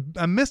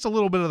I missed a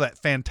little bit of that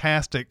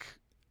fantastic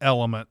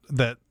element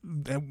that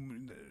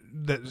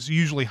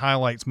usually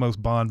highlights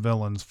most Bond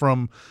villains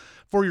from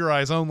For Your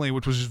Eyes Only,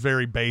 which was just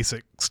very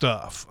basic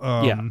stuff.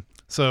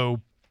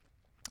 So,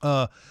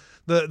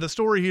 the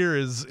story here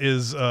is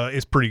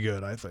pretty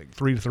good. I think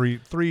 3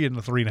 and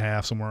the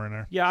 3.5, somewhere in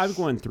there. Yeah, I'm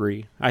going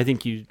 3. I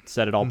think you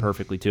said it all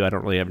perfectly too. I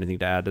don't really have anything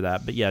to add to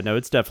that, but yeah, no,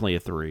 it's definitely a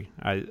 3.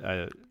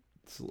 I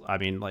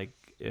mean, like,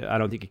 I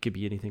don't think it could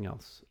be anything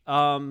else.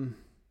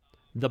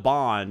 The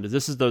Bond.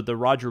 This is the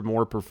Roger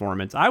Moore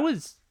performance.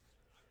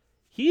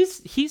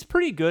 He's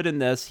pretty good in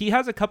this. He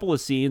has a couple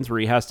of scenes where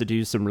he has to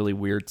do some really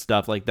weird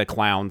stuff, like the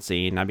clown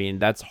scene. I mean,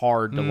 that's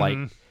hard to like.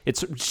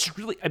 It's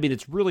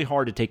really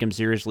hard to take him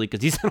seriously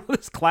because he's in all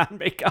this clown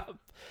makeup.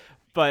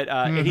 But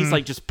and he's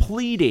like just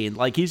pleading,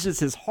 like he's just,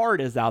 his heart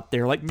is out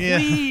there, like,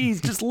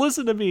 please just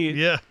listen to me.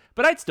 Yeah.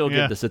 But I'd still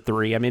give this a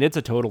 3. I mean, it's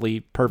a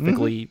totally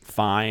perfectly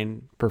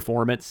fine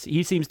performance.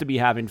 He seems to be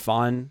having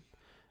fun.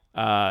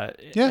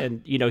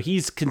 And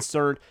he's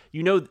concerned,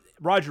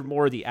 Roger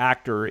Moore, the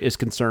actor, is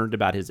concerned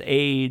about his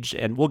age,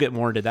 and we'll get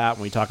more into that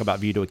when we talk about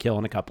View to a Kill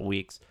in a couple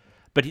weeks.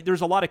 But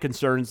there's a lot of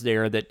concerns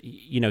there that,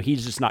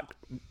 he's just not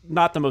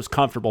the most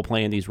comfortable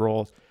playing these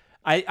roles.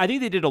 I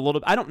think they did a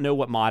little. I don't know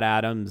what Maude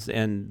Adams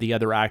and the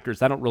other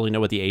actors. I don't really know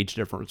what the age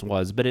difference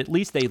was, but at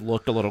least they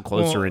looked a little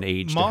closer in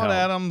age. Maude to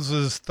Adams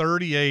is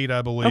 38,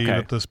 I believe,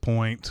 at this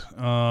point.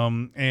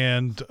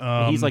 And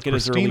he's like in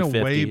his early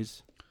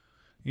 50s.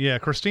 Yeah,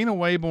 Christina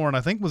Wayborn,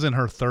 I think, was in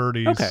her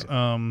 30s.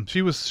 Okay.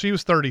 She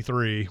was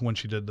 33 when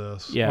she did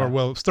this. Yeah. Or,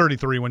 well, it was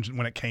 33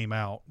 when it came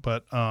out.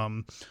 But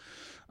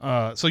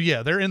so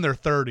yeah, they're in their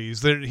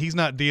 30s. He's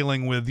not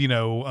dealing with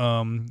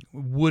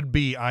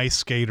would-be ice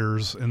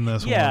skaters in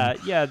this one.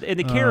 Yeah, and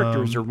the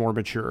characters are more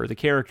mature. The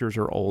characters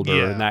are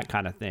older and that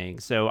kind of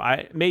thing. So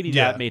that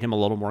made him a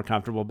little more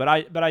comfortable. But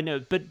I know,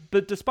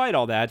 but despite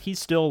all that, he's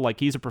still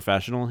he's a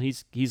professional.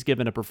 He's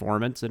given a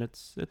performance, and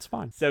it's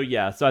fine. So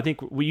so I think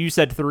you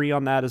said 3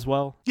 on that as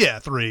well. Yeah,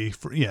 3.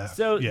 Yeah.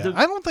 So yeah,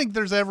 I don't think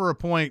there's ever a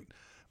point.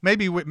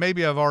 Maybe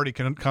I've already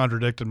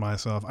contradicted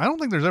myself. I don't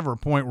think there's ever a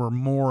point where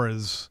Moore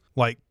is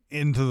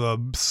into the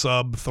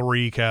sub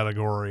 3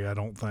 category. I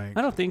don't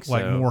think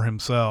so. Moore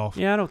himself.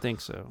 Yeah, I don't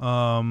think so.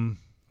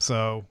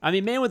 So I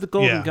mean, Man with the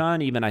Golden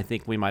Gun, even I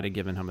think we might have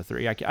given him a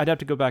 3. I'd have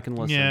to go back and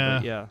listen.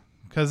 Yeah,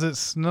 because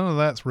it's none of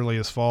that's really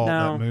his fault.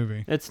 No, that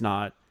movie. It's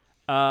not.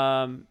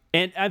 And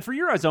For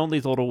Your Eyes Only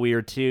is a little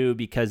weird too,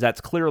 because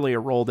that's clearly a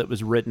role that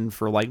was written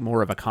for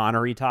more of a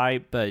Connery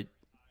type, but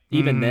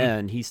even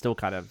then he still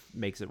kind of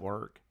makes it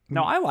work.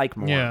 No, I like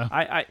Moore. Yeah.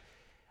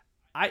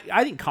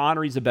 I think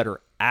Connery's a better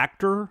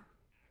actor,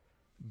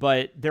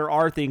 but there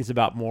are things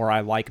about Moore I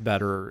like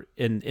better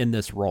in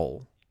this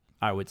role,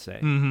 I would say.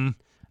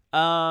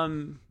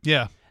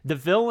 Yeah. The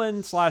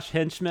villain /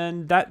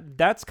 henchman,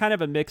 that's kind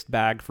of a mixed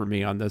bag for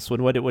me on this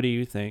one. What do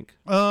you think?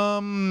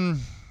 Yeah,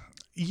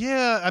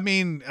 I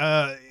mean,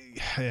 I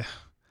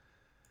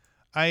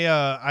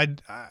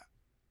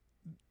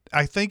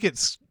think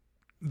it's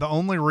the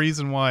only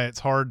reason why it's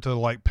hard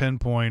to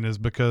pinpoint is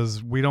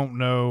because we don't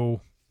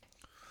know.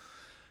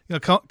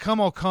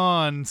 Kamal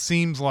Khan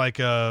seems like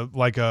a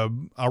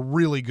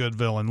really good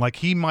villain.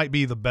 He might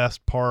be the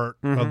best part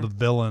of the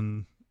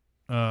villain.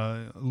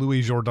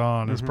 Louis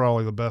Jourdan is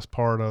probably the best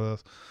part of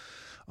this.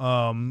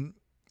 I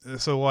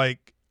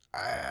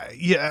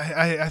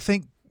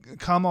think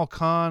Kamal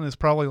Khan is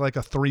probably a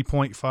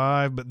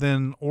 3.5, but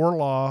then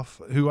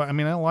Orloff, who I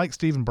like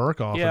Steven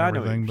Berkoff and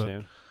everything,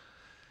 but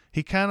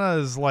he kind of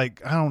is I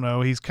don't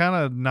know, he's kind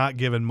of not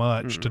given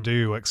much to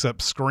do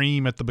except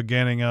scream at the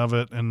beginning of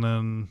it, and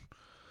then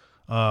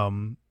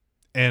and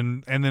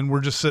then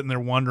we're just sitting there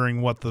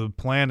wondering what the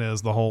plan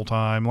is the whole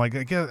time. I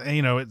guess,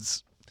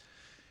 it's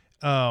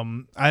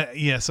so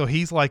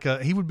he's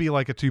he would be a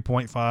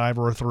 2.5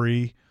 or a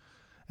 3.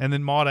 And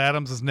then Maude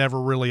Adams is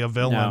never really a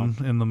villain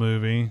in the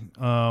movie.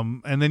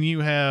 And then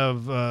you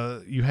have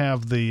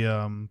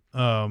the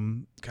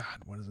God,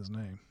 what is his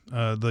name?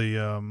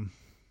 The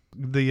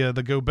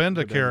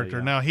Gobenda character.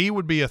 Yeah. Now he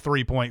would be a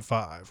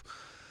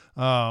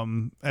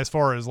 3.5. As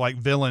far as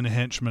villain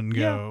henchmen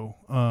go.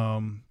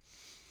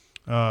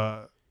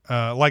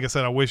 Like I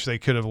said, I wish they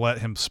could have let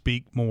him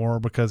speak more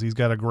because he's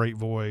got a great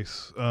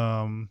voice.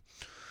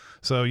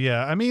 So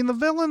yeah, I mean the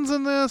villains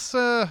in this,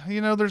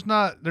 there's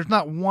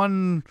not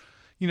one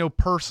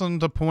person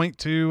to point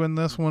to in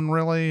this one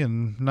really,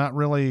 and not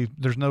really.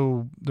 There's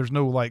no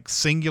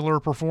singular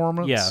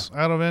performance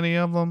out of any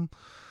of them.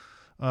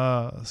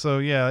 So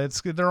yeah,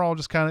 they're all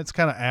just kind of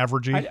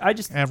averagey.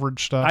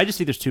 Average stuff. I just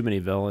think there's too many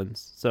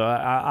villains, so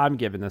I'm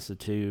giving this a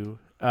 2.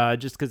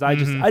 Just because I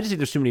just think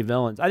there's too many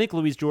villains. I think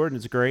Louise Jordan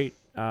is great.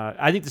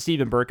 I think the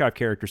Steven Berkoff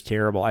character is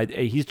terrible.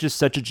 He's just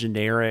such a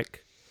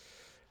generic.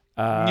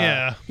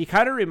 He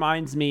kind of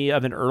reminds me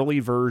of an early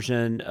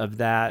version of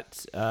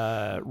that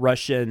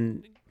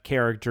Russian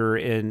character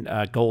in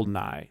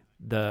GoldenEye.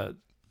 The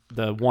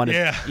one.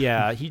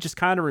 He just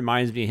kind of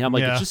reminds me of him.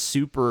 It's just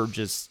super.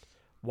 Just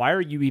why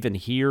are you even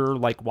here?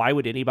 Why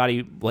would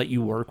anybody let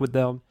you work with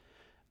them?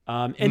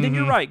 And then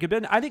you're right,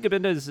 Gobenda. I think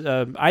Gobenda's.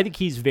 I think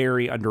he's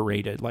very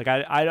underrated.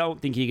 I don't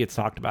think he gets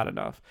talked about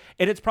enough,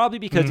 and it's probably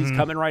because he's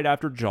coming right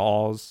after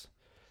Jaws.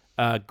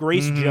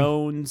 Grace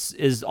Jones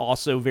is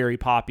also very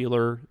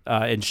popular,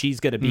 and she's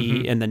going to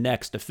be in the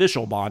next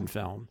official Bond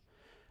film.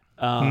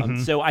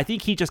 So I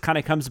think he just kind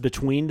of comes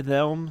between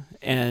them,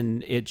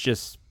 and it's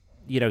just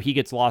he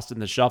gets lost in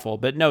the shuffle.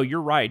 But no,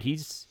 you're right.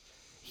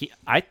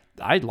 I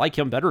like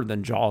him better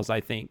than Jaws. I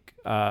think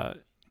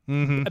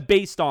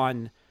based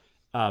on.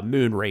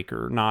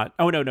 Moonraker,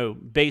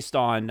 based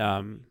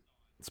on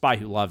Spy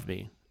Who Loved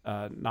Me,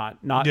 not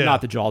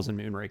the Jaws and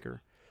Moonraker.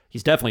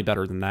 He's definitely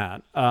better than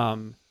that.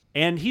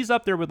 And he's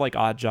up there with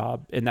Odd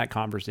Job in that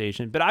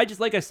conversation. But I just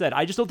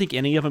don't think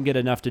any of them get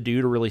enough to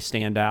do to really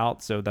stand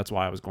out. So that's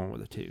why I was going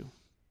with a 2,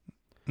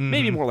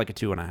 maybe more like a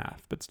 2.5,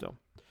 but still.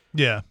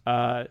 Yeah.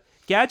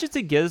 Gadgets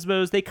and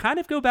Gizmos, they kind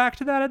of go back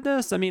to that in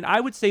this. I mean, I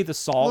would say the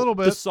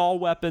saw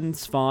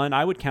weapon's fun.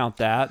 I would count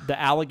that.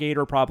 The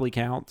alligator probably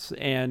counts,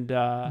 and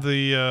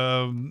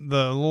the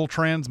little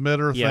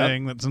transmitter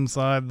thing that's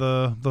inside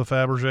the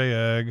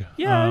Fabergé egg.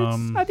 Yeah,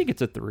 I think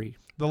it's a 3.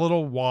 the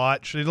little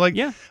watch. Like,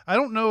 yeah. I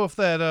don't know if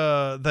that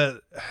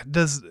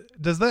does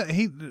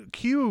that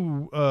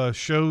Q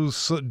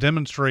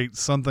demonstrates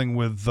something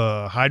with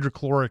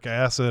hydrochloric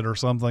acid or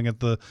something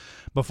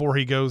before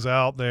he goes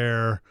out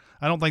there.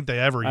 I don't think they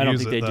ever use it. I don't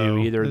think they do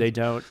either. They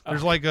don't.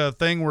 There's like a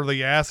thing where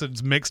the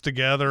acids mix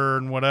together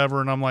and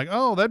whatever, and I'm like,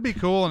 oh, that'd be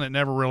cool, and it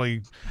never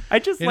really. I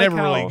just like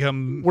how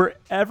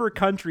wherever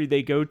country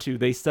they go to,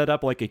 they set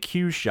up like a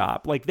Q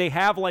shop. Like they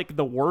have like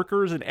the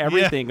workers and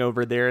everything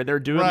over there. They're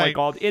doing like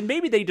all, and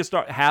maybe they just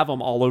have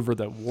them all over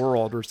the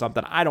world or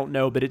something. I don't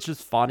know, but it's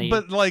just funny.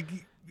 But like.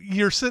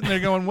 You're sitting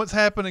there going, what's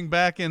happening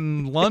back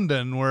in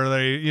London where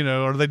they,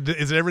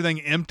 is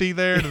everything empty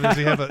there? Does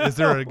he have is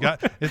there a guy,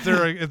 is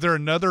there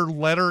another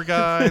letter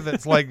guy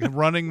that's like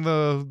running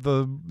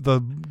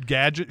the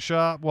gadget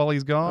shop while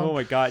he's gone? Oh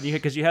my God.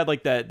 Because you had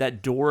like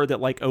that door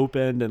that like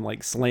opened and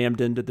like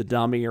slammed into the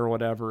dummy or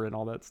whatever and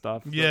all that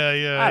stuff. So,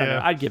 I don't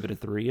know. I'd give it a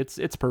 3. It's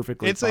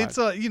perfectly fine. It's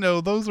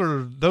those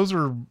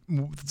are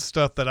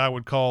stuff that I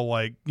would call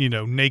like,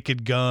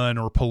 Naked Gun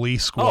or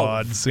Police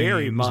Squad scenes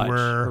very much.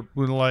 where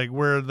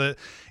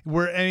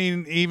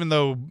even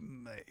though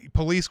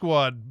Police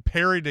Squad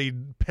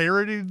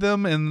parodied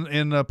them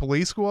in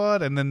Police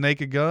Squad and then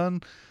Naked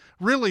Gun,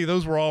 really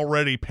those were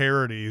already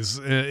parodies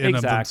in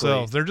of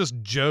themselves. They're just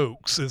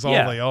jokes is all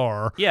they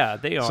are. Yeah,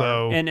 they are.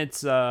 So, and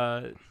it's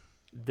they're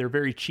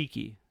very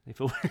cheeky. They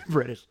feel very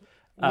British.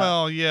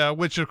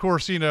 Which of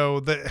course,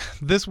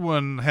 this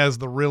one has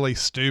the really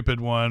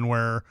stupid one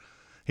where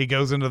he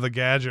goes into the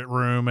gadget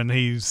room and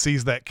he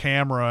sees that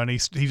camera and he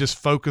just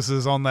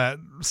focuses on that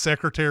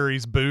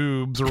secretary's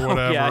boobs or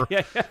whatever.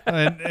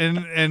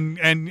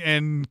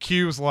 And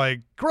Q's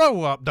like,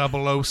 grow up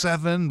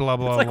 007, blah,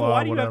 blah, it's like, blah.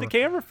 why do you whatever. have the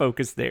camera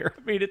focus there?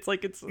 I mean, it's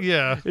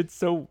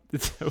so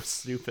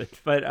stupid.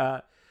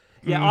 But,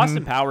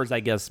 Austin Powers, I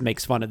guess,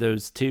 makes fun of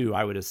those too,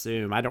 I would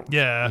assume.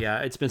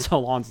 It's been so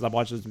long since I've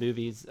watched those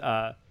movies.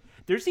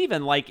 There's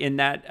even like in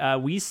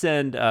that We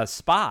Send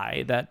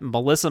Spy, that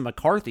Melissa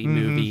McCarthy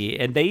movie,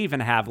 and they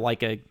even have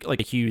like a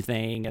Hugh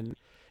thing, and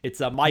it's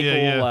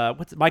Michael.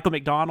 What's it, Michael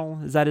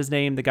McDonald? Is that his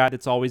name? The guy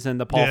that's always in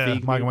the Paul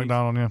Feig Michael movies?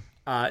 McDonald.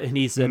 And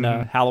he's in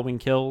Halloween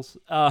Kills.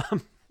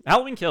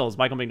 Halloween Kills.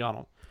 Michael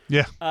McDonald.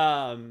 Yeah.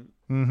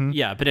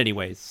 Yeah. But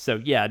anyways, so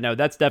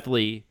that's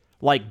definitely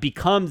like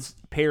becomes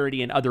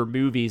parody in other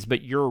movies.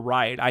 But you're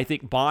right. I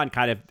think Bond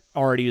kind of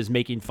already is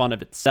making fun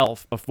of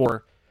itself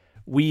before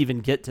we even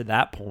get to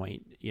that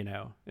point.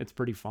 It's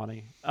pretty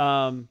funny.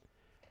 The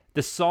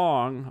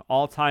song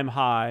All Time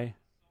High,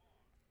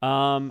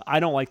 I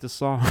don't like the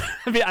song.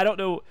 I mean, I don't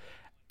know,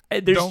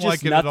 there's just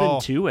like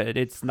nothing to it.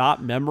 It's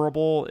not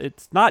memorable.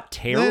 It's not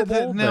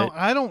terrible.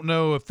 I don't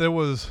know if there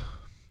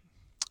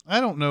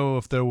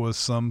was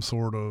some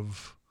sort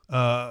of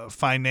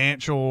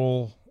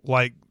financial,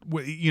 like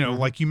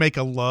like you make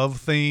a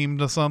love theme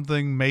to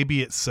something,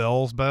 maybe it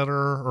sells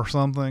better or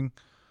something.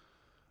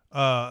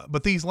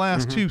 But these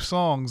last two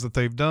songs that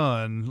they've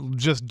done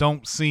just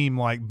don't seem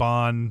like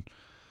Bond,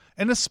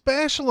 and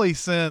especially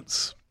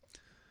since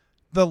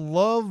the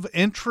love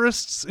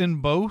interests in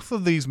both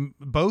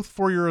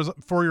For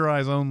Your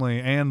Eyes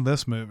Only and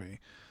this movie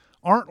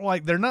aren't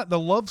like, they're not, the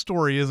love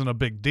story isn't a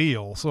big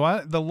deal.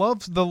 So the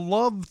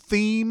love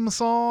theme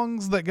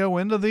songs that go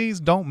into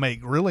these don't make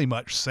really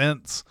much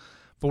sense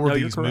for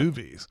these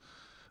movies.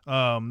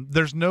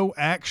 There's no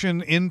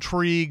action,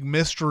 intrigue,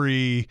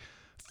 mystery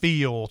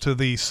feel to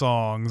these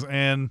songs,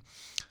 and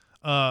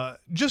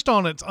just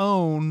on its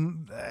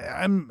own,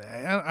 I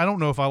don't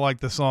know if I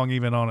like the song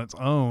even on its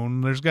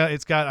own. I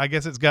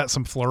guess it's got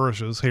some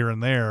flourishes here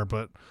and there,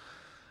 but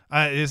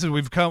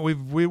we've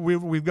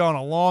gone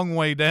a long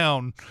way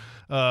down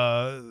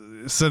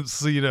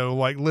since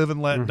like Live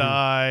and Let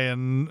Die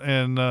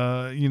and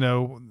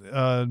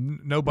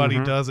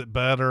Nobody Does It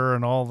Better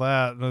and all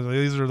that.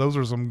 Those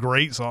are some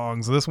great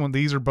songs.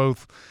 These are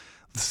both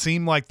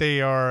seem like they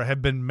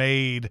have been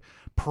made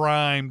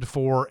primed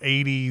for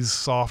 80s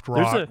soft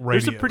rock radio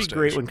There's a pretty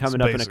great one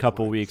coming up in a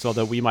couple weeks,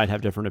 although we might have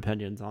different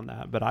opinions on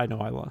that, but I know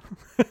I love.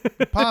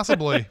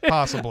 Possibly,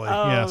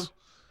 yes.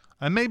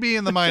 I may be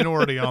in the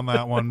minority on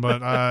that one,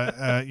 but when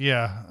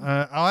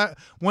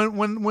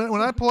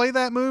I play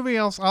that movie,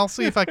 I'll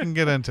see if I can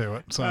get into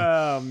it. So.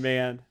 Oh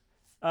man,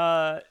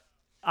 I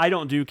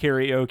don't do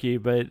karaoke,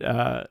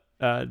 but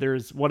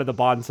there's one of the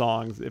Bond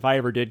songs. If I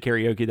ever did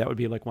karaoke, that would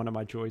be like one of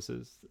my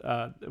choices.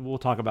 We'll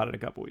talk about it in a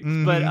couple weeks.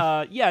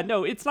 But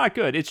no, it's not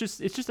good. It's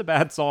just a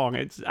bad song.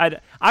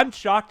 I'm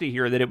shocked to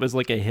hear that it was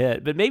like a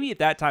hit, but maybe at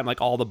that time, like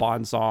all the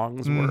Bond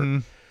songs were,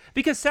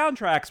 because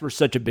soundtracks were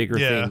such a bigger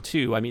thing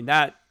too. I mean,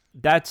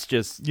 that's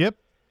just,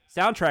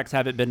 soundtracks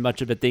haven't been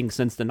much of a thing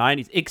since the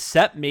 90s,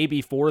 except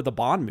maybe for the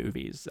Bond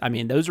movies. I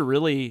mean, those are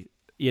really,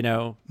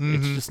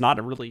 it's just not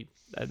a really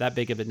that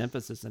big of an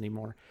emphasis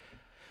anymore.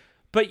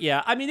 But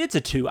yeah, I mean, it's a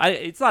 2.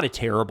 It's not a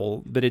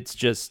terrible, but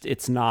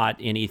it's not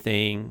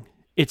anything.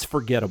 It's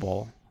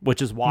forgettable.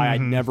 which is why I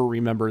never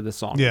remember the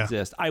song Yeah.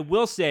 exists. I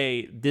will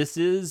say this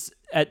is,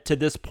 to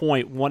this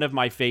point, one of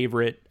my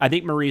favorite. I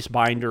think Maurice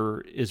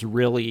Binder is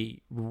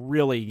really,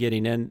 really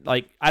getting in,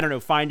 like, I don't know,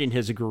 finding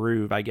his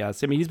groove, I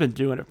guess. I mean, he's been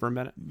doing it for a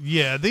minute.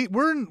 Yeah,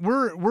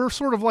 we're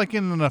sort of like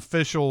in an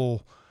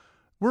official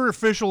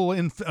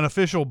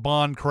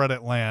Bond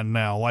credit land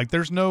now. Like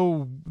there's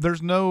no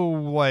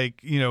like,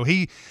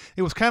 it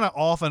was kind of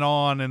off and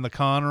on in the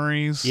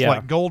Connerys. Yeah.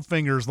 Like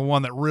Goldfinger's the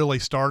one that really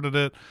started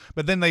it,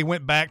 but then they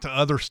went back to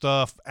other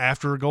stuff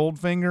after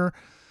Goldfinger.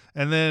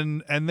 And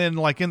then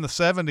like in the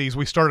 70s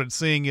we started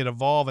seeing it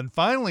evolve, and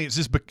finally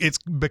it's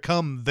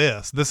become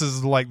this. This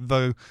is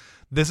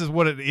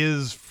what it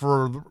is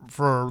for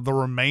the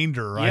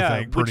remainder, I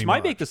think, pretty which might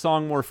much. make the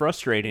song more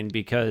frustrating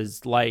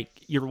because, like,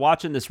 you're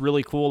watching this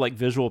really cool, like,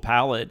 visual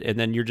palette, and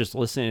then you're just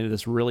listening to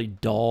this really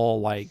dull,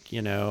 like,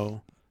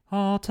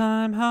 all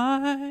time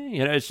high.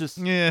 It's just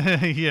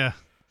yeah.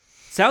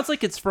 sounds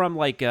like it's from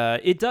like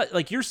it does.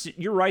 Like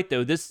you're right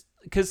though. This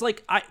because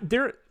like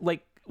they're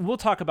like. We'll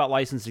talk about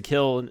License to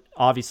Kill,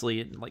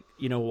 obviously, in like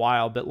a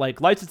while, but like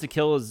License to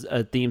Kill is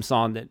a theme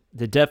song that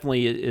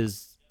definitely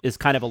is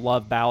kind of a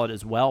love ballad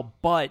as well,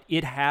 but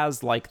it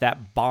has like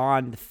that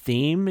Bond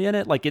theme in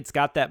it. Like it's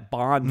got that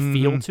Bond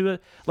feel to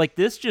it. Like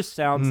this just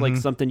sounds like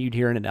something you'd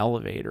hear in an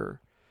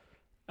elevator.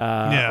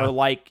 Or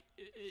like,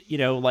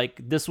 like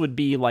this would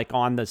be like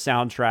on the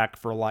soundtrack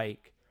for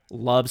like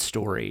Love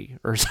Story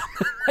or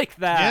something like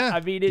that. Yeah, I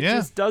mean, it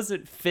just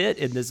doesn't fit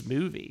in this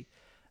movie.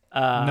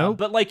 Nope.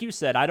 But like you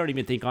said, I don't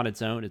even think on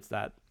its own it's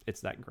that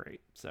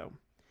great. So,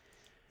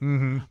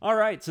 All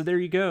right, so there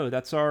you go.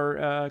 That's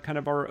our kind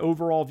of our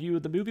overall view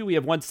of the movie. We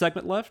have one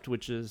segment left,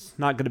 which is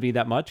not going to be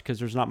that much because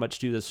there's not much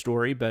to this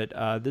story.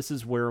 But this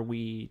is where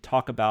we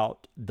talk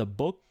about the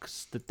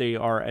books that they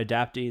are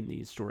adapting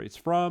these stories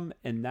from,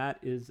 and that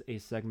is a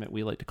segment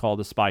we like to call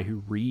 "The Spy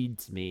Who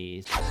Reads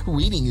Me."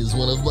 Reading is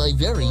one of my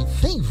very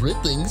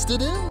favorite things to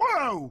do.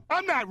 Whoa!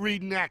 I'm not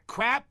reading that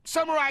crap.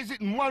 Summarize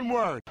it in one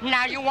word.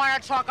 Now you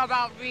want to talk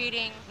about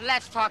reading?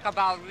 Let's talk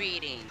about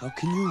reading. How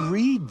can you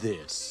read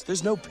this?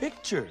 There's no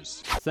pictures.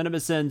 Cinema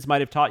Sins might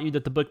have taught you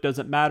that the book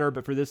doesn't matter,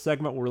 but for this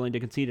segment, we're willing to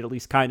concede it at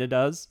least kind of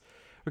does.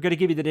 We're going to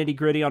give you the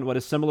nitty-gritty on what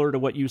is similar to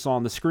what you saw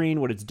on the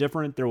screen, what is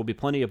different. There will be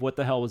plenty of what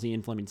the hell was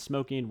Ian Fleming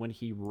smoking when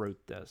he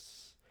wrote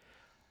this.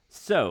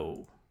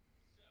 So,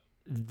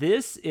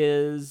 this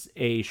is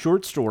a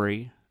short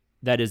story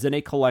that is in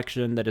a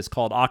collection that is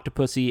called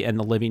Octopussy and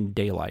the Living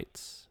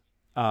Daylights.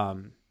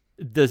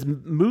 The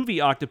movie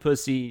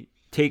Octopussy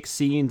takes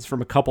scenes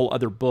from a couple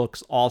other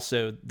books.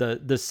 Also,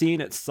 the scene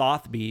at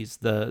Sotheby's,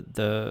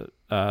 the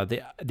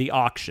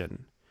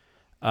auction,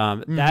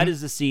 that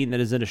is the scene that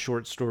is in a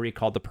short story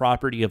called "The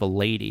Property of a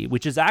Lady,"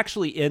 which is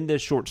actually in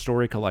this short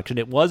story collection.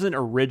 It wasn't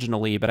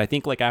originally, but I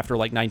think like after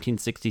like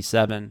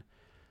 1967,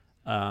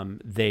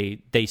 they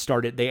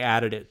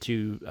added it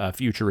to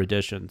future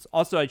editions.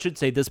 Also, I should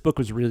say this book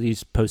was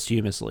released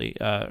posthumously,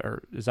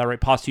 or is that right?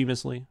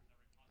 Posthumously.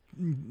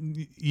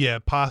 Yeah,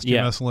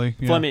 posthumously.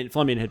 Yeah.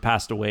 Fleming had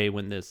passed away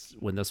when this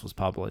was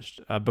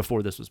published.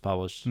 Before this was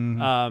published.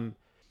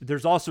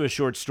 There's also a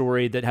short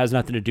story that has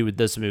nothing to do with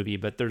this movie,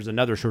 but there's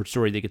another short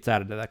story that gets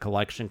added to that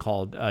collection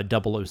called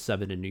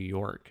 007 in New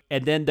York.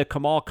 And then the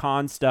Kamal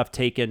Khan stuff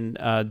taken,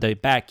 the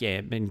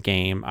backgammon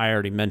game I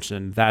already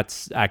mentioned,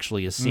 that's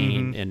actually a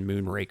scene in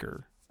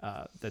Moonraker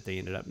that they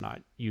ended up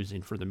not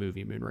using for the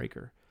movie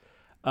Moonraker.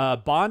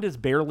 Bond is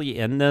barely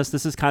in this.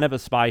 This is kind of a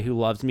Spy Who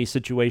Loves Me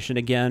situation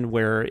again,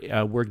 where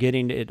we're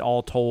getting it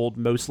all told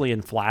mostly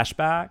in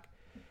flashback,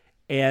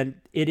 and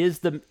it's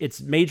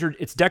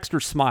Dexter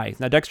Smythe.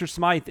 Now, Dexter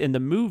Smythe in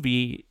the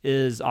movie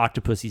is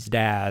Octopussy's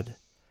dad.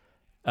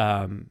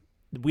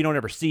 We don't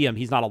ever see him;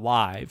 he's not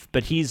alive,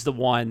 but he's the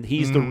one.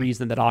 He's the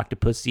reason that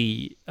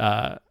Octopussy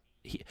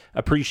he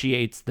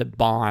appreciates that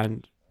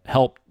Bond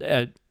helped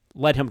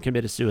let him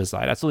commit a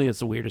suicide. I still think it's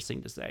the weirdest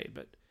thing to say,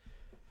 but.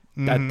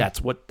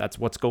 That's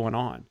what's going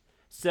on.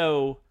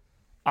 So,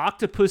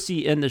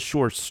 Octopussy in the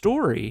short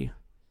story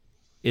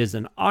is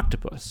an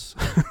octopus.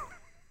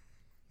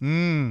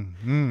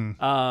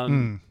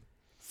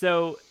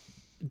 So,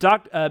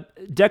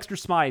 Dexter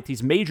Smythe,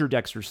 he's Major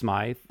Dexter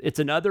Smythe. It's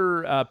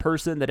another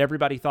person that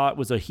everybody thought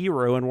was a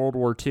hero in World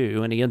War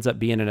II, and he ends up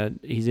being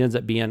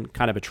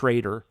kind of a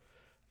traitor.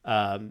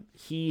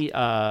 He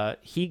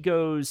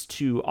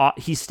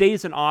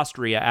stays in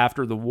Austria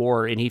after the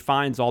war, and he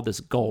finds all this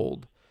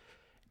gold.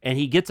 And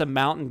he gets a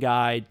mountain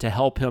guide to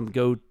help him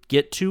go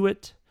get to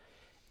it.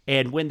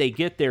 And when they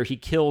get there, he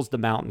kills the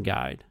mountain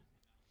guide.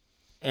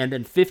 And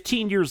then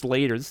 15 years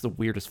later, this is the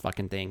weirdest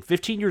fucking thing.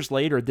 15 years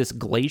later, this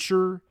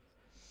glacier,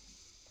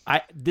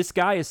 this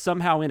guy is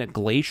somehow in a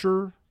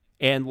glacier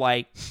and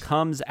like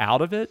comes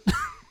out of it.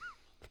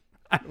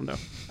 I don't know.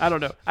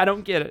 I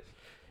don't get it.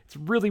 It's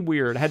really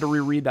weird. I had to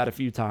reread that a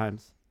few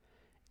times.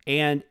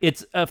 And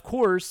it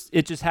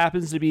just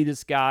happens to be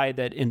this guy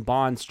that in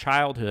Bond's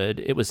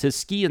childhood, it was his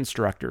ski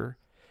instructor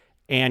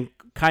and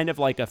kind of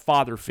like a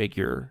father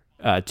figure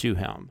to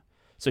him.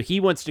 So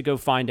he wants to go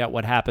find out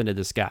what happened to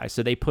this guy.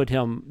 So they put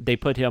him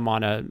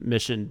on a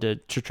mission to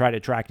try to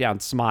track down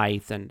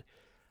Smythe. And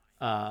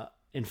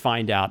and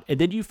find out. And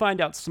then you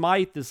find out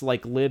Smythe is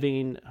like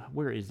living.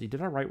 Where is he?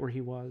 Did I write where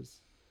he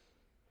was?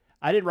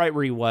 I didn't write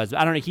where he was.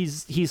 I don't know.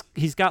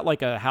 He's got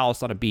like a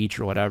house on a beach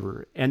or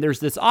whatever. And there's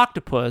this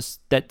octopus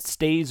that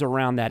stays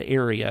around that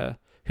area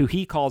who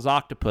he calls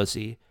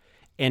Octopussy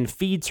and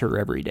feeds her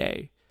every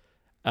day.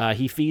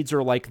 He feeds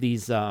her like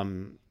these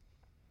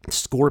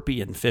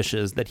scorpion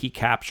fishes that he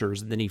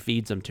captures, and then he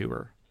feeds them to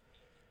her.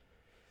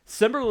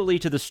 Similarly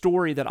to the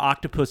story that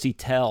Octopussy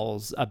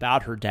tells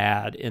about her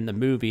dad in the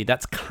movie,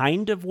 that's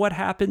kind of what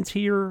happens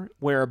here,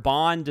 where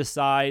Bond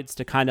decides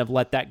to kind of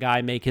let that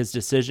guy make his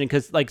decision.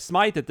 Because, like,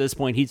 Smythe at this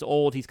point, he's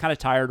old. He's kind of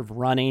tired of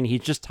running.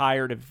 He's just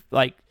tired of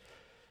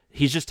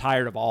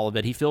all of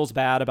it. He feels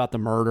bad about the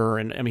murder.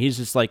 And I mean,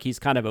 he's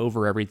kind of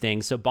over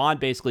everything. So Bond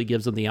basically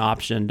gives him the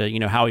option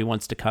to, how he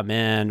wants to come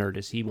in, or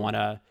does he want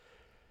to,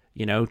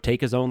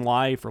 take his own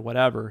life or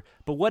whatever.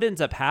 But what ends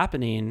up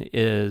happening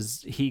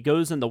is he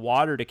goes in the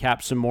water to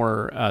catch some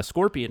more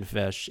scorpion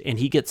fish, and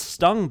he gets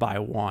stung by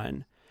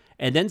one.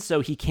 And then so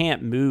he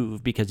can't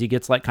move because he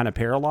gets like kind of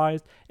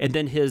paralyzed. And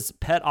then his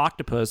pet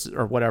octopus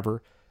or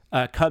whatever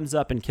comes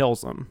up and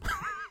kills him.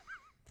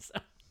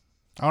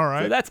 All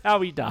right. So that's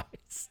how he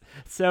dies.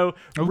 So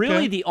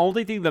really the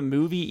only thing the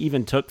movie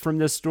even took from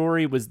this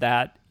story was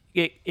that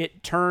it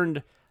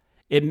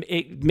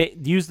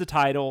used the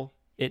title,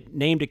 it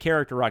named a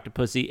character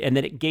Octopussy, and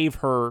then it gave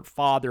her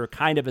father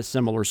kind of a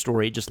similar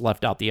story. It just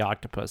left out the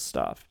octopus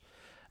stuff,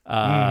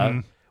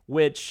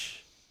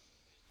 which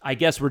I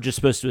guess we're just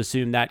supposed to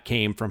assume that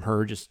came from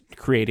her just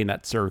creating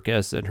that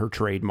circus and her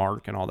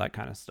trademark and all that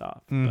kind of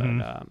stuff.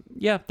 But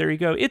yeah, there you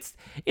go. It's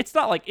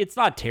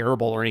not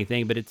terrible or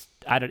anything, but it's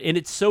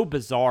so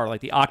bizarre.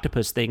 Like the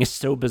octopus thing is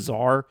so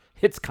bizarre.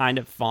 It's kind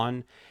of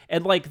fun.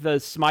 And like the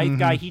Smythe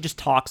guy, he just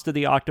talks to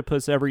the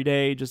octopus every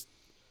day. It's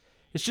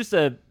just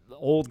a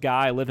old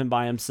guy living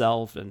by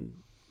himself and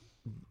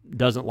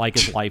doesn't like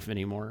his life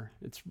anymore.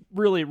 It's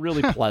really,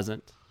 really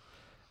pleasant.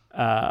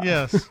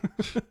 Yes.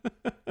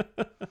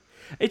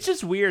 It's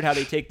just weird how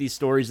they take these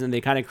stories and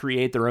they kind of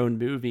create their own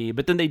movie,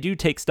 but then they do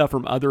take stuff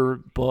from other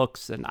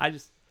books, and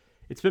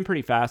it's been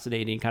pretty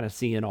fascinating kind of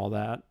seeing all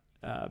that.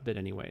 But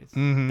anyways,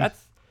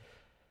 that's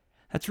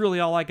really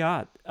all I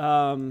got.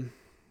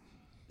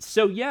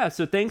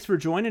 So thanks for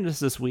joining us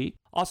this week.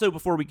 Also,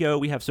 before we go,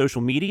 we have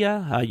social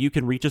media. You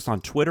can reach us on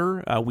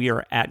Twitter. We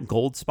are at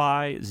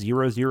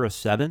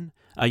GoldSpy007.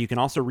 You can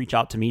also reach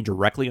out to me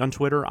directly on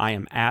Twitter. I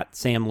am at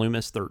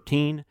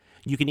SamLoomis13.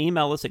 You can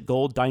email us at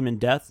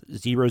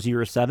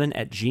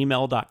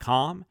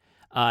golddiamonddeath007@gmail.com.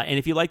 And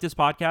if you like this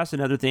podcast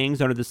and other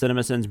things under the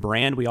CinemaSins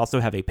brand, we also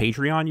have a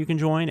Patreon you can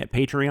join at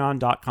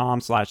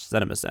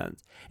patreon.com/CinemaSins.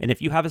 And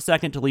if you have a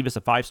second to leave us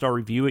a 5-star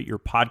review at your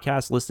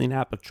podcast listening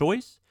app of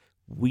choice,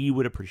 we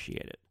would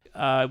appreciate it.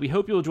 We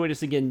hope you'll join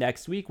us again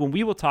next week when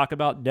we will talk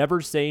about Never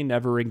Say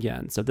Never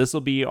Again. So this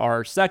will be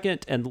our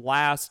second and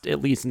last,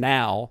 at least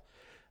now,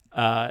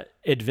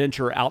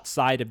 adventure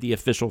outside of the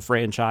official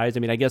franchise.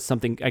 I mean, I guess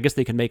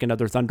they can make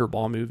another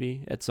Thunderball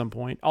movie at some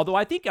point. Although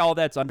I think all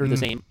that's under the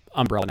same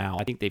umbrella now.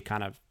 I think they've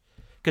kind of,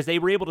 because they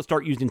were able to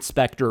start using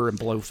Spectre and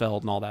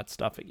Blofeld and all that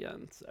stuff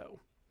again. So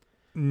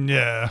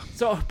yeah.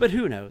 So, but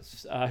who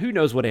knows? Who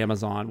knows what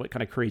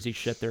kind of crazy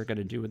shit they're going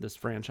to do with this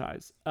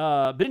franchise?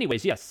 But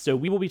anyways, yes. So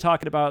we will be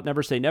talking about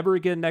Never Say Never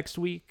Again next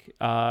week.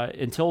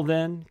 Until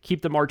then,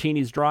 keep the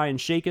martinis dry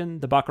and shaken,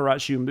 the Baccarat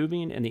shoe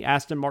moving, and the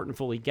Aston Martin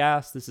fully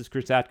gassed. This is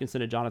Chris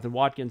Atkinson and Jonathan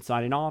Watkins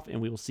signing off, and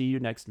we will see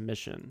you next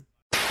mission.